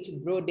also need to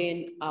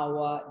broaden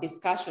our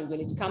discussion when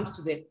it comes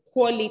to the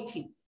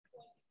quality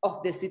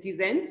of the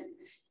citizens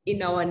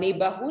in our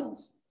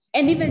neighborhoods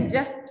and even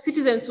just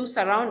citizens who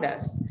surround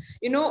us.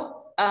 You know,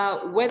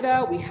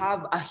 whether we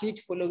have a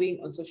huge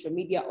following on social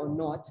media or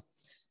not,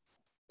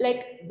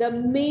 like the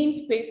main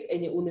space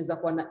enye unaweza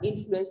kuwa na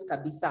influence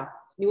kabisa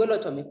ni wale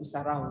watu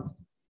wamekusurround.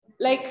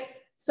 Like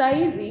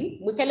saizi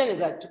mwikele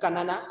neza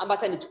tukanana ama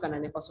hata ni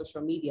tukanane kwa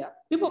social media.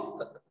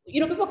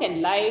 People can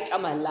like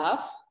ama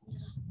laugh,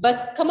 But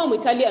kama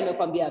Mwikali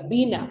amekwambia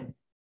bina,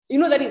 you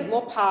know that is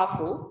more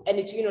powerful, and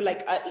it, you know,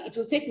 like it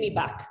will take me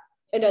back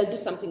and I'll do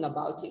something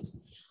about it.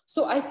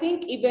 So I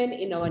think even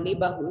in our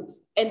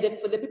neighborhoods and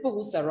for the people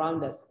who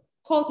surround us,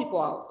 call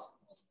people out.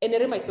 And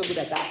Nerima is so good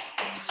at that.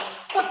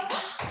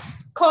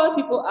 Call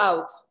people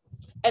out.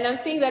 And I'm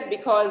saying that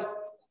because,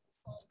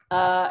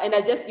 and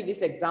I'll just give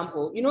this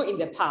example, you know, in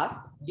the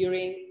past,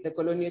 during the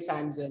colonial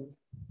times when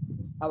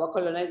our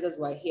colonizers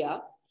were here,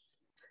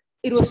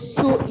 it was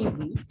so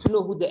easy to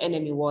know who the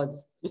enemy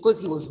was because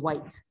he was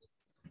white.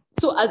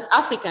 So as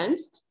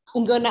Africans,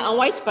 ungeona a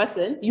white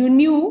person, you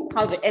knew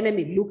how the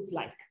enemy looked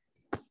like.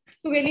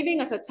 So we're living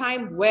at a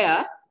time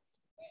where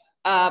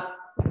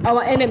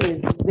our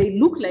enemies, they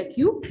look like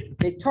you,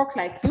 they talk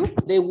like you,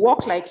 they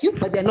walk like you,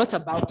 but they're not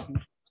about you.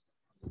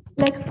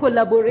 Like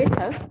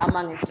collaborators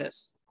amongst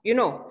us, you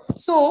know.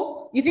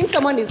 So you think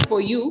someone is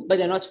for you, but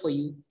they're not for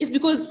you. It's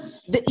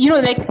because, you know,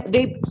 like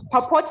they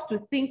purport to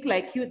think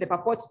like you, they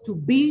purport to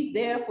be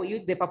there for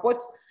you, they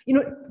purport, you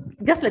know,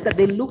 just like that,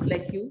 they look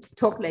like you,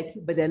 talk like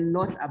you, but they're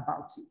not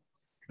about you.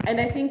 And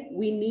I think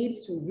we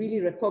need to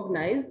really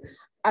recognize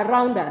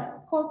around us,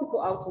 call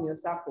people out in your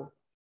circle.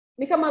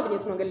 Ni kama vile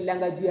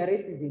tunaongelea juu ya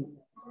racism.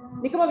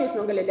 Ni kama vile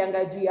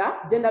tunaongelea juu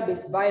ya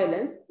gender-based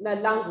violence na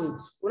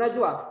language.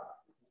 Unajua,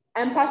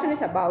 I'm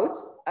passionate about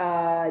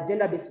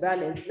gender-based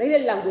violence. Na ile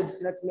language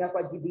tunatumia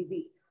kwa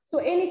GBV. So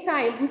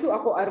anytime mtu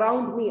ako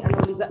around me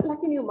anauliza,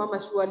 lakini huyu mama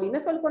surely, na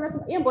swali kwa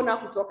nasema, yeye mbona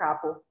hakutoka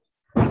hapo?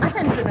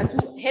 Hata nikiona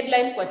tu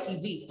headline kwa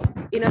TV,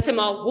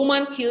 inasema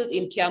woman killed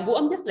in Kiambu.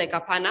 I'm just like,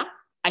 apana.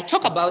 I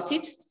talk about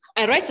it,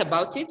 I write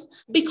about it,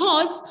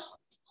 because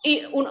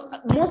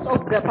most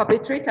of the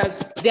perpetrators,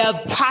 they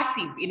are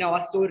passive in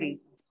our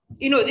stories.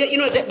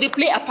 They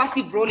play a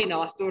passive role in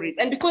our stories.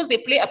 And because they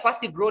play a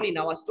passive role in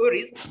our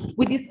stories,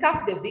 we discuss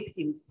the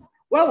victims.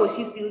 Why was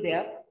she still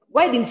there?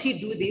 Why didn't she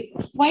do this?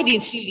 Why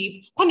didn't she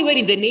leave? Where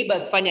did the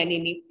neighbors fanya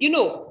nini?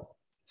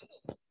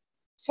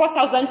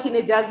 4,000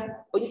 teenagers,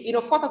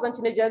 4,000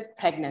 teenagers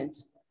pregnant.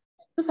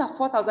 Those are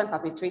 4,000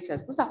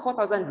 perpetrators. Those are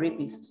 4,000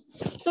 rapists.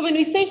 So when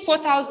we say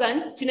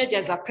 4,000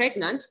 teenagers are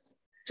pregnant,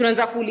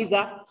 tunaanza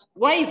kuuliza,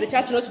 why is the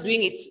church not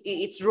doing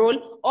its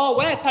role? Or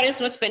why are parents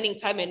not spending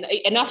time and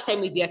enough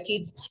time with their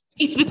kids?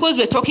 It's because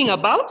we're talking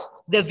about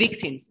the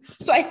victims.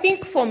 So I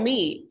think for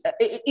me,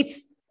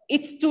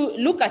 it's to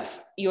look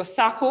at your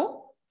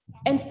circle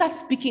and start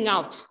speaking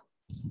out.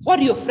 What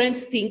do your friends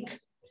think?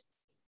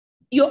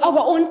 Our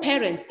own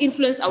parents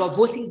influence our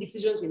voting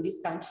decisions in this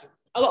country.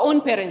 Our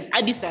own parents,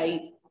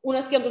 adisai.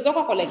 Unasikia mtoto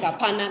wako kwa like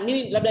hapana,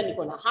 mimi labda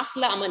niko na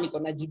Hustler ama niko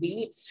na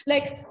Jubilee.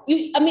 Like,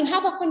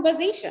 have a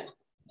conversation.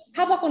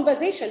 Have a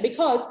conversation,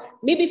 because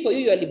maybe for you,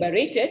 you're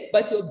liberated,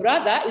 but your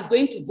brother is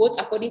going to vote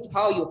according to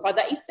how your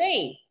father is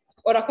saying,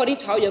 or according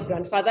to how your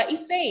grandfather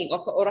is saying,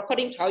 or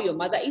according to how your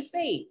mother is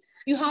saying.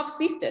 You have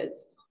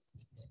sisters.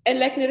 And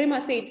like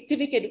Nerima said,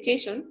 civic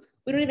education,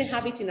 we don't even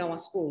have it in our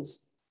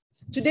schools.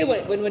 Today,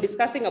 when we're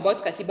discussing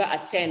about Katiba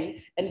at 10,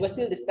 and we're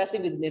still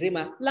discussing with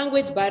Nerima,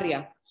 language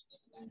barrier.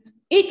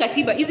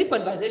 Katiba, easy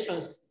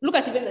conversations. Look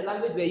at even the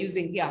language we're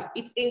using here.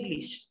 It's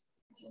English.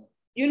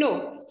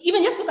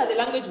 Even just look at the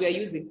language we are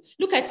using.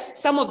 Look at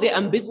some of the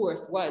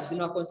ambiguous words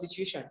in our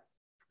constitution.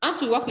 As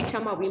we work with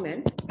Chama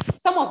women,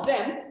 some of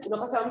them,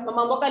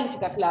 mama mboga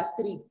alifika class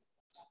 3.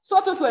 So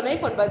watu tuwe na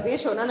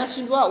conversation,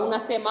 anashindwa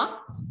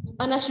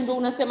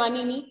unasema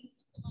nini?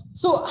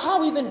 So how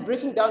are we even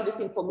breaking down this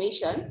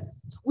information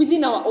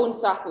within our own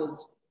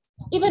circles?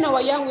 Even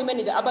our young women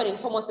in the urban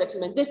informal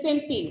settlement, the same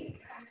thing.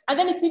 And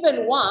then it's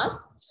even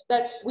worse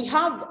that we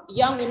have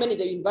young women in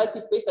the university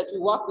space that we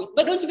work with,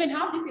 but don't even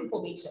have this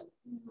information.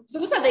 So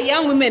those are the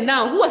young women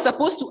now who are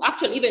supposed to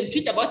actually even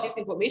tweet about this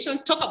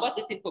information, talk about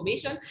this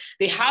information.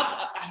 They have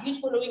a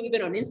huge following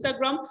even on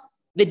Instagram.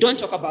 They don't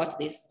talk about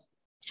this.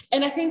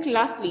 And I think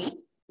lastly,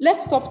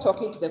 let's stop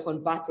talking to the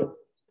converted.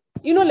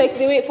 Like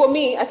the way, for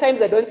me, at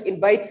times I don't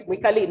invite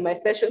Mwikali in my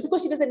session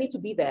because she doesn't need to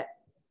be there.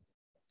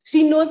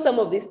 She knows some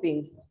of these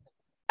things.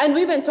 And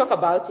we even talk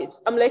about it.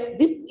 I'm like,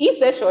 this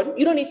e-session,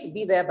 you don't need to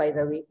be there, by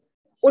the way.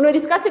 When we're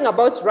discussing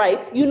about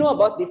rights, you know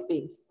about these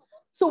things.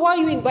 So why are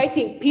you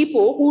inviting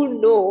people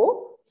who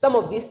know some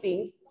of these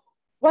things?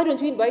 Why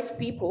don't you invite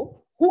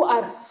people who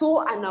are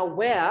so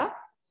unaware?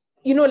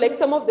 Like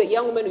some of the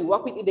young women we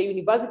work with in the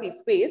university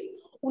space,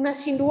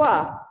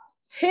 unashindwa,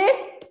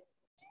 hey,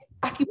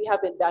 Aki, we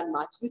haven't done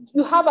much.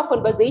 You have a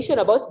conversation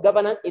about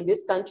governance in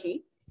this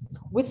country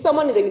with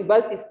someone in the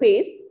university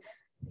space,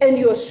 and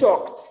you're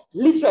shocked,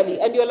 literally.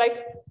 And you're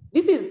like,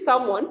 this is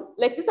someone,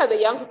 like these are the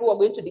young people who are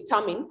going to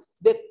determine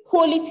the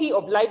quality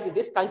of lives in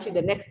this country in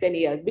the next 10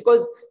 years,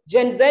 because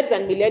Gen Zs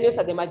and millennials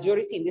are the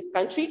majority in this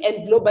country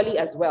and globally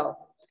as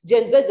well.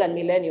 Gen Zs and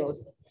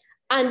millennials.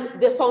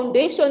 And the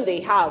foundation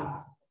they have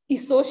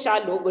is so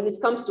shallow when it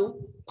comes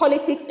to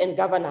politics and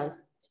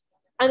governance.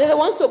 And they're the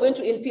ones who are going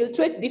to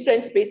infiltrate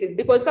different spaces,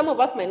 because some of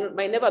us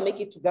might never make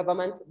it to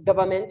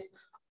government.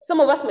 Some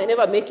of us may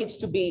never make it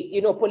to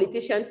be,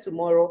 politicians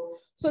tomorrow.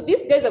 So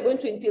these guys are going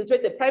to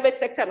infiltrate the private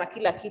sector na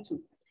kila kitu.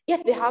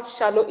 Yet they have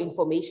shallow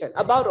information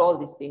about all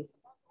these things.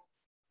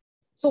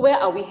 So where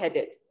are we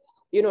headed?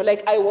 You know,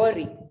 like I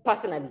worry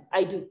personally,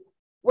 I do.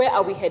 Where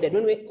are we headed?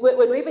 When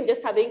we're even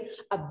just having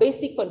a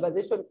basic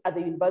conversation at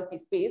the university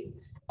space,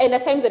 and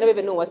at times I never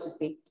even know what to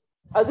say.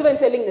 I was even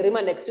telling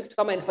Nerima next week to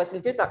come and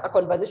facilitate a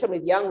conversation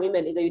with young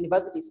women in the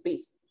university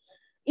space.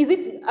 Is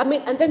it, I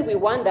mean, and then we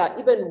wonder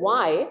even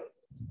why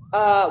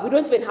we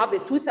don't even have the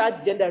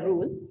 2/3 gender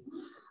rule.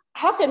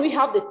 How can we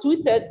have the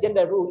 2/3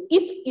 gender rule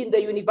if in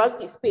the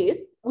university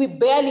space, we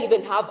barely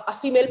even have a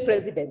female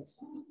president?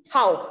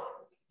 How?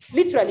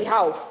 Literally,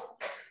 how?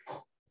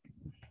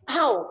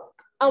 How?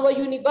 Our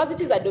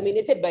universities are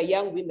dominated by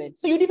young women.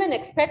 So you'd even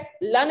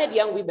expect learned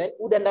young women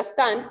would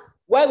understand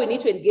why we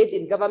need to engage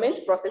in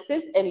government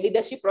processes and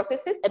leadership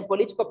processes and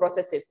political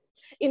processes.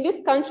 In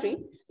this country,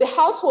 the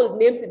household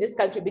names in this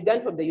country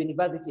began from the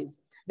universities.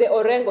 The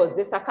Orengos,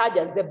 the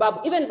Sakajas, the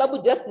Babu, even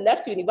Babu just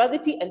left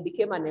university and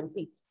became an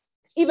MP.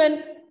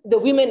 Even the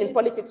women in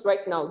politics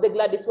right now, the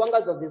Gladys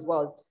Wangas of this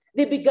world,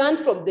 they began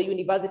from the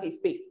university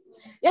space.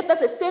 Yet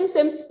that's the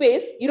same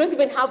space, you don't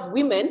even have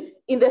women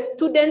in the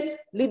student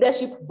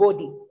leadership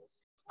body.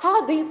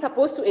 How are they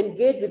supposed to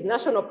engage with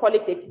national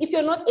politics if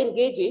you're not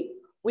engaging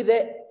with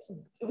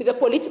the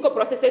political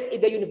processes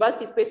in the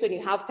university space when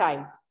you have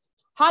time?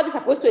 How are they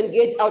supposed to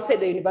engage outside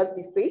the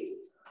university space?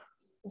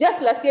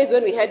 Just last year is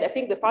when we had, I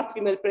think, the first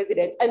female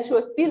president, and she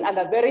was still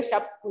under very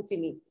sharp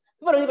scrutiny.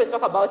 People don't even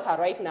talk about her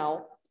right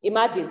now.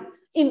 Imagine,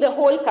 in the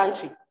whole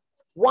country,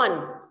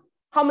 one,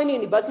 how many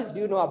universities do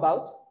you know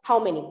about? How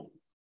many?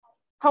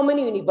 How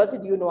many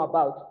universities do you know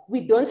about?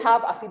 We don't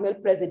have a female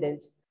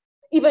president,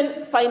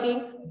 even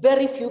finding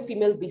very few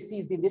female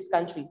VCs in this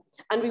country.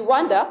 And we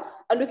wonder,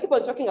 and we keep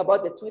on talking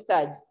about the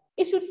 2/3.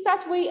 It should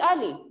start way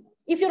early.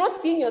 If you're not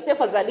seeing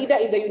yourself as a leader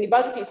in the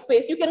university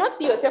space, you cannot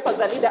see yourself as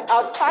a leader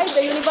outside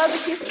the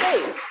university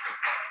space.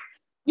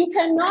 You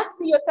cannot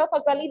see yourself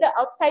as a leader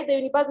outside the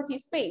university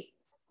space.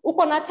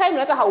 Uko na time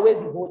nata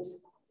hauwezi vote.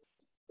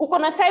 Uko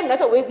na time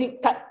nata hauwezi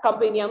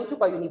campaign ya mtu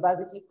kwa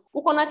university.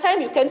 Uko na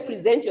time you can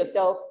present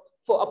yourself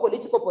for a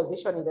political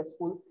position in the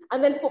school,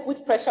 and then people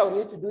put pressure on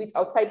you to do it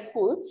outside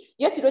school,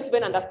 yet you don't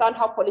even understand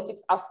how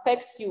politics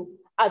affects you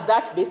at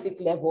that basic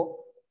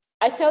level.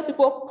 I tell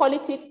people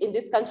politics in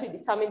this country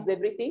determines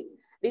everything.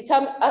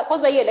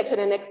 Because the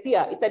election next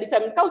year, it's a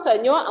determined culture.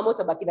 Nyoa ama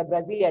utabaki na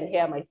Brazilian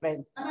hair, my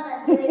friend.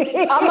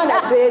 Ama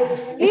na trade.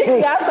 Hii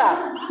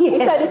siasa,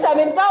 it's a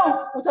determined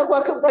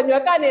utakuwa utanyoa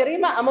kane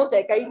rima ama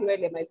utaeka hii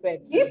nywele, my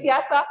friend. Hii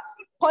siasa,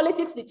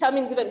 politics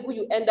determines even who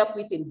you end up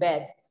with in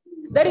bed.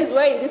 That is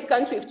why in this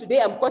country, if today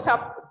I'm caught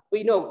up,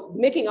 you know,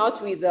 making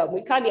out with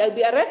Mwikali, I'll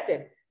be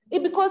arrested.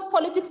 Because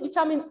politics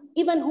determines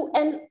even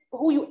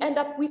who you end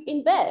up with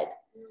in bed.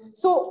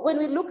 So when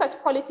we look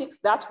at politics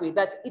that way,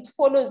 that it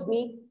follows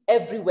me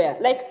everywhere,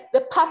 like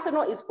the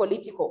personal is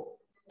political,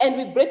 and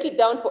we break it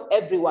down for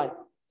everyone.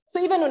 So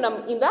even when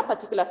I'm in that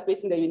particular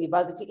space in the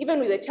university, even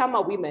with the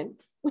Chama women,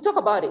 we talk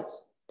about it.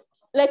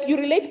 Like you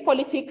relate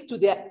politics to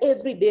their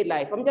everyday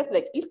life. I'm just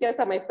like, if yes,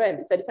 my friend,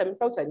 it's a determined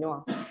culture.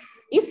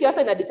 If yes,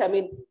 and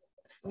determine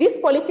this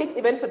politics,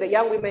 even for the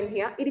young women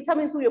here, it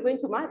determines who you're going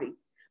to marry.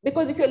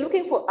 Because if you're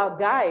looking for a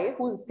guy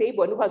who's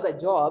stable and who has a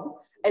job,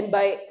 and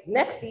by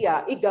next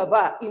year,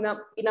 igava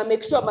ina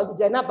make sure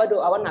mavijana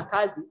bado hawana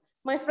kazi,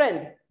 my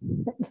friend.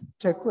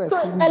 So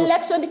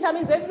election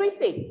determines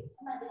everything.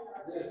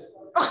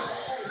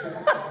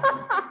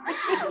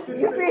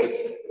 You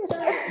see,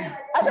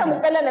 hata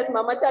mkala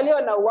nasimama chali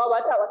wanauawa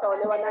hata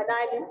wataolewa na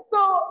nani. So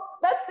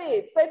that's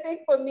it. So I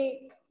think for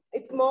me,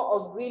 it's more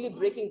of really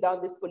breaking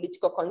down these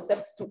political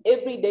concepts to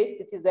everyday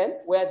citizen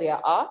where they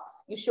are.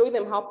 You show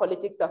them how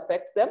politics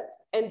affects them,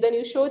 and then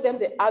you show them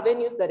the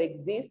avenues that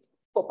exist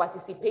for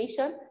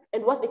participation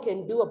and what they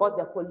can do about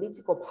their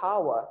political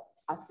power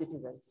as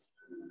citizens.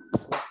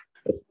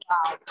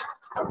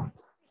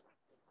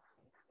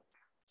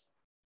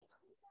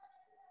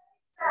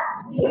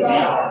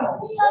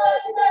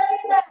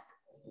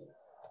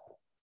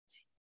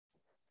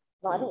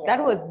 That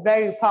was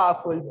very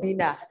powerful,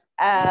 Bina.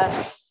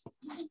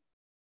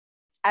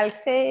 I'll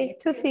say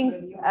two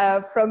things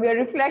from your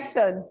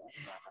reflections.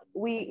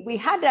 We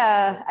had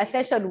a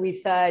session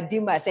with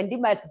Dimas, and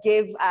Dimas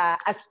gave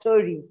a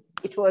story.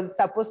 It was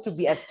supposed to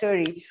be a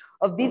story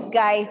of this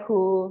guy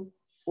who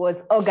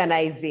was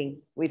organizing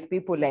with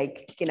people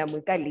like Kina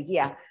Mwikali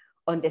here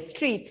on the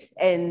street,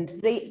 and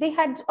they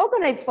had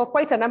organized for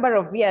quite a number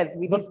of years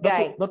with this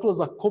guy. That was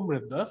a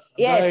comrade, huh?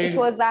 Yes, it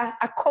was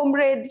a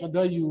comrade. A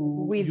guy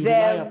you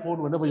rely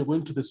upon whenever you're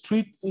going to the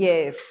streets.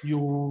 Yes.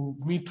 You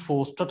meet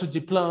for strategy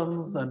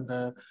plans,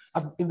 and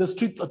in the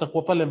streets at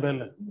Akwapale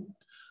Mbele.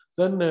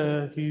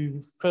 Then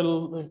he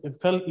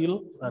fell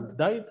ill and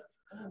died,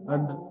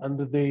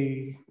 and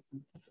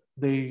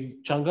they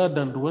changad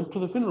and went to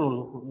the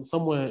funeral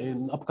somewhere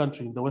in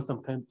upcountry in the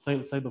western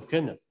side of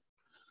Kenya.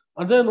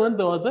 And then when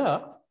they were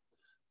there,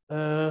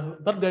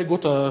 that guy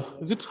got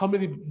is it how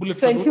many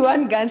bullets?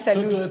 21 gun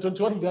salute.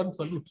 21 gun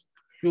salute.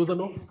 He was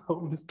an officer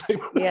all this time.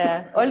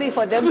 Yeah, only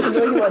for them to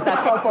know he was a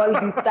cop all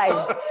this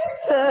time.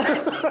 So,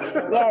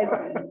 yes.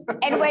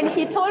 And when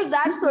he told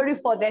that story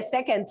for the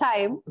second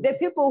time, the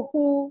people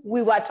who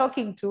we were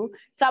talking to,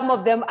 some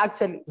of them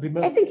actually,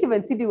 remember? I think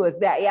even Sidi was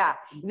there, yeah.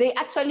 They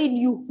actually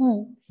knew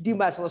who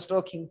Dimas was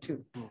talking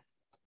to.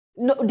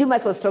 No,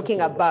 Dimas was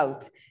talking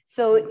about.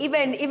 So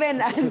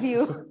even as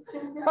you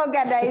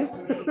organize,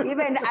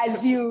 even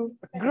as you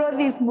grow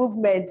this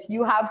movement,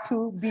 you have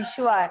to be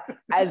sure,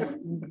 as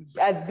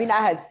Bina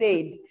has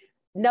said,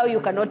 now you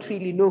cannot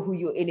really know who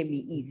your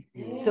enemy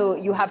is. So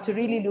you have to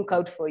really look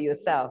out for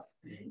yourself.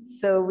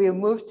 So we'll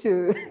move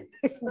to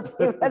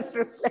Dimas'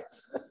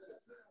 reflections.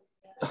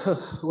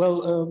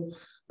 Well,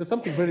 there's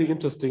something very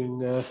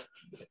interesting. I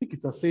think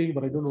it's a saying,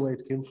 but I don't know where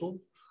it came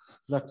from,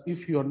 that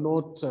if you are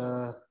not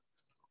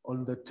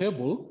on the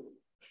table,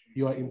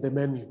 you are in the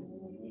menu.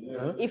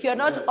 If you're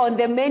not on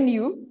the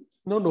menu.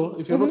 No,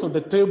 if you're not on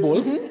the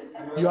table,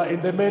 you are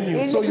in the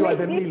menu. So you are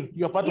the meal.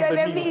 You are part of the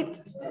meal. Meat.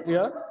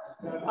 Yeah.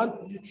 And,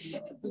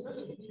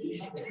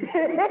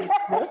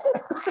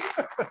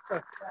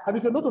 and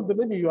if you're not on the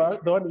menu, you are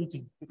the one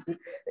eating.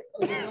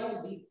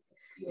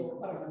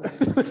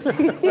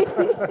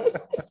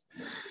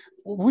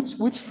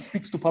 which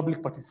speaks to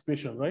public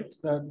participation, right?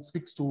 That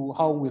speaks to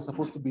how we're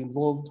supposed to be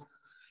involved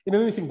in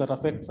anything that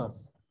affects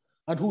us.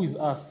 And who is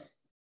us?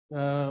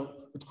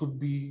 It could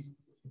be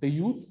the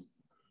youth,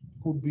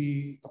 could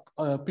be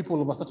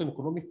people of a certain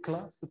economic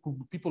class, it could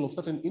be people of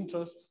certain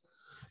interests,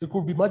 it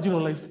could be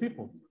marginalized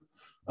people.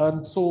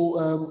 And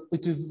so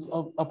it is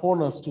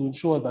upon us to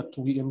ensure that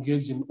we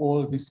engage in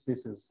all these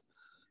spaces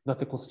that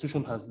the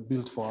Constitution has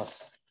built for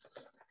us.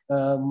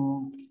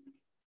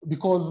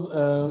 Because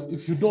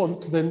if you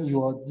don't, then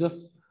you are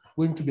just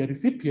going to be a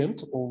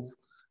recipient of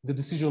the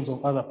decisions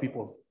of other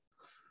people.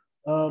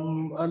 I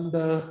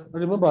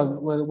remember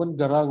when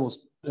Garang was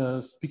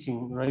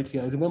speaking right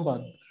here, I remember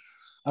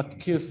a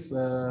case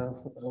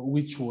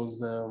which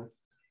was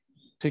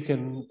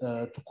taken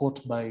to court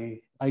by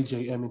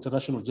IJM,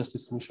 International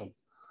Justice Mission.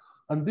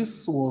 And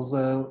this was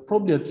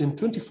probably in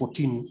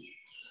 2014.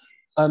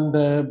 And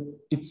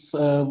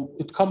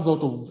it comes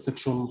out of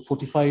section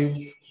 45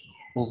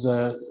 of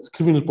the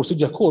Criminal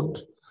Procedure Code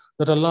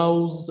that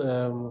allows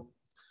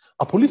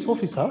a police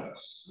officer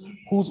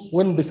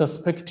when they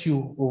suspect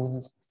you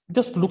of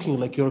just looking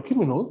like you're a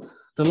criminal,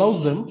 it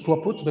allows them to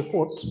approach the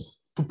court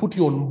to put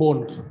you on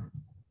bond.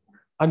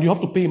 And you have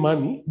to pay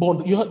money,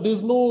 bond.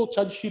 There's no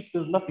charge sheet,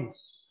 there's nothing.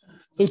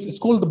 So it's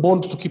called the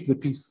bond to keep the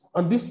peace.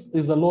 And this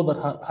is a law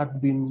that had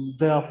been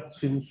there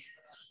since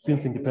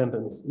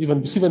independence,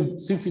 even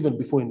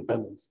before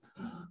independence.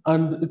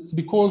 And it's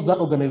because that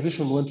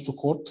organization went to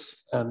court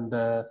and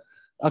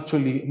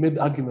actually made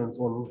arguments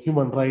on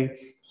human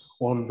rights,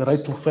 on the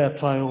right to fair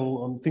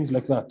trial, on things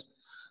like that,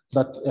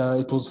 that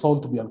it was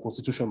found to be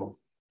unconstitutional.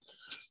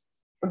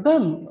 And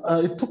then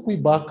it took me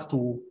back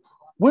to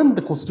when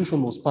the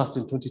Constitution was passed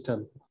in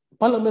 2010.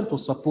 Parliament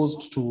was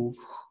supposed to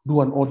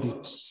do an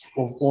audit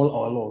of all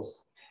our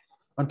laws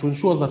and to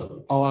ensure that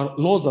our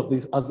laws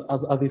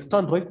as they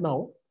stand right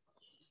now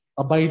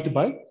abide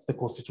by the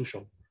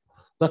Constitution.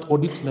 That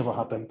audit never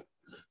happened.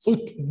 So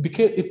it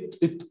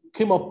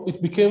became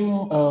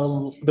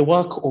the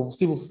work of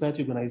civil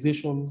society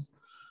organizations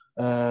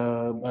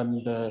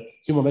and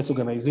human rights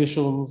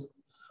organizations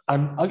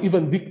and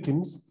even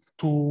victims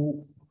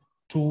to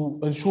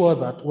ensure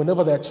that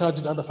whenever they are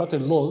charged under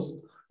certain laws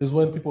is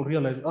when people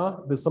realize,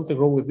 there's something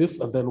wrong with this,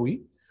 and then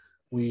we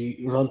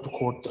run to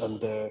court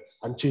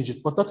and change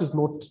it. But that is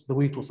not the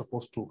way it was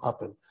supposed to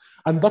happen.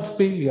 And that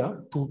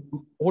failure to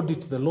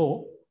audit the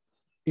law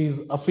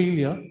is a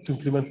failure to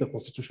implement the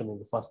Constitution in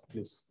the first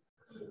place.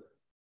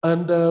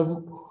 And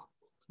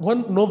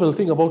one novel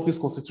thing about this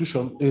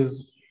Constitution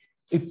is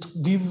it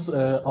gives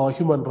our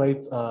human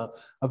rights a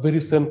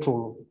very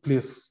central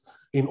place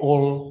in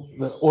all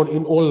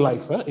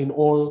life, in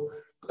all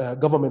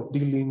government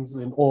dealings,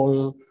 in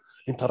all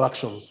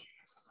interactions.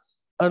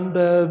 And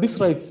these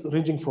rights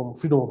ranging from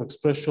freedom of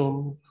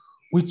expression,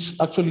 which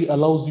actually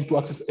allows you to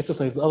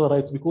exercise other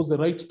rights, because the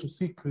right to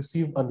seek,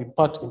 receive, and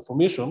impart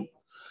information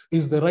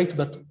is the right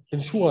that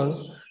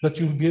ensures that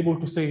you'll be able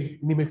to say,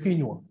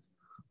 nimefinywa,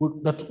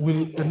 that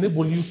will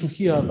enable you to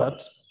hear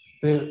that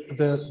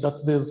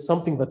that there's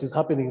something that is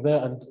happening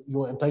there and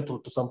you're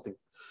entitled to something.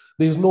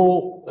 There is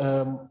no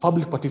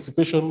public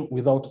participation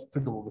without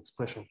freedom of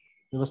expression.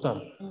 You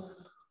understand?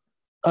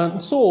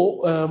 And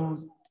so,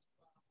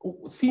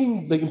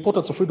 seeing the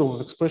importance of freedom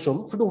of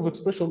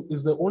expression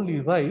is the only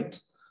right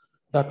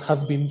that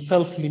has been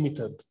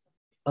self-limited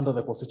under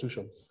the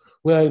Constitution,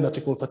 where in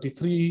Article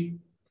 33,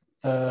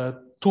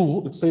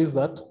 2, it says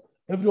that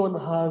everyone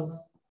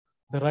has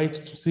the right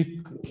to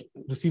seek,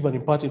 receive, and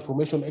impart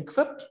information,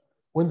 except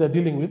when they're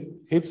dealing with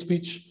hate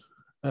speech,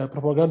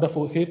 propaganda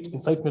for hate,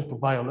 incitement to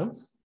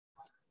violence,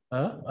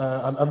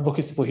 and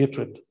advocacy for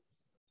hatred.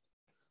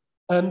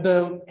 And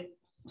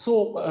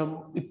so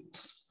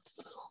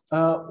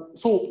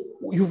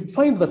you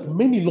find that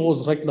many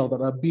laws right now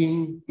that are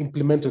being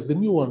implemented, the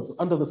new ones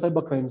under the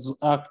Cybercrimes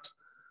Act,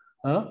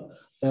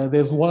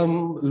 There's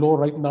one law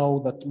right now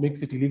that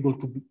makes it illegal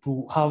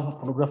to have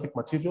pornographic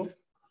material.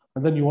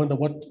 And then you wonder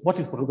what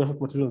is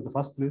pornographic material in the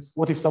first place?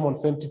 What if someone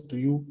sent it to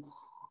you?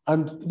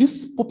 And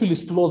these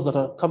populist laws that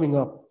are coming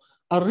up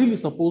are really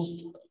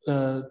supposed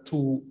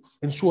to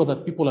ensure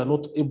that people are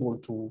not able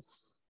to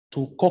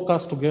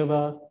caucus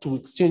together, to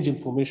exchange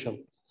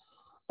information.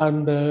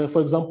 And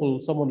for example,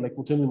 someone like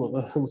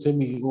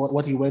Mutemi,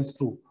 what he went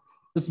through,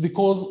 it's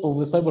because of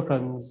the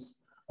Cybercrimes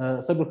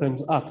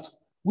Act,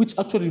 which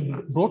actually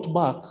brought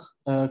back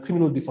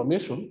criminal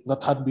defamation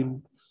that had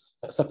been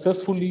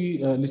successfully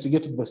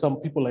litigated by some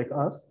people like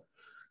us,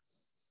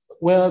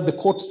 where the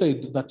court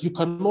said that you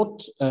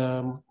cannot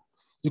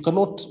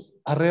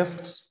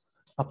arrest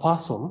a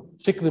person,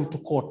 take them to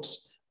court,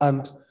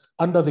 and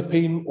under the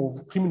pain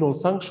of criminal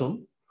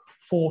sanction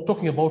for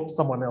talking about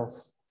someone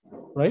else,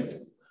 right?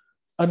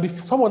 And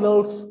if someone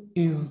else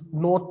is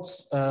not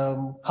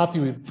happy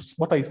with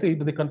what I said,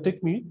 they can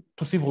take me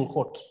to civil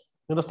court.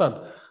 You understand?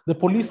 The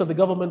police and the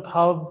government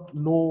have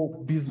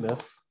no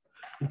business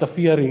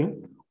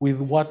interfering with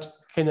what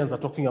Kenyans are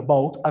talking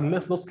about,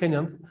 unless those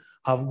Kenyans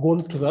have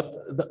gone to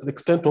the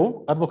extent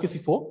of advocacy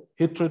for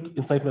hatred,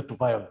 incitement to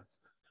violence.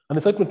 And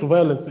incitement to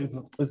violence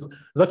is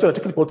actually a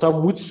technical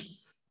term, which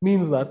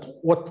means that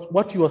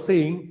what you are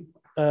saying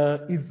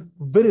is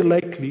very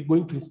likely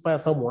going to inspire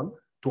someone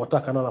to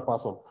attack another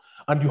person.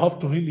 And you have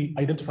to really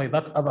identify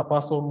that other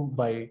person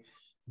by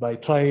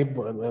tribe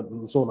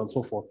and so on and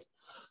so forth.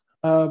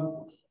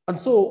 And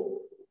so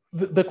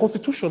the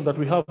constitution that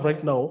we have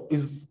right now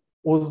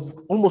was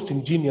almost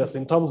ingenious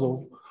in terms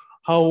of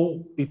how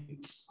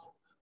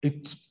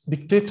it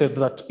dictated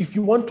that if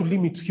you want to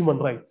limit human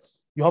rights,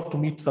 you have to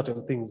meet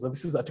certain things. And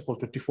this is Article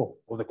 24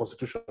 of the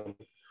Constitution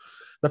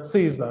that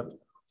says that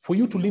for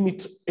you to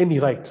limit any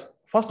right,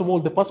 first of all,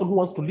 the person who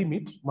wants to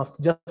limit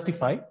must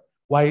justify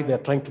why they're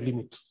trying to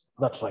limit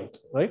that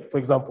right? For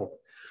example.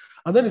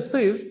 And then it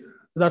says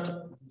that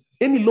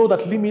any law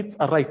that limits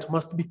a right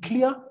must be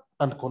clear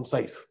and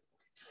concise,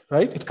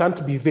 right? It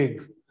can't be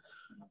vague.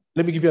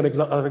 Let me give you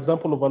an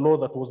example of a law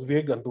that was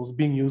vague and was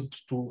being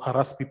used to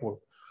harass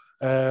people.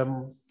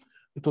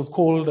 It was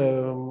called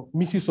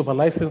misuse of a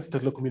licensed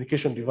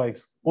telecommunication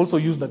device, also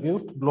used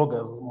against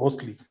bloggers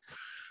mostly,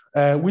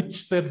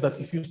 which said that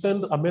if you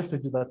send a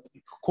message that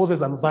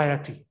causes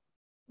anxiety,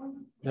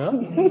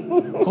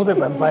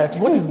 causes anxiety.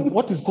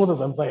 What is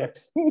causes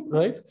anxiety,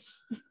 right?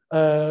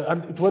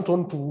 And it went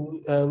on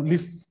to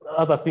list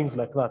other things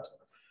like that.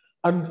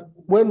 And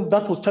when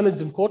that was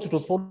challenged in court, it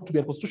was found to be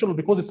unconstitutional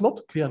because it's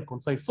not clear and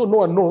concise. So no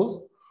one knows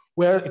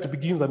where it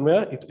begins and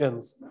where it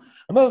ends.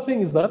 Another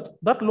thing is that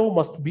that law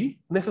must be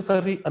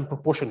necessary and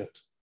proportionate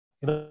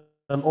in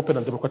an open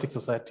and democratic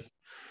society.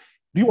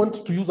 Do you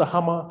want to use a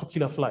hammer to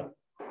kill a fly?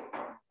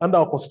 Under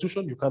our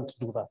constitution, you can't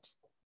do that,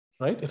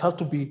 right? It has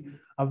to be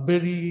a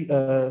very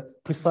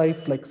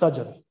precise, like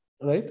surgery,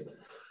 right?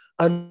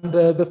 And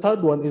the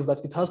third one is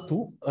that it has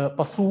to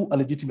pursue a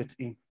legitimate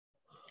aim.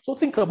 So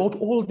think about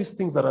all these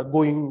things that are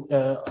going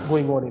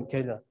on in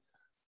Kenya.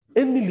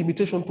 Any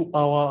limitation to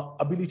our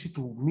ability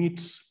to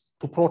meet,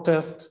 to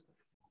protest,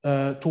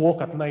 to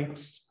walk at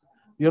night,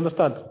 you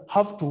understand,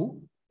 have to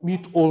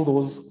meet all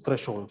those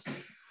thresholds.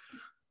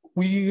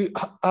 We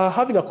are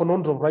having a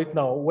conundrum right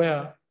now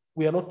where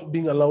we are not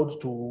being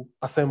allowed to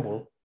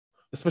assemble,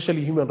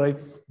 especially human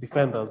rights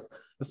defenders,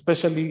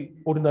 especially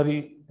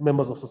ordinary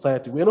members of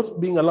society. We are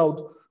not being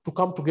allowed to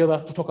come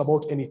together to talk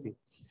about anything.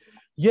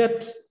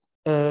 Yet,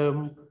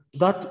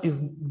 that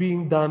is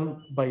being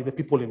done by the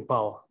people in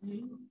power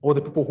or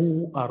the people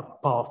who are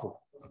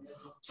powerful.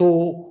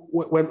 So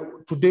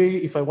when today,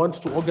 if I want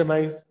to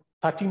organize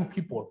 13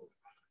 people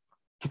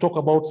to talk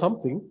about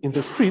something in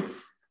the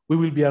streets, we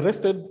will be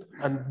arrested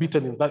and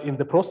beaten in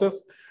the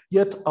process.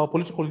 Yet our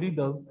political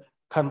leaders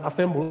can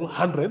assemble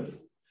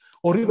hundreds,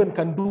 or even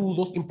can do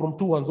those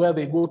impromptu ones where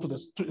they go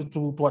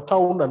to a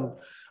town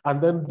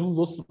and then do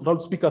those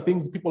loudspeaker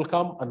things. People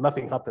come and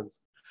nothing happens.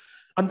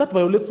 And that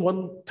violates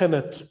one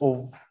tenet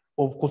of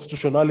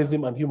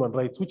constitutionalism and human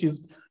rights, which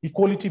is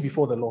equality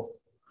before the law.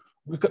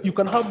 You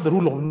can have the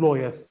rule of law,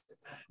 yes,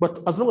 but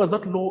as long as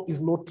that law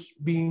is not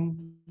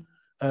being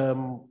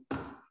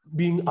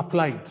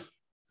applied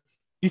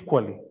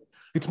equally,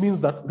 it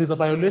means that there's a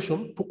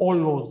violation to all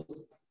laws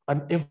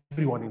and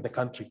everyone in the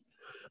country.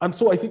 And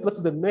so I think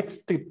that's the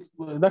next step.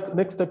 That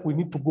next step we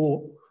need to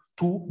go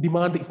to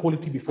demand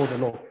equality before the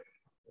law.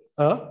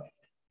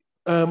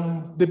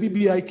 The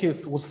BBI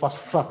case was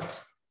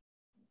fast-tracked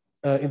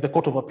in the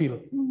Court of Appeal.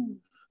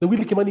 The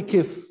Willy Kimani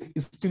case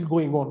is still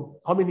going on.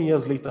 How many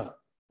years later?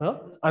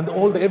 And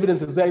all the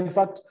evidence is there. In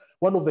fact,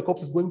 one of the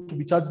cops is going to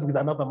be charged with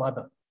another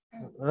murder,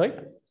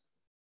 right?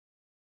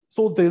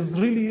 So there's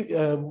really,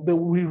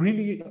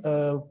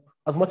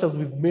 as much as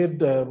we've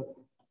made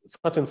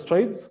certain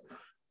strides,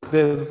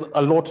 there's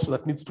a lot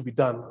that needs to be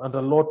done, and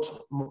a lot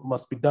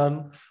must be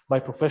done by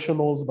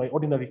professionals, by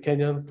ordinary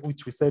Kenyans,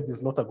 which we said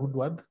is not a good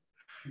word,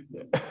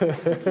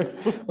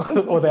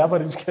 or the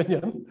average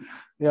Kenyan.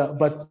 Yeah,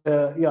 but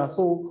yeah,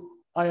 so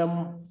I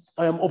am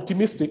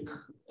optimistic,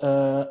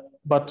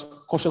 but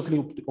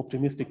cautiously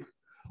optimistic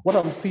What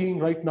I'm seeing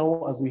right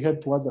now as we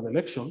head towards an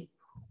election,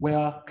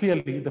 where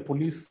clearly the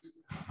police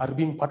are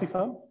being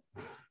partisan,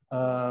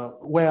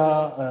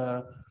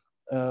 where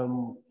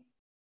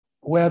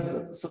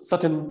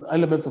certain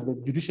elements of the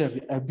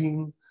judiciary are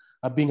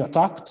being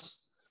attacked,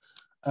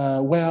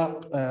 where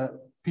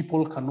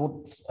people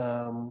cannot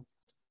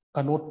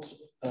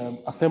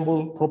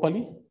assemble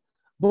properly.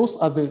 Those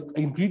are the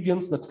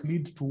ingredients that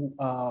lead to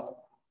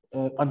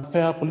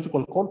unfair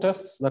political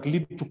contests, that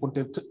lead to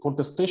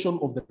contestation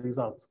of the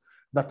results,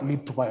 that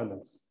lead to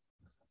violence,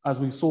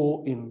 as we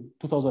saw in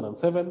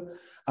 2007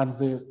 and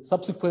the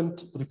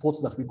subsequent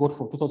reports that we got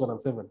from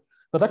 2007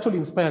 that actually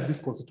inspired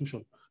this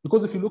constitution.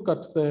 Because if you look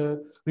at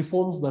the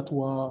reforms that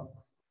were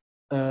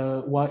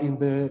in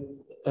the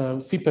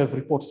CPEV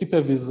report,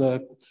 CPEV is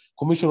a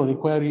Commission on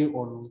Inquiry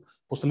on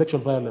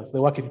Post-Election Violence,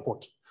 the working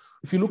report.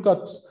 If you look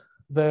at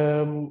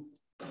the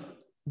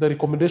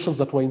recommendations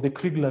that were in the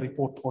Kriegler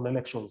report on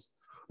elections,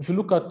 if you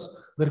look at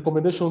the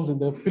recommendations in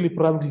the Philip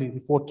Ransley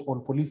report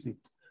on policing,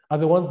 are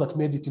the ones that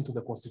made it into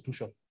the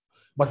constitution.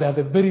 But they are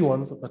the very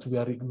ones that we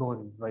are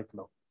ignoring right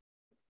now.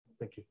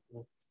 Thank you.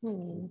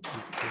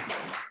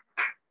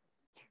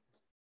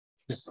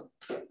 Yes.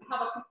 I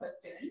have a quick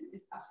question.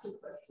 It's a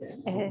quick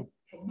question.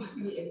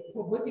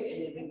 For both you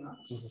and Elena.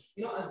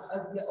 You know,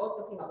 as we are all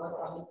talking about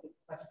public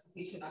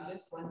participation, I'm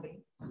just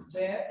wondering,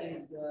 where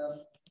is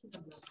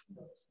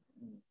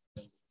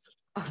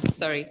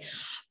sorry.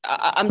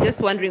 I'm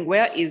just wondering,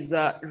 where is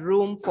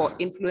room for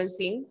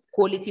influencing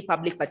quality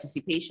public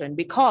participation?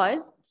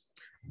 Because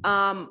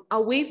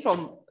away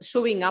from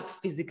showing up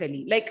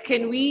physically, like,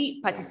 can we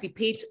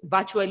participate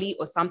virtually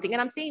or something? And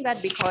I'm saying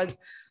that because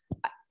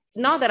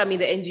now that I'm in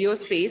the NGO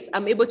space,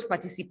 I'm able to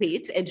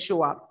participate and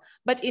show up.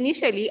 But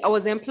initially I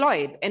was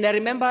employed. And I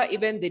remember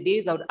even the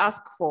days I would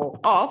ask for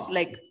off,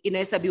 like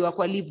inahesabiwa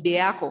kwa leave day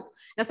yako.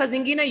 Na saa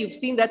zingine you've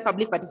seen that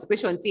public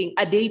participation thing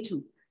a day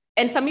too.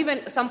 And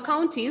some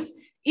counties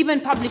even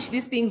publish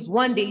these things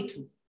one day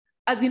too.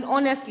 As in,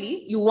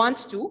 honestly, you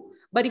want to,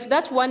 but if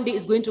that one day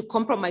is going to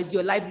compromise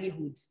your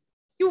livelihood,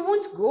 you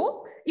won't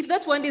go. If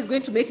that one day is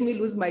going to make me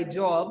lose my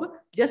job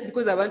just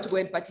because I want to go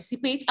and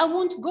participate, I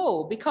won't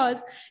go.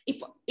 Because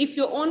if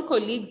your own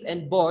colleagues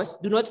and boss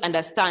do not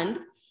understand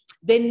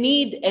the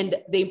need and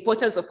the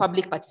importance of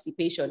public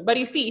participation. But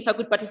you see, if I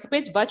could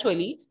participate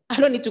virtually, I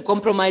don't need to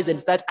compromise and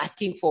start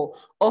asking for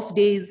off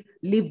days,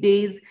 leave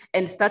days,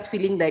 and start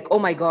feeling like, oh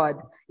my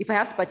God, if I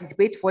have to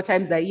participate 4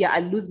 times a year,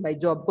 I'll lose my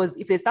job. Because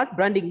if they start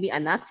branding me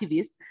an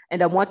activist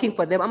and I'm working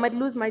for them, I might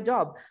lose my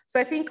job. So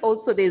I think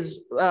also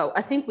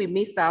I think we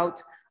miss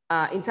out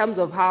in terms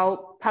of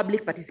how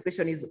public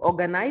participation is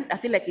organized. I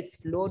feel like it's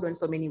flawed in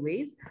so many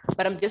ways,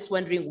 but I'm just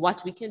wondering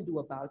what we can do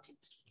about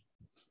it.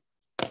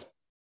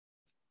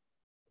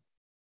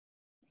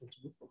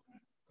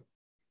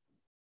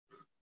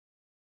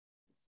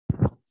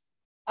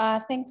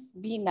 Thanks,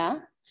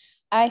 Bina.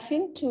 I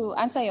think to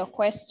answer your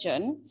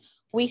question,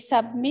 we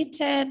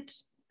submitted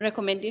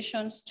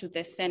recommendations to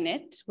the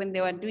Senate when they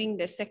were doing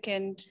the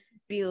second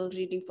bill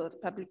reading for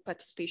public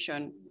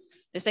participation,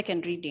 the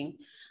second reading.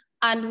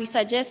 And we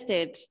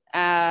suggested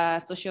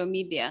social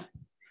media.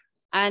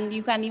 And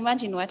you can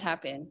imagine what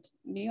happened.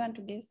 Do you want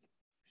to guess?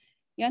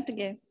 You want to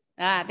guess?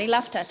 They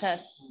laughed at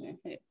us.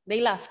 They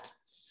laughed.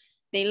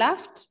 They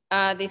laughed.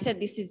 They said,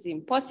 this is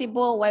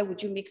impossible. Why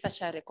would you make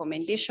such a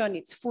recommendation?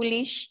 It's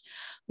foolish.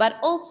 But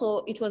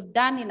also, it was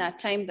done in a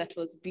time that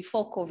was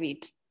before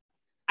COVID.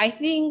 I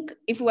think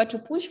if we were to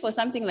push for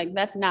something like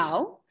that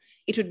now,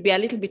 it would be a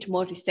little bit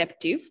more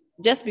receptive,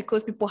 just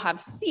because people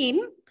have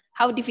seen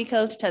how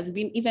difficult it has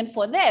been even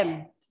for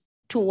them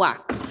to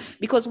work.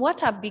 Because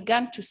what I've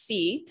begun to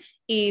see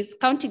is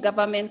county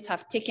governments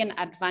have taken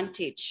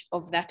advantage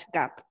of that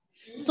gap.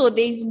 So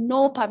there is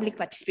no public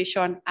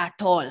participation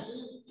at all.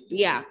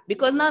 Yeah,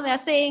 because now they're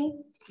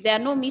saying there are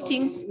no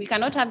meetings, we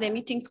cannot have the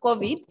meetings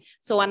COVID,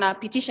 so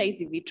wanapitisha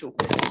hizi vitu,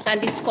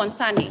 and it's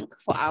concerning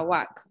for our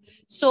work.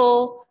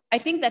 So I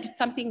think that it's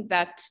something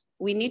that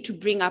we need to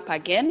bring up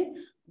again,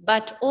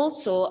 but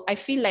also I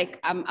feel like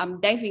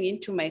I'm diving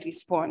into my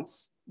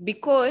response,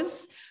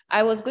 because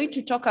I was going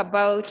to talk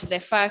about the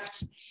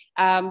fact,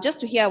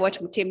 just to hear what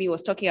Mutemi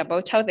was talking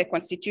about, how the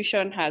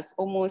Constitution has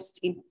was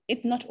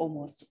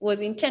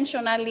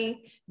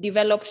intentionally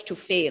developed to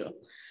fail.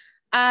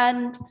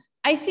 And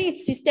I see it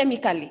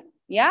systemically,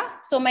 yeah?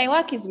 So my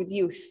work is with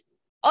youth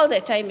all the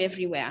time,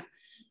 everywhere.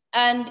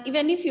 And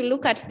even if you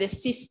look at the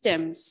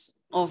systems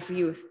of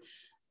youth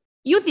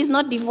is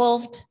not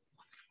devolved.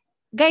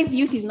 Guys,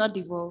 youth is not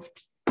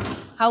devolved.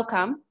 How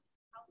come?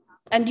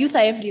 And youth are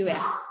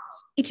everywhere.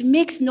 It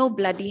makes no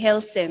bloody hell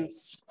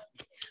sense.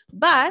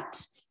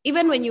 But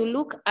even when you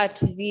look at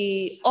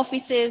the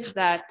offices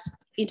that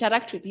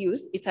interact with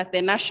youth, it's at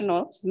the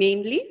national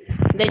mainly.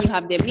 Then you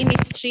have the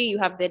ministry, you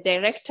have the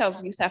director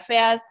of youth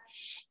affairs.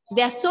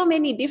 There are so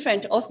many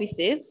different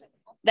offices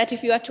that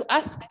if you were to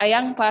ask a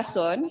young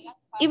person,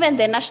 even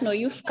the National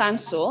Youth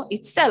Council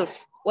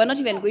itself, we're not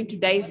even going to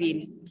dive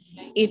in.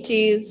 It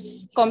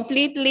is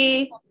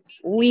completely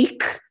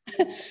weak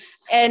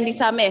and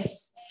it's a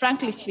mess,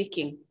 frankly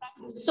speaking.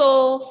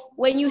 So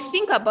when you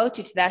think about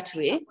it that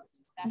way,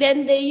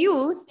 then the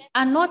youth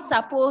are not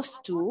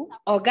supposed to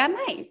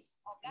organize.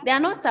 They are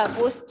not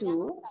supposed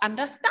to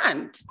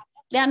understand.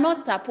 They are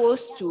not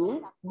supposed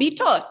to be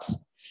taught.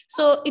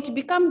 So it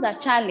becomes a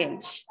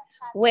challenge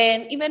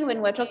when, even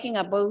when we're talking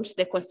about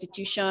the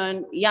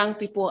constitution, young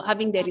people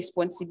having the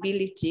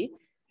responsibility,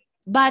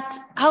 but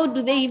how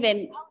do they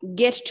even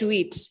get to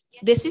it?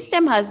 The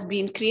system has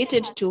been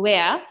created to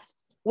where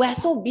we're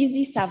so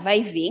busy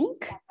surviving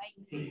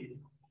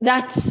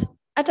that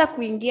hata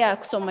kuingia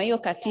kusoma hiyo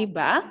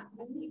katiba.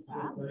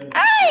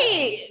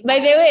 By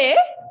the way,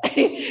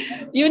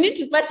 you need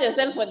to pat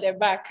yourself on the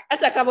back.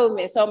 Hata kama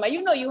umesoma,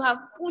 you know, you have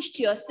pushed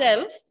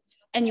yourself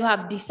and you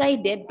have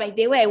decided, by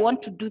the way, I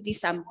want to do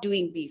this, I'm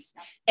doing this.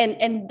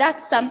 And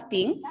that's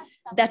something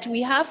that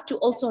we have to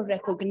also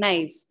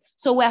recognize.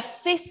 So we're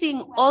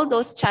facing all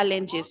those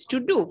challenges to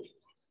do.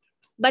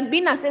 But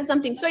Bina says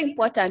something so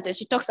important, and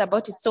she talks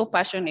about it so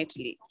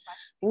passionately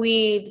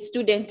with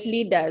student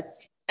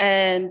leaders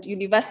and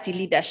university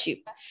leadership.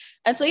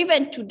 And so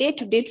even today,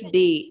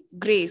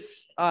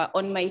 Grace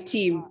on my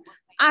team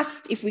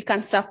asked if we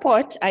can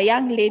support a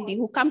young lady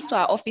who comes to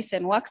our office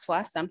and works for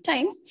us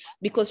sometimes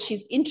because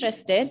she's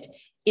interested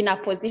in a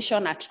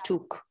position at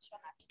TUK.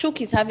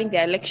 TUK is having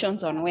their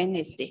elections on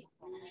Wednesday.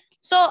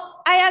 So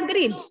I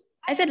agreed.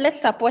 I said,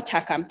 let's support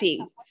her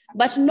campaign.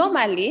 But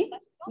normally,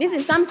 this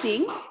is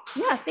something,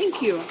 yeah,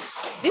 thank you.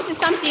 This is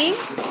something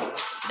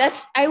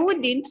that I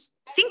wouldn't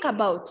think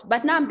about,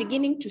 but now I'm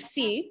beginning to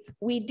see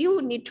we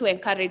do need to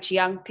encourage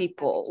young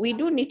people. We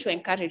do need to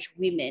encourage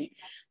women,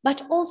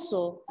 but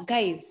also,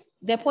 guys,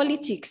 the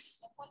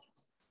politics,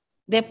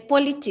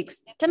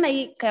 tena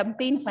hii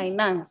campaign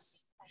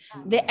finance,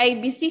 the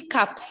IBC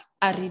caps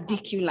are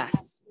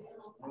ridiculous.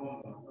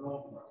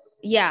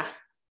 Yeah,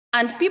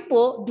 and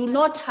people do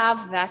not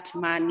have that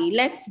money.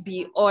 Let's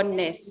be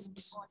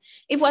honest.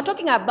 If we're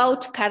talking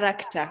about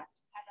character,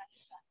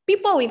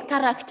 people with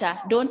character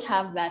don't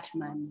have that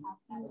money.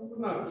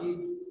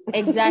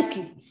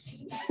 Exactly.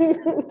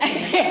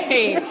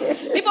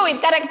 People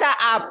with character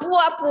are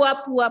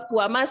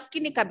poor,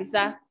 maskini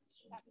kabisa.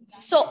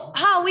 So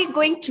how are we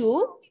going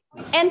to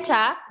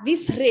enter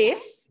this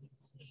race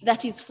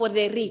that is for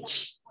the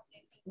rich?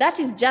 That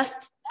is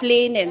just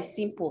plain and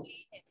simple.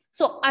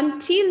 So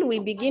until we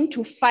begin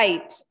to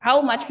fight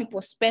how much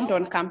people spend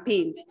on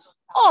campaigns,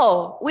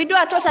 we do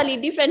a totally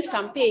different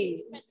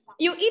campaign.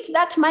 You eat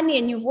that money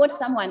and you vote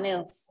someone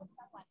else.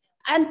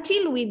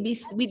 Until we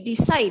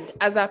decide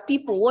as a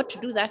people what to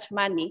do that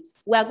money,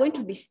 we are going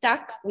to be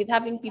stuck with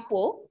having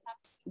people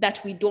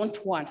that we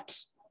don't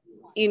want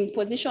in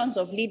positions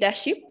of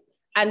leadership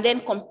and then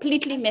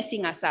completely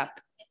messing us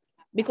up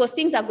because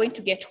things are going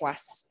to get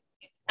worse.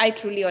 I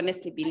truly,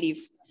 honestly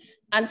believe.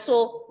 And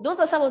so those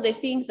are some of the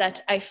things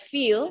that I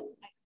feel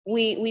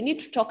we need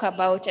to talk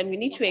about and we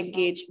need to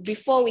engage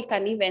before we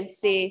can even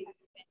say,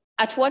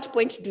 at what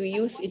point do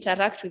youth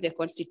interact with the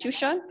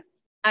constitution?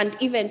 And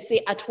even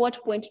say, at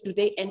what point do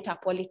they enter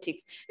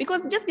politics?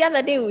 Because just the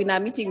other day, we were in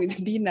a meeting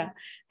with Bina,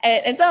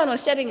 and someone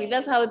was sharing with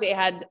us how they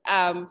had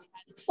 4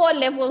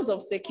 levels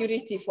of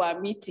security for a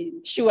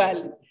meeting,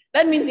 surely.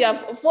 That means you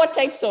have 4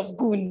 types of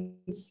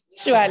goons,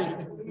 surely.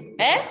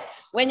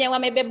 When you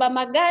wamebeba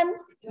magan,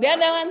 the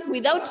other ones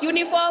without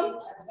uniform.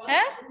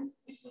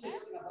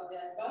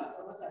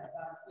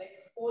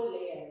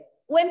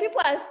 When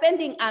people are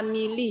spending a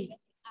milli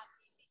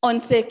on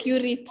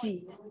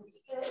security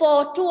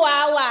for 2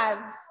 hours,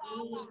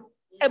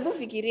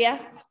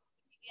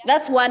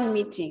 that's one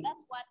meeting.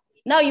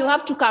 Now you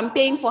have to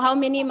campaign for how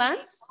many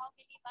months?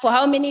 For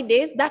how many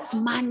days? That's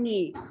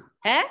money.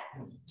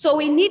 So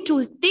we need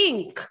to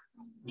think.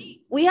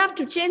 We have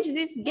to change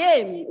this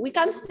game. We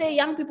can't say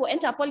young people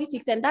enter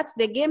politics and that's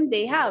the game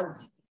they have.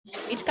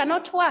 It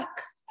cannot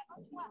work.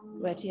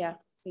 But yeah,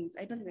 things.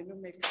 I don't even know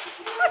maybe.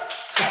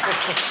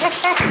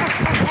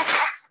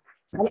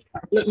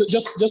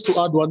 Just to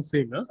add one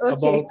thing Okay.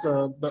 about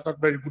that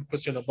very good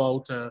question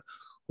about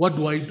what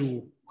do I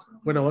do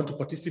when I want to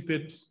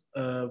participate,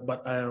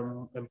 but I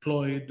am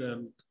employed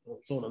and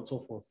so on and so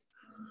forth.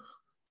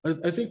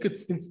 I think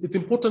it's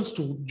important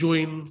to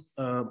join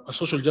a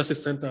social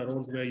justice center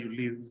around where you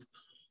live,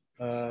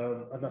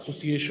 an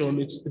association.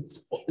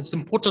 It's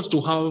important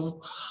to have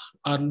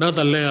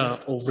another layer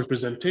of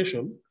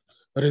representation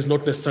that is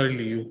not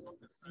necessarily you.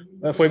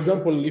 For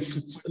example,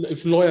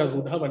 if lawyers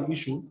would have an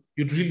issue,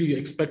 you'd really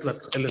expect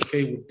that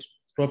LSK would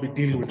probably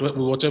deal with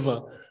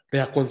whatever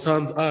their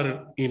concerns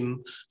are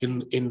in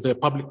the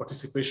public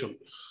participation.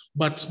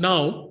 But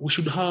now we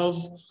should have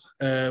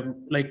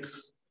like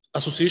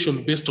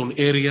association based on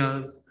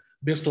areas,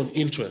 based on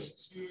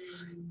interests,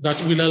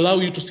 that will allow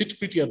you to sit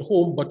pretty at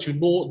home, but you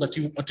know that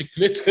you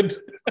articulated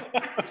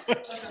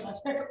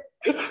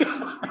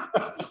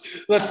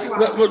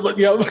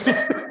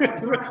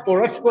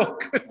or at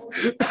work.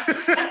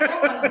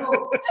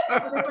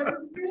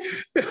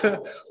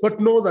 But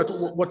know that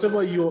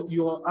whatever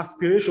your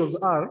aspirations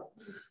are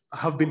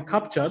have been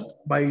captured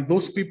by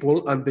those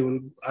people, and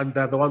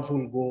they're the ones who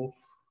will go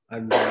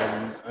and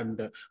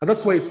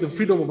that's why the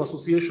freedom of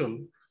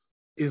association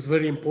is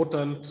very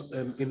important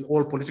in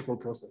all political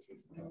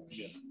processes.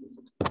 Yeah.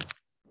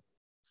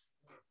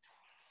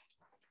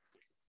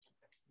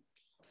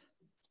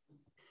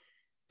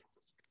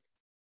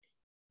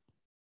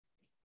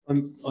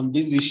 On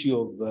this issue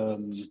of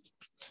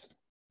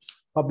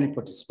public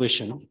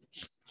participation,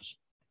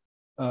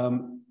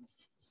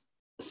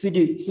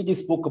 CD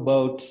spoke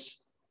about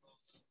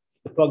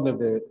the fact that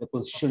the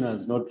constitution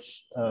has not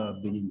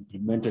been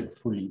implemented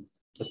fully,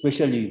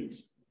 especially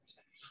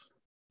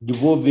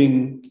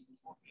devolving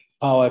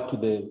power to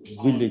the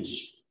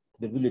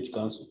village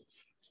council.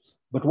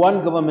 But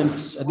one government,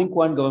 I don't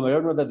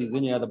know that there's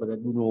any other, but I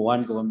do know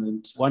one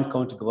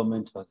county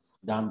government has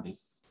done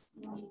this.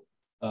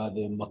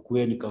 The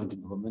Makueni County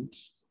government.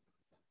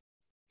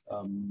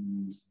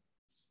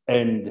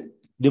 And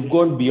they've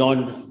gone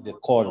beyond the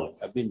call.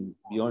 I've been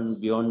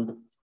beyond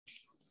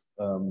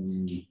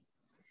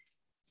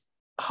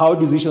how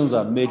decisions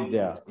are made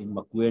there in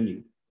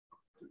Makueni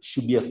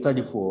should be a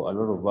study for a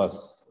lot of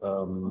us,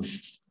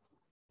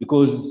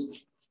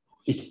 because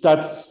it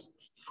starts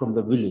from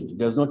the village. It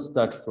does not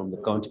start from the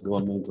county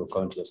government or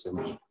county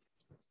assembly.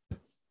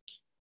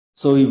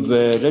 So if,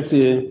 let's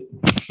say,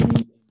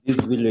 in this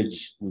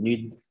village, we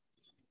need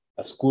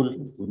a school,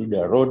 we need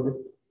a road,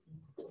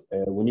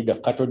 we need a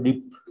cattle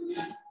dip.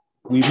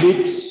 We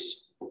meet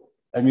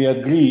and we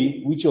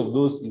agree which of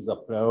those is a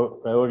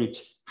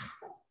priority.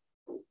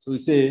 So we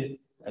say,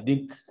 I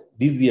think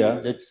this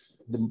year,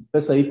 let's the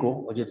pesa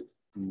iko waje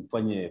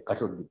tufanye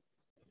cattle dip.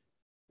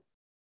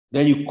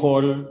 Then you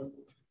call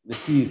the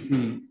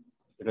CEC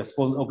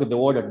responsible, okay, the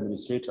ward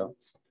administrator,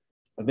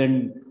 and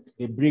then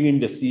they bring in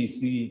the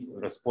CEC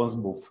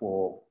responsible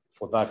for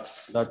that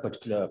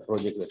particular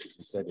project that you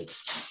decided.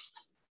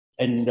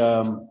 And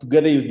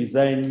together you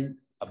design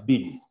a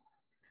bid,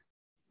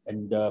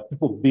 and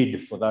people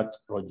bid for that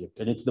project.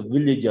 And it's the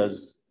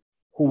villagers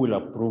who will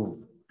approve,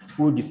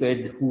 who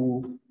decide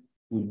who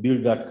will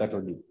build that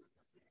cattle dip.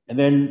 And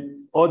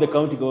then all the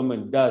county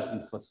government does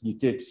is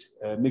facilitate,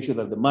 make sure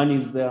that the money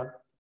is there,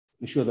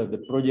 make sure that the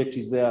project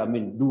is there,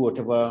 do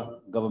whatever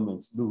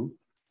governments do.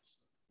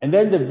 And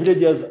then the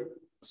villagers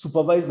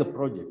supervise the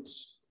project.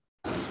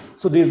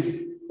 So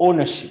there's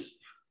ownership.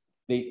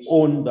 They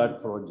own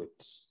that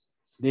project.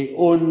 They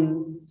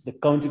own the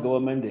county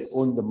government, they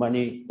own the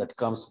money that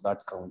comes to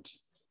that county.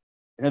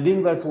 And I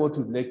think that's what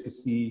we'd like to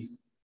see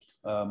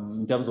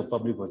in terms of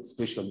public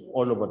participation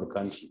all over the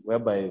country,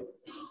 whereby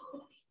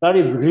that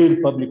is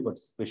real public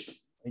participation.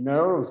 In a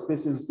lot of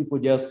spaces, people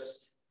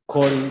just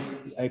call,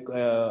 let's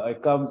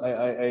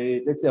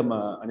say I'm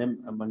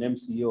an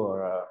MC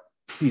or a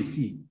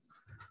CC.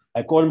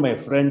 I call my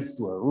friends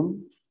to a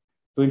room,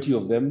 20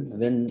 of them,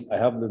 and then I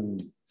have them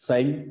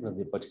sign that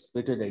they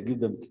participated. I give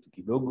them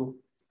kidogo.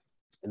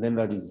 And then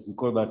that is, we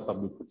call that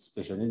public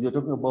participation. As you're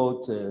talking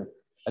about,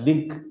 I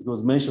think it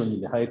was mentioned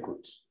in the High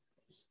Court,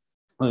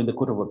 or in the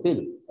Court of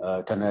Appeal,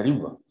 Tana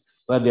River,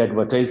 where they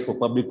advertised for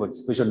public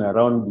participation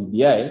around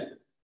BBI,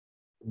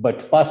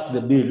 but passed the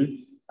bill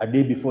a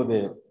day before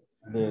the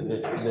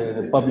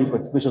public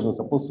participation was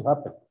supposed to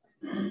happen.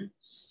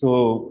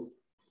 So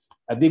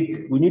I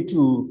think we need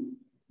to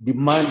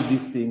demand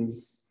these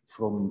things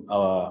from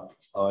our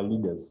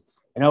leaders.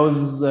 And I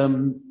was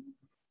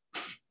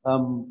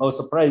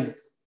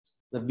surprised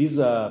that these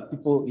are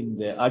people in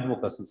the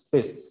advocacy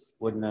space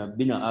when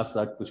being asked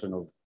that question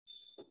of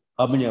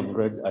how many have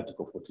read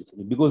Article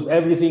 43, because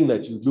everything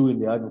that you do in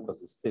the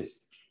advocacy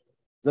space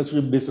is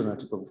actually based on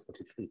Article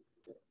 43.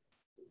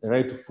 The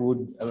right to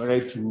food,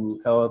 right to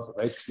health,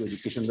 right to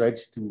education, right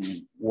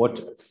to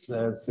water,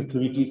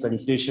 security,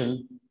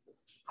 sanitation,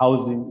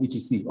 housing,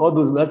 etc. All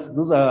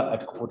those are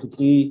Article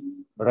 43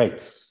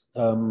 rights.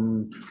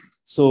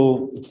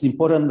 So it's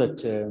important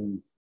that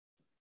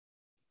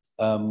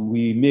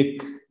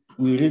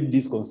we read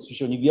this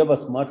constitution. If you have a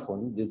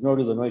smartphone, there's no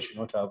reason why you should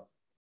not have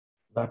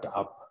that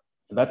app.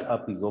 That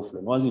app is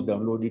offline. Once you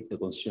download it, the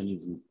constitution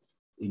is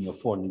in your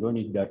phone. You don't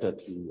need data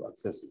to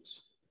access it.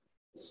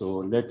 So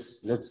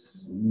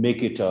let's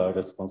make it a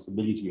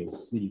responsibility,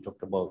 as Siri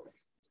talked about.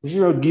 The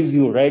constitution gives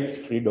you rights,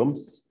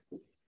 freedoms,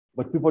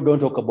 but people don't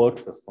talk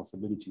about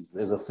responsibilities.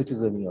 As a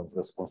citizen, you have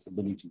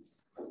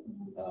responsibilities.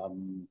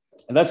 And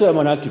that's why I'm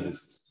an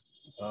activist.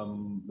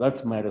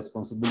 That's my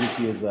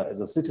responsibility as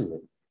a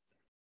citizen.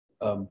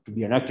 To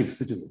be an active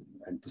citizen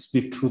and to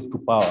speak truth to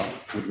power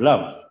with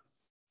love.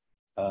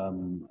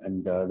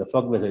 And the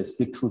fact that I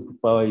speak truth to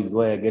power is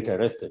why I get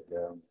arrested,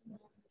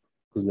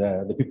 because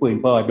the people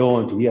in power don't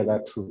want to hear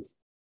that truth.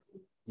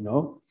 You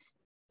know,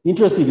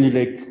 interestingly,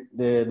 like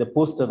the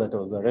poster that I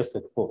was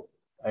arrested for,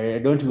 I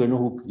don't even know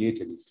who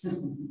created it.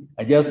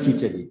 I just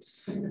tweeted it,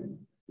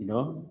 you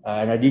know,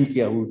 and I didn't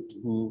care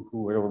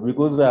who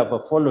because I have a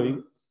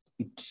following.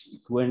 It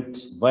went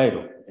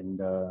viral,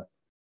 and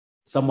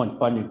someone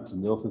panicked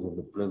in the office of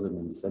the president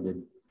and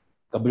decided,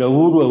 kabla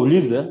Uhuru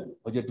aulize,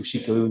 wacha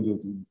tushike huyo ndio.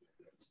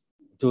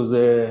 It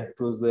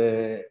was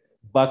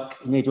back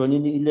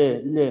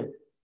in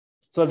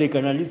so they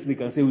can at least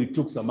say we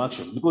took some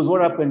action, because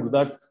what happened with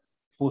that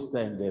poster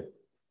and there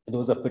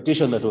was a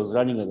petition that was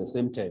running at the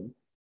same time.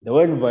 They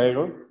went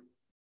viral,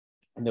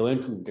 and they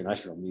went to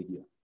international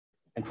media.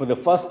 And for the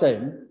first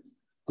time,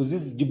 because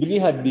this Jubilee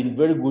had been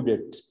very good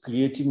at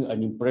creating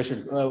an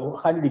impression,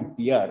 handling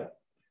PR,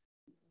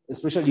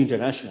 especially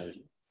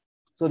internationally,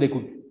 so they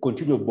could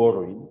continue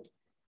borrowing.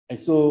 And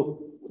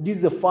so this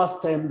is the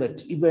first time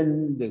that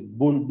even the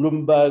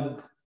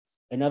Bloomberg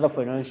and other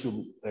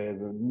financial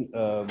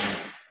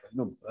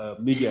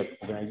media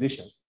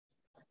organizations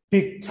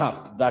picked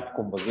up that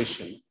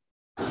conversation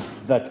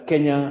that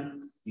Kenya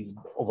is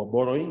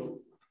overborrowing,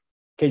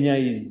 Kenya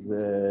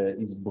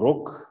is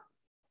broke,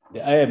 the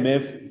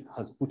IMF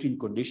has put in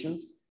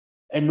conditions,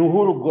 and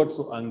Uhuru got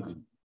so angry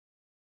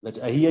that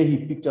I hear he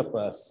picked up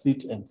a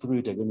seat and threw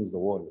it against the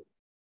wall.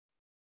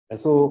 And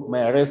so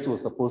my arrest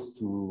was supposed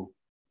to,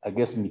 I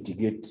guess,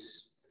 mitigate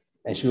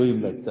and show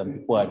him that some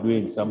people are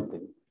doing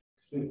something.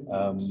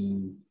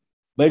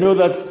 But I know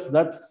it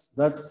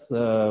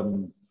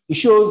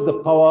shows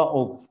the power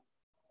of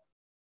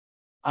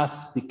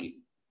us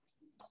speaking,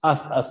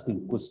 us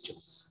asking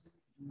questions,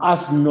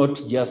 us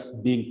not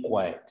just being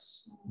quiet,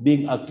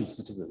 being active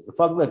citizens. The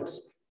fact that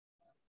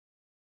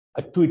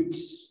a tweet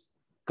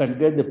can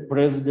get the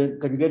president,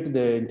 can get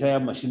the entire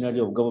machinery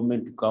of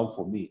government to come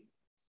for me,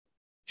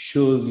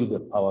 shows you the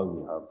power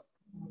we have.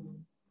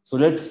 So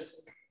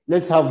let's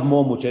have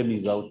more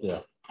Mutemis out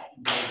there.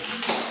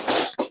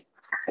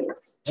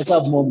 Let's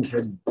have more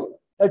Mutemis.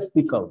 Let's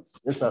speak out.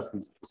 Let's ask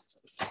these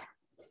questions.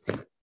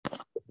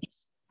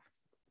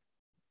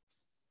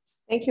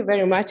 Thank you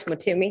very much,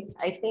 Mutemi.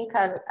 I think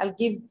I'll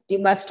give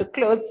Dimas to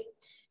close.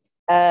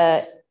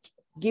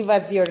 Give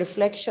us your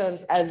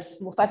reflections as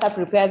Mufasa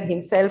prepares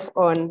himself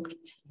on.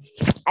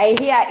 I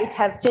hear it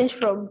has changed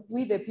from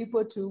we the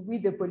people to we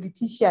the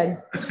politicians.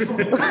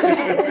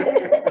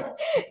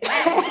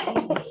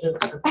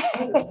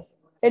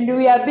 And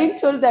we are being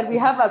told that we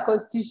have a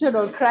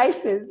constitutional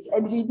crisis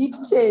and we need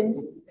change.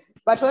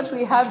 But what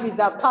we have is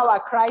a power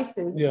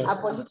crisis, a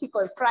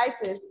political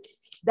crisis,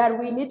 that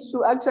we need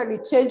to actually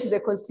change the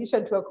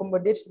constitution to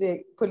accommodate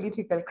the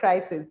political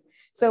crisis.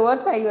 So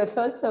what are your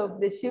thoughts of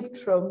the shift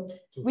from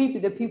we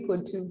the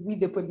people to we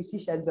the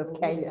politicians of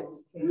Kenya?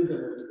 I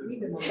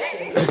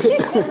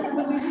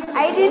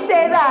didn't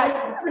say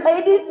that.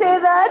 I didn't say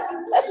that.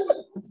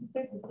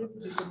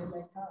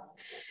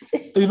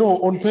 You know,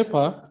 on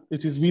paper,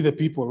 it is we the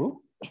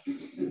people,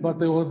 but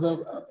there was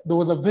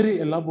a very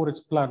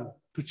elaborate plan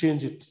to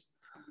change it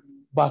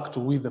back to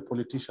we the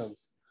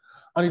politicians.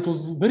 And it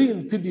was very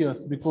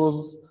insidious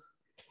because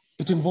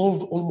it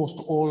involved almost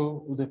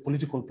all the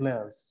political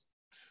players.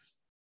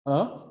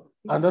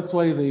 And that's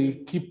why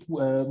they keep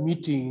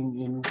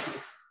meeting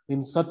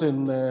in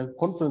certain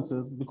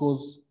conferences,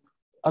 because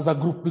as a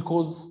group,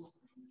 because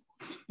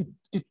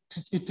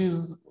it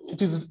is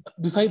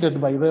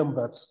decided by them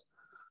that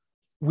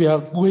we are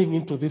going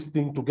into this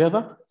thing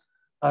together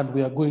and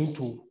we are going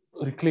to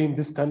reclaim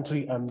this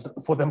country and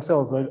for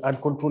themselves, right,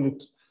 and control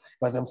it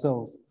by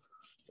themselves.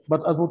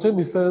 But as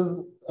Mutemi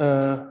says,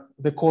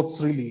 the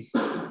courts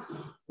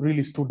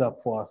really stood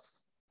up for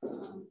us.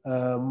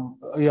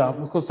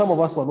 Because some of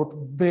us were not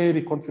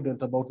very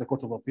confident about the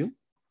Court of Appeal,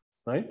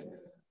 right?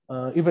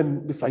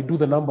 Even if I do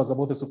the numbers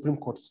about the Supreme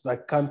Court, I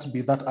can't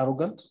be that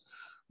arrogant,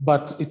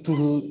 but it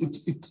will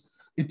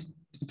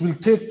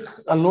take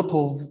a lot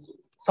of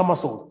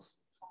somersaults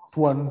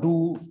to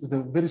undo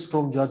the very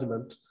strong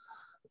judgment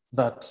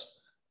that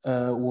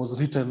was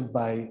written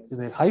by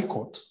the High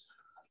Court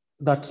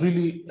that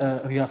really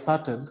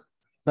reasserted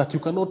that you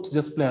cannot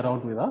just play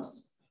around with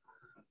us.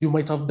 You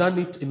might have done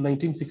it in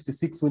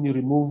 1966 when you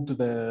removed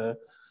the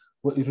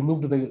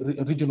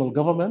regional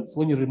governments,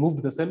 when you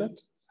removed the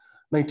Senate.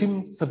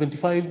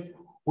 1975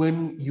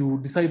 when you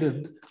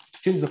decided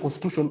to change the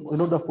constitution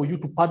in order for you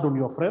to pardon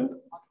your friend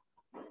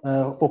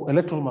for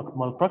electoral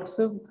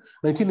malpractices.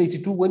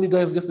 1982 when you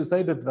guys just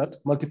decided that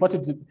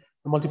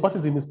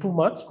multipartyism is too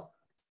much.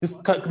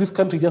 This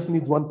country just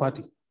needs one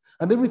party.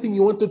 And everything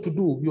you wanted to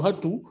do, you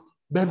had to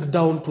bend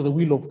down to the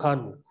will of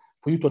KANU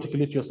for you to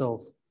articulate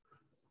yourself.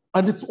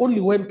 And it's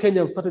only when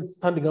Kenyans started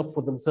standing up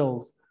for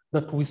themselves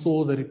that we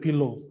saw the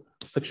repeal of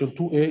Section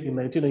 2A in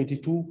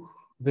 1992,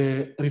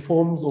 the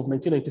reforms of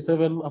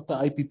 1997 after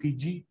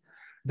IPPG,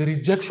 the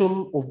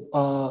rejection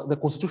of the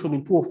Constitution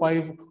in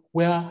 2005,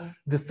 where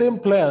the same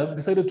players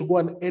decided to go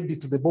and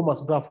edit the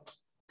Bomas draft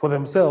for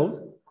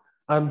themselves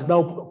and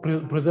now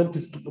present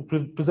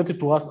it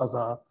to us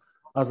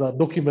as a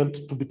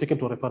document to be taken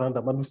to a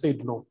referendum, and we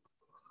said no.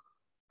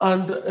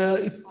 And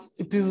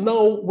it is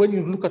now when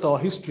you look at our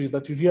history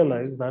that you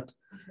realize that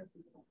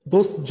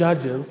those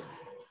judges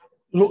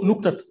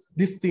looked at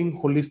this thing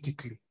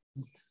holistically.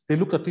 They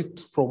looked at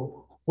it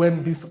from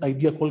when this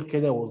idea called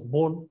Kenya was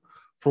born,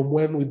 from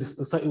when we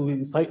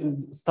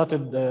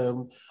started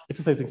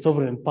exercising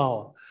sovereign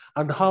power,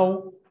 and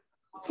how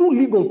through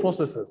legal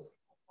processes,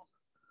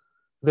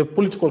 the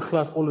political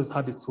class always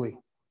had its way.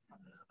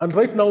 And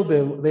right now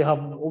they have,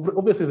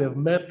 obviously they've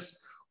met,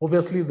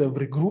 obviously they've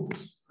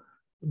regrouped,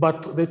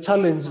 but the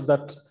challenge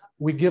that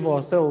we gave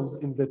ourselves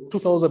in the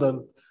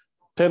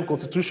 2010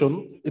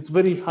 constitution, it's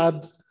very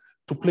hard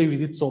to play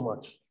with it so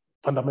much,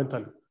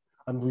 fundamentally.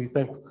 And we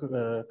thank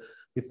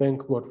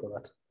God for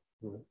that.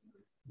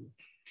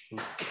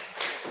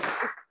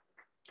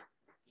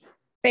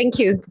 Thank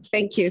you,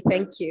 thank you,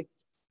 thank you.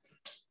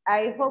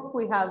 I hope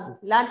we have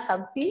learned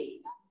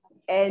something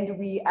and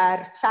we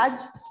are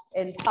charged,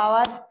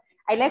 empowered.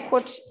 I like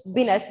what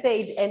Bina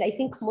said, and I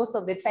think most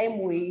of the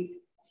time we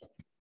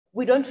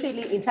don't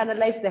really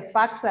internalize the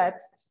fact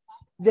that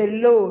the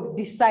law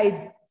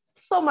decides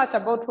so much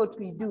about what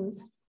we do,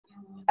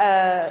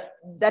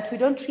 that we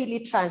don't really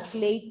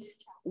translate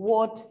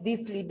what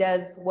these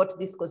leaders, what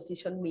this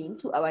constitution mean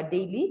to our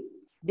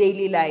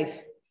daily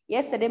life.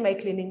 Yesterday, my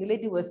cleaning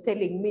lady was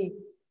telling me,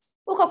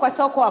 uko kwa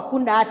soko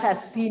hakuna hata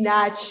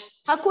spinach,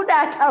 hakuna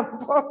hata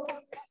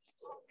mboga.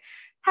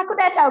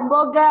 Hakuna hata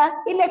mboga,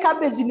 ile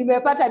cabbage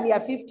nimepata ni ya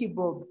 50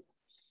 bob.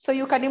 So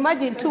you can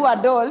imagine 2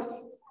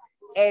 adults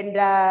and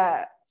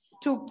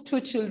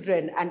two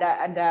children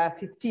under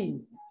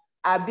 15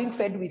 are being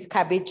fed with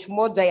cabbage,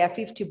 moja ya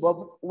 50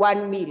 bob,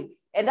 1 meal.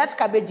 And that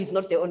cabbage is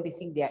not the only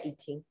thing they are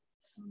eating.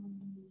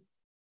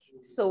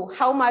 So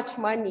how much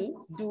money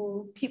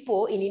do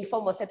people in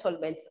informal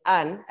settlements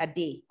earn a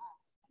day?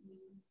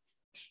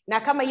 Na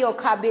kama hiyo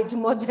cabbage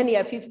moja ni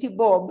ya 50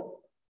 bob,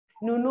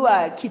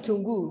 nunua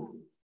kitunguu,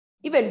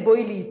 even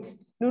boil it,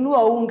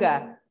 nunua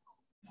unga.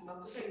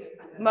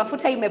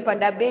 Mafuta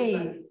imepanda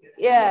bei.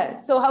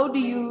 Yeah, so how do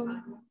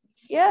you,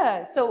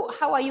 so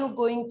how are you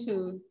going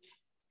to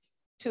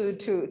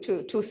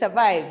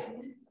survive?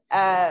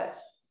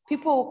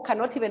 People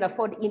cannot even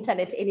afford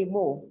internet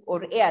anymore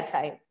or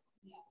airtime.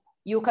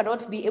 You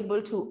cannot be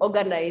able to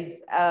organize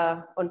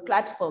on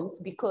platforms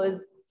because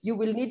you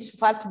will need to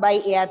first buy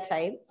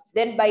airtime,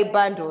 then buy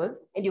bundles,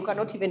 and you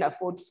cannot even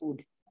afford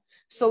food.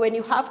 So when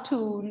you have to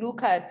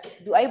look at,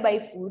 do I buy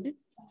food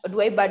or do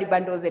I buy the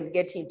bundles and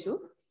get into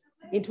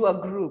a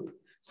group?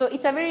 So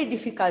it's a very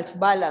difficult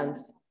balance.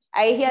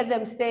 I hear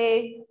them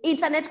say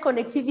internet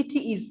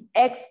connectivity is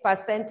X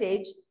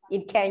percentage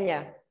in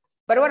Kenya,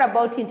 but what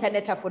about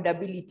internet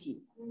affordability?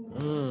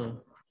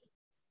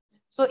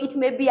 So it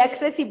may be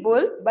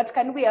accessible, but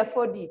can we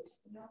afford it?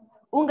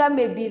 Unga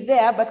may be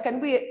there, but can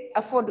we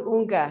afford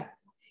unga?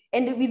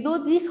 And with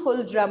all this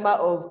whole drama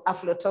of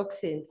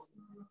aflatoxins,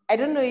 I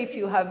don't know if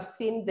you have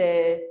seen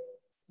the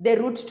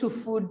Route to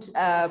Food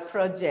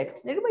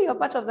project. Anybody you're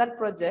part of that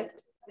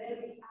project?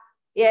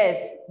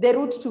 Yes, the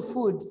Route to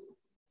Food.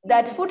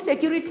 That food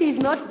security is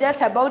not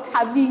just about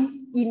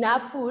having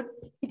enough food,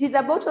 it is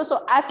about also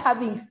us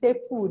having safe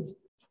food.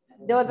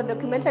 There was a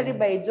documentary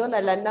by John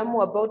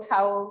Alanamu about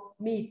how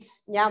meat,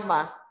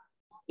 nyama,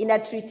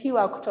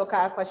 inatritiwa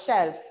kutoka kwa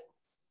shelf.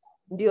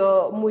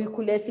 Ndio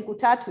muikule siku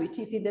tatu. It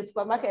is in the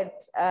supermarket.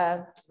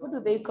 What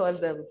do they call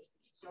them?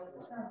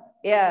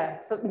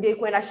 Yeah, so ndio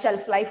ikuwe na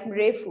shelf life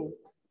mrefu.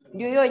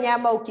 Ndio hiyo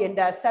nyama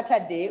ukienda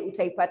Saturday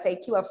utaipata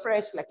ikiwa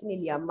fresh lakini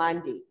ni ya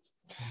Monday.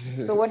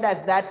 So what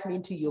does that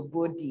mean to your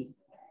body?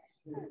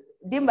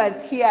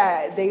 Dimbas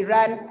here, they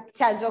run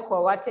chanjo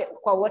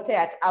kwa wote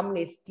at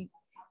Amnesty.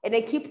 And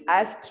I keep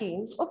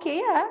asking, okay,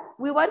 yeah,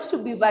 we want to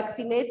be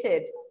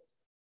vaccinated,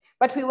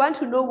 but we want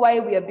to know why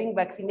we are being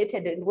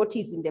vaccinated and what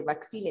is in the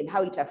vaccine and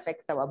how it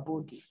affects our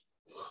body.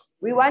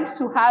 We want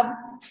to have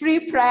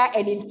free, prior,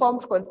 and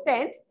informed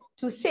consent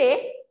to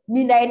say,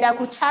 ninaenda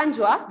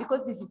kuchanjwa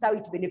because this is how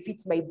it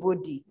benefits my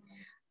body.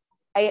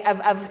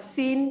 I've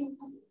seen,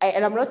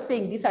 and I'm not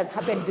saying this has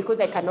happened because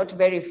I cannot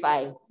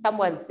verify.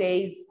 Someone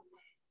says,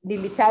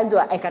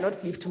 nilichanjwa, I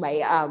cannot lift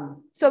my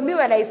arm. So me,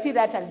 when I see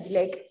that, I'll be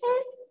like,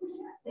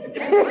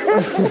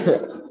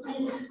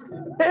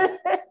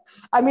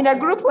 I'm in a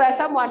group where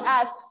someone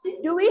asked,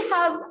 do we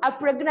have a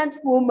pregnant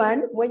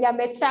woman when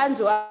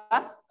amechanjwa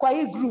kwa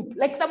hii group?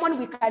 Like someone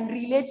we can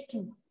relate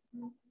to.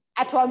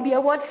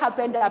 Atuambie what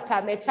happened after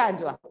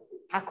amechanjwa?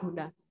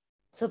 Hakuna.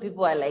 So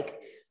people are like,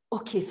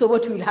 okay, so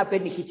what will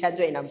happen if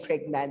nikichanjwa and I'm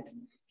pregnant?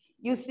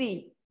 You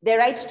see, the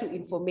right to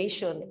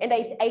information. And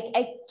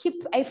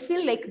I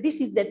feel like this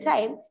is the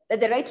time that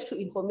the right to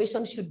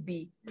information should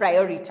be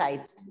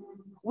prioritized.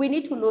 We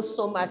need to know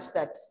so much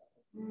that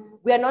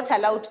we are not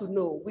allowed to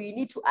know. We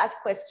need to ask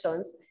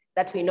questions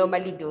that we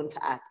normally don't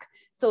ask.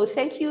 So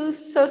thank you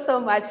so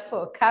much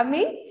for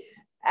coming.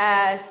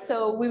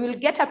 So we will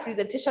get a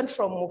presentation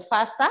from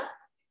Mufasa.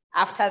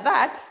 After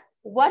that,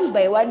 one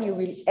by one, you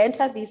will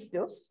enter this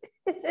door.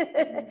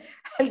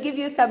 I'll give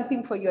you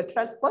something for your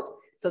transport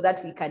so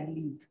that we can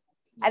leave.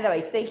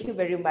 Otherwise, thank you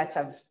very much.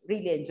 I've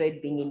really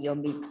enjoyed being in your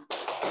midst.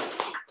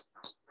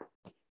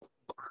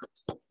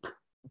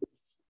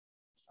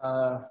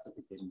 You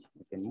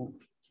can move.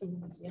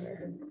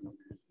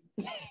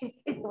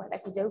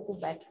 Wanakuja huku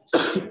basi.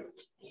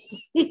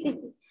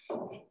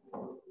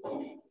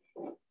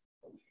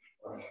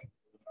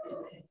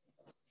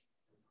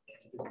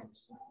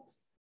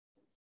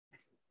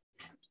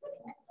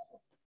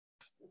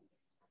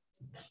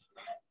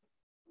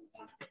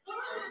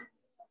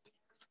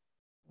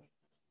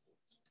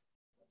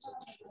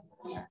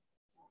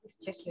 Let's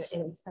check your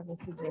service.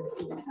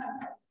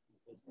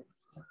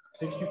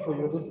 Thank you for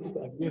your note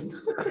again.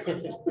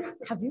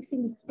 Have you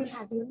seen it still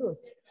has your note?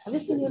 Have you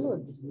seen your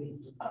notes?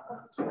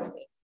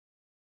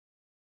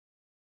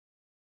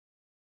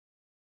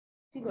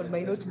 Sitting on my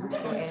notebook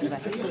forever.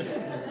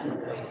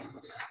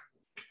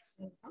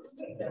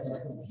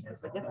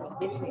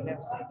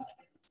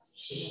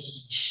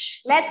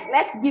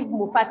 Let's give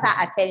Mufasa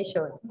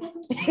attention.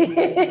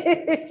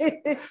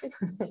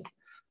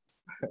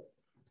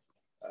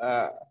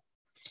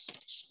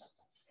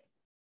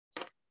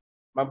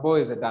 My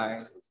boys are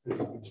dying.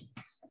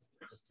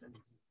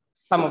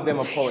 Some of them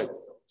are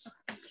poets.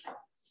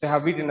 They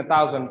have written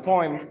 1,000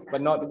 poems,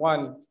 but not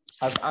one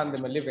has earned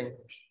them a living.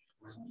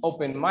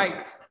 Open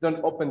mics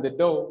don't open the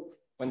door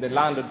when the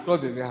landlord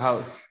closes your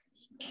house.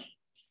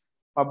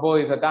 My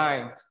boys are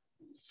dying.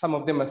 Some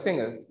of them are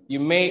singers. You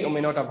may or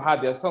may not have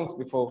heard their songs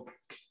before,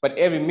 but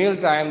every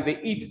mealtime they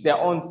eat their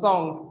own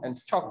songs and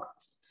chalk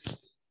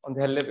on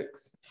their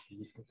lyrics.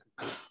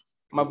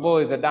 My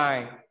boys are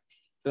dying.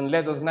 Don't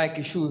let those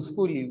Nike shoes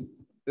fool you.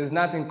 There's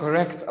nothing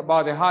correct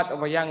about the heart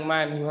of a young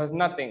man who has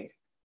nothing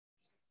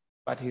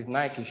but his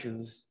Nike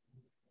shoes.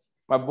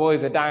 My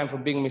boys are dying for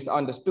being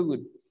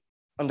misunderstood.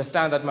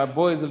 Understand that my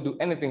boys will do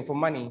anything for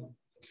money.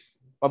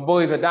 My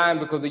boys are dying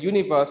because the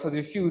universe has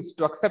refused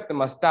to accept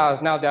them as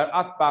stars. Now they're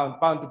earthbound,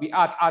 bound to be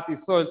art. Art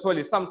is soil. Soil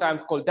is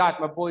sometimes called dirt.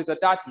 My boys are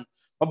dirty.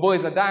 My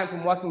boys are dying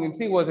from working in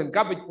sewers and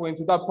garbage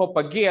points without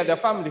proper gear. Their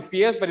family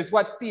fears, but it's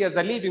what steers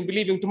are leaving,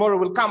 believing tomorrow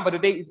will come, but the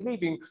day is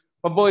leaving.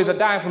 My boys are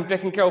dying from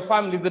taking care of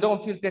families they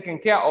don't feel taken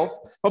care of.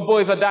 My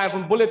boys are dying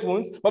from bullet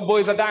wounds. My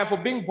boys are dying for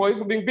being boys,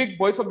 for being big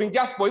boys, for being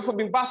just boys, for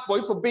being best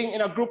boys, for being in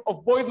a group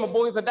of boys. My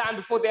boys are dying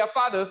before they are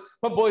fathers.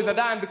 My boys are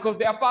dying because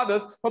they are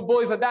fathers. My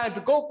boys are dying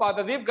to go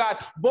farther. They've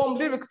got bomb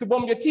lyrics to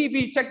bomb your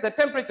TV, check the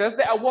temperatures.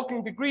 They are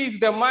walking degrees.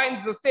 Their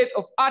mind is a state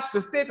of art.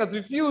 The state has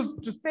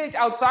refused to stage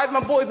outside.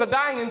 My boys are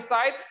dying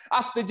inside.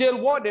 Ask the jail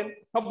warden.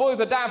 My boys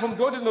are dying from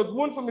Jordan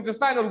wounds, from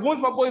intestinal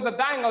wounds. My boys are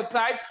dying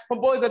outside. My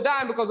boys are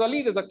dying because our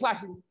leaders are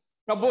clashing.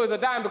 My boys are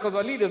dying because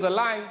our leaders are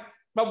lying.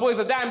 My boys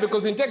are dying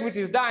because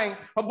integrity is dying.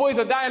 My boys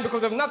are dying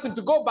because they have nothing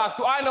to go back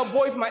to. I know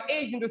boys my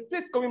age in the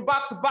streets going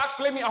back to back,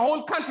 blaming a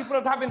whole country for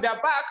not having their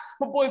back.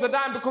 My boys are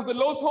dying because they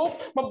lost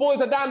hope. My boys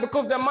are dying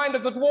because their mind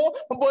is at war.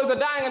 My boys are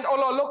dying and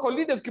all our local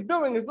leaders keep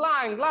doing is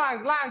lying to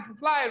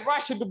fly in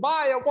Russia,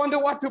 Dubai. I wonder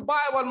what to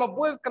buy while my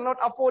boys cannot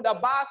afford a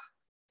bus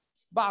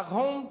back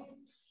home.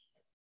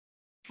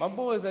 My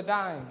boys are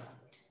dying.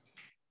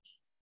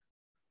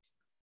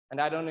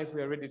 And I don't know if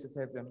we are ready to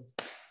save them.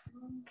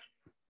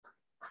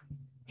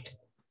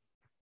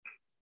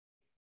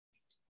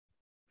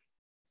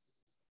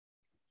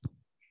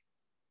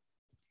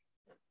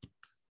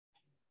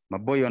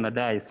 Maboy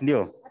wanadai, si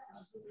ndio?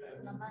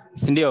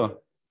 Si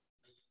ndio?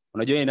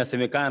 Unajua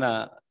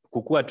inasemekana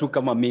kukua tu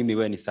kama mimi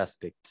wewe ni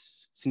suspect.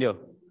 Si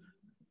ndio?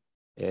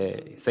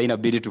 Sasa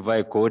inabidi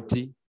tuvae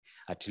koti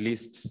at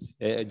least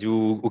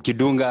juu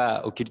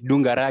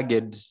ukidunga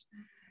rugged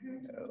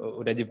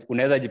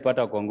unaweza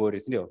jipata kwa ngori,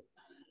 si ndio?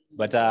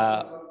 But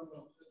yeah.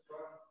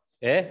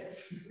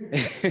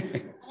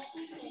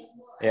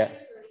 Yeah.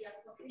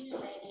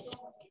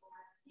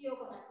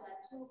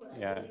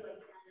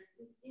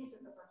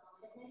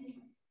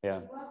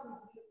 Yeah.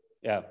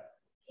 Yeah.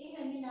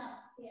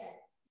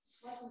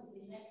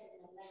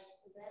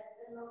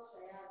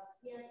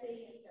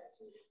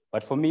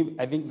 But for me,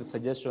 I think the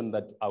suggestion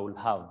that I will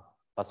have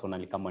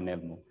personally come on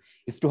Elmo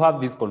is to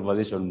have this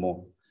conversation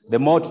more. The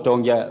more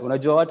tutaongea,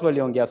 unajua watu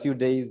waliongea a few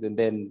days and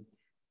then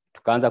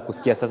tukaanza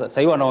kusikia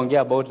sasa hivi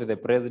wanaongea about the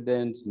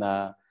president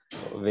na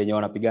venye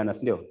wanapigana,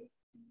 si ndio?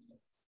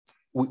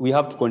 We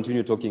have to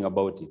continue talking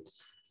about it.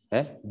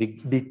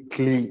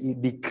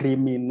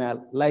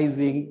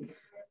 Decriminalizing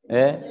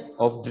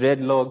of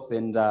dreadlocks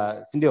and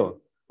si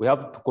ndio? We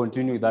have to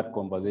continue that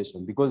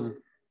conversation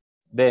because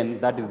then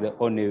that is the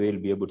only way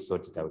we'll be able to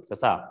sort it out.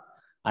 Sasa,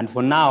 and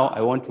for now,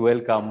 I want to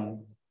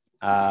welcome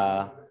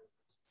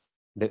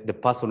the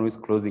person who is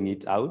closing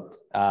it out.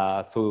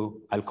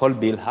 So I'll call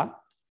Bilha.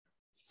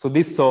 So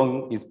this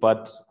song is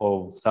part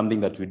of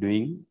something that we're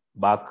doing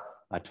back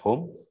at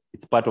home.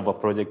 It's part of a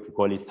project we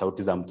call it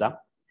Sauti za Mtaa,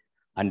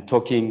 and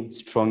talking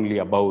strongly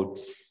about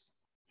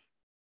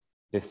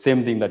the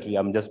same thing that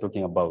I'm just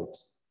talking about.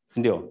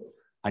 Sindio?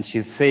 And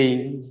she's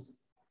saying,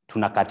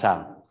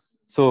 tunakataa.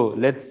 So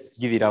let's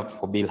give it up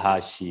for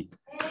Bilha. She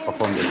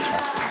performed this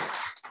track.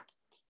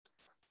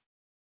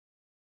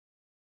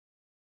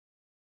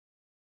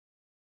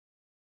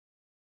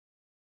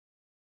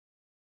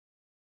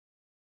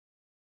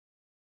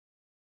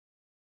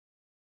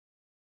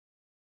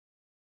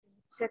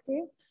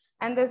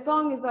 And the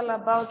song is all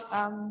about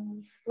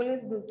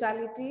police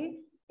brutality,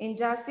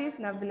 injustice,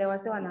 na vile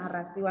wase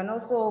wanaharasiwa. And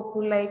also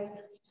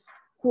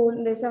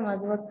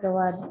what's the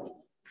word?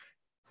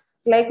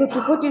 Like to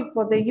put it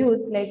for the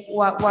youth, like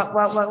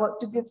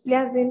to give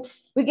players in,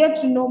 we get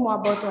to know more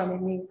about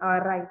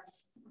our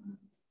rights.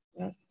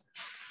 Yes.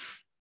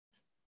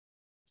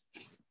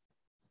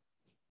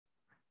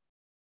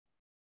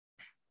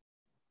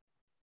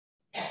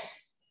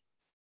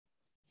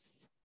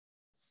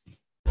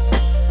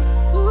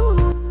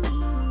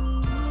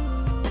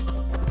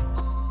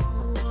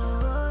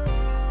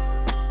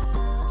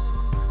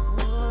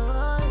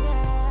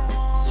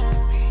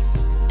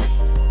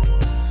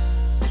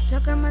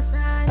 Toka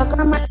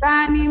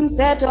Maskani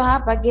mseto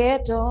hapa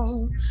ghetto,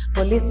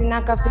 polisi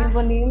na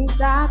kafimbo ni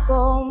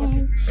msako,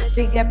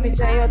 piga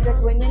picha yote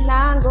kwenye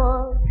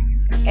lango,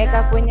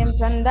 eka kwenye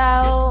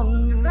mtandao,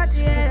 mkoti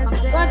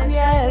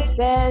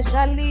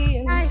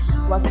especially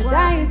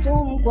wakidai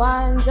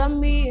tumkwanja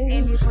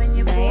mimi,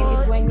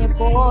 naeli kwenye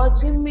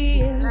pochi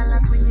mimi,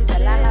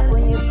 kalala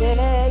kwenye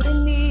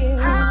selini,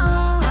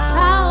 hao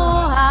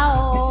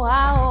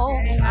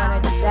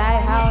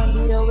wanajidai hao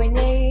ndio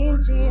wenye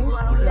inchi,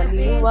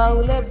 waliua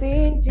ule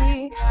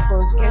binti,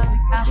 cause kesi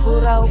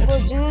kura uko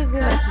juzi,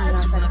 na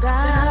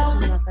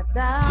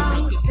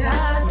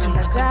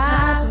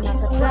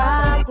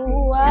tunakataa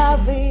kuwa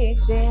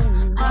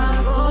victim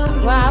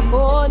wa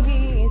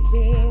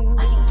polisi.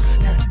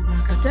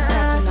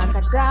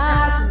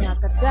 Tunakataa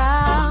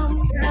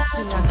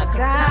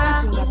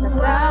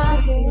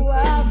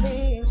kuwa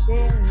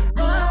victim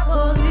wa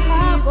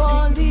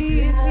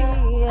polisi,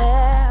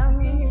 yeah.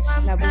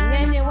 Na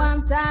bunyenye wa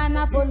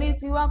mtaani,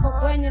 polisi wako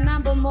kwenye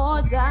namba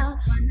moja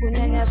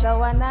kunyanyasa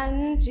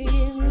wananchi.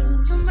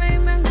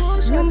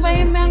 Nyumba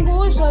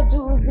imeangushwa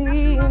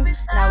juzi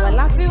na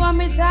walafi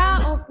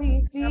wamejaa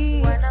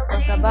ofisi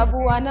kwa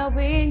sababu wana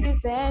wingi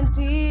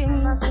senti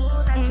na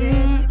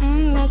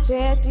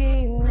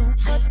cheti.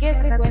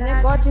 Kesi kwenye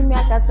koti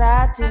miaka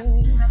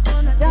 30,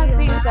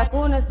 justice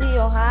hakuna,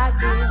 sio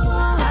haki.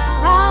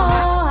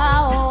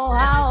 Hao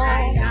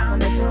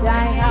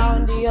wanajidai hao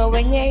ndio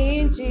wenye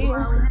inchi,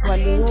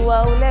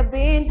 waliua ule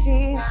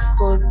binti,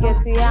 cause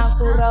kesi ya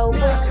kura uko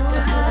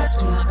juzi.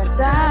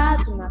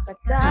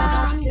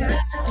 Tunakataa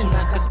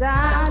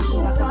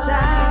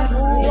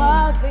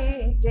kuwa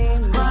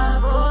victim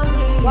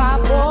wa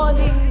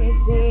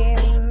polisi.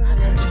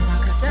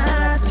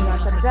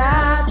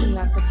 Tunakataa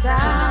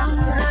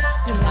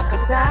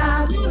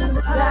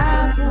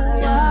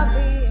kuwa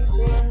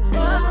victim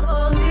wa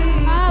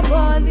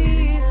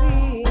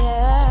polisi,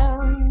 yeah.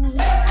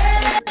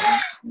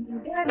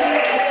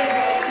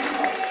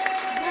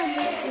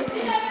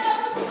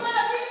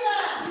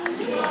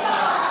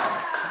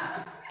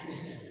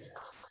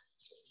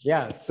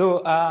 Yeah,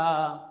 so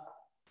I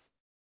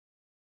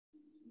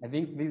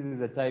think this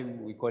is a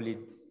time we call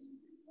it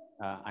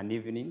an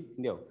evening,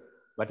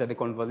 but the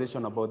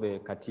conversation about the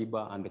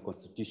Katiba and the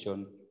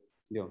Constitution,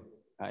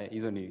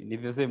 hizo ni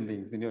the same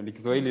thing, ni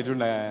Kiswahili tu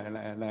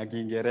na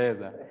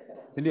Kiingereza,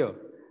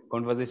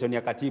 conversation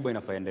ya Katiba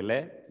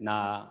inaendelea,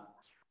 na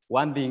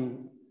one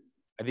thing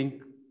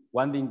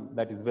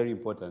that is very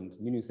important,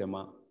 mimi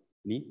nisema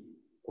ni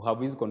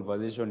kuhave this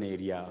conversation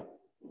area.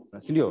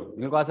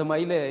 Nilikuwa nasema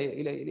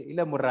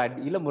ile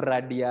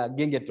mradi ya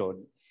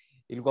Gengeton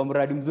ilikuwa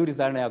mradi mzuri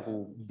sana ya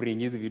kubring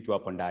hizi vitu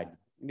hapo ndani,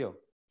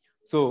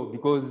 so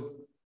because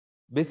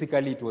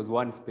basically it was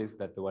one space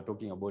that they were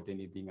talking about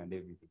anything and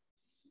everything,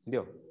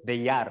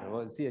 they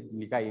are see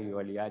nikai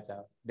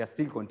waliacha, they are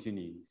still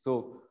continuing.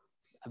 So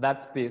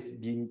that space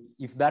being,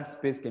 if that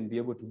space can be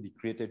able to be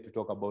created to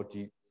talk about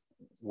it,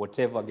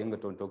 whatever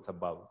Gengeton talks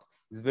about,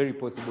 it's very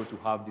possible to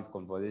have this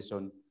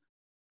conversation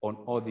on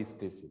all these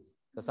spaces.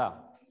 Sasa,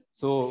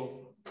 so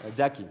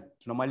Jackie,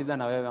 tunamaliza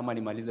na wewe ama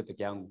nimalize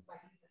peke yangu?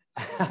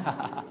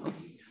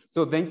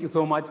 So thank you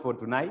so much for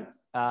tonight.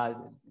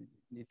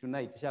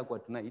 Tonight.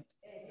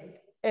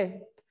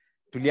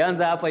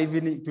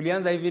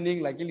 Tulianza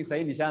evening lakini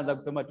sasa nishaanza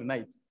kusema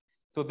tonight.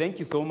 So thank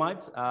you so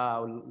much.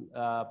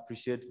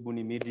 Appreciate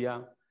Buni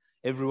Media,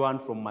 everyone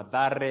from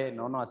Mathare.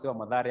 Naona wase wa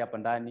Mathare hapa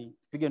ndani.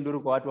 Pige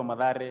nduru kwa watu wa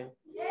Mathare.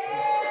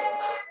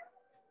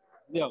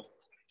 Ndio.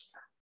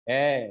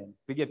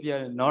 Pige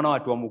pia, naona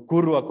watu wa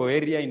Mukuru wako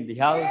area in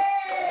the house.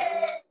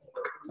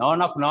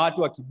 Naona kuna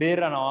watu wa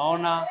Kibera,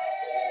 nawaona.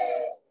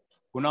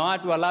 Kuna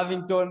watu wa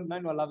Lavington,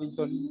 nani wa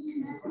Lavington?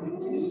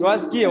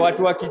 Tuwasikie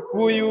watu wa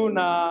Kikuyu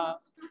na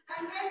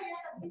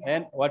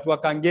watu wa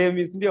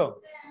Kangemi,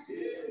 ndio?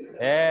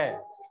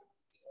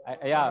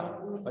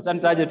 Wacha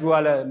nitaje tu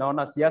wale,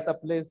 naona Siasa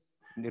Place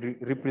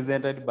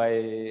represented by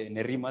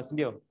Nerima,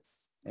 ndio?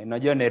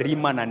 Unajua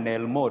Nerima na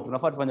Nelmo,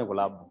 tunafaa tufanye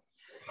collab.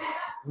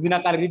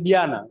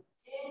 Zinakaribiana.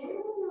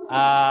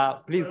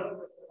 Please,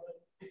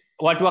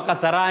 watu wa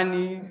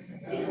Kasarani,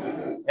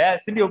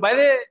 ndio? By the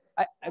way,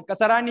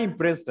 Kasarani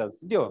impressed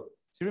us, ndio? Do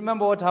you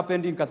remember what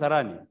happened in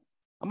Kasarani?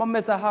 Ama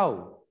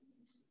mmesahau?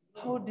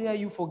 How dare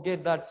you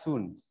forget that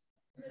soon?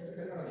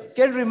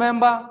 Can you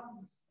remember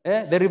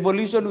the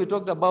revolution we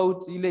talked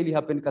about, ile ili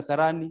happen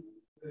Kasarani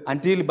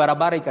until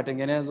barabara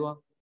ikatengenezwa?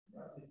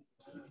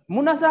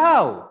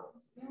 Munasahau?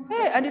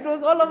 And it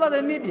was all over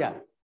the media.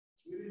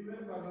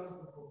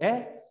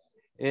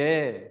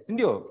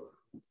 Sindio?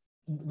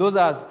 Those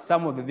are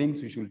some of the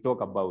things we should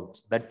talk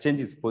about. That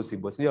change is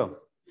possible, sindio?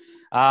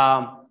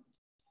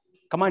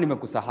 Kama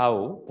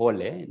nimekusahau,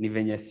 pole, ni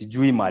venye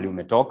sijui mahali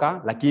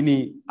umetoka,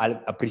 lakini I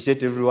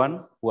appreciate everyone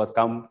who has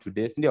come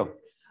today, sindio?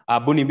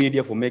 Buni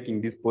Media for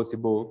making this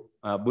possible.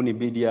 Buni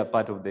Media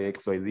part of the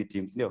XYZ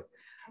team, sindio?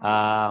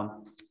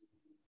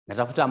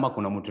 Natafuta ama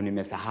kuna mtu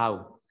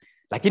nimesahau.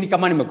 Lakini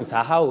kama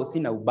nimekusahau,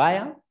 sina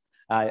ubaya.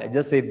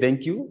 Just say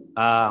thank you.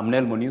 I'm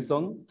Nel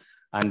Monusong,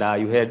 and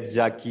you heard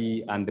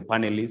Jackie and the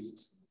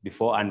panelists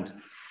before, and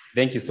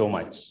thank you so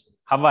much.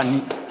 Have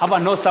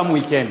an awesome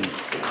weekend.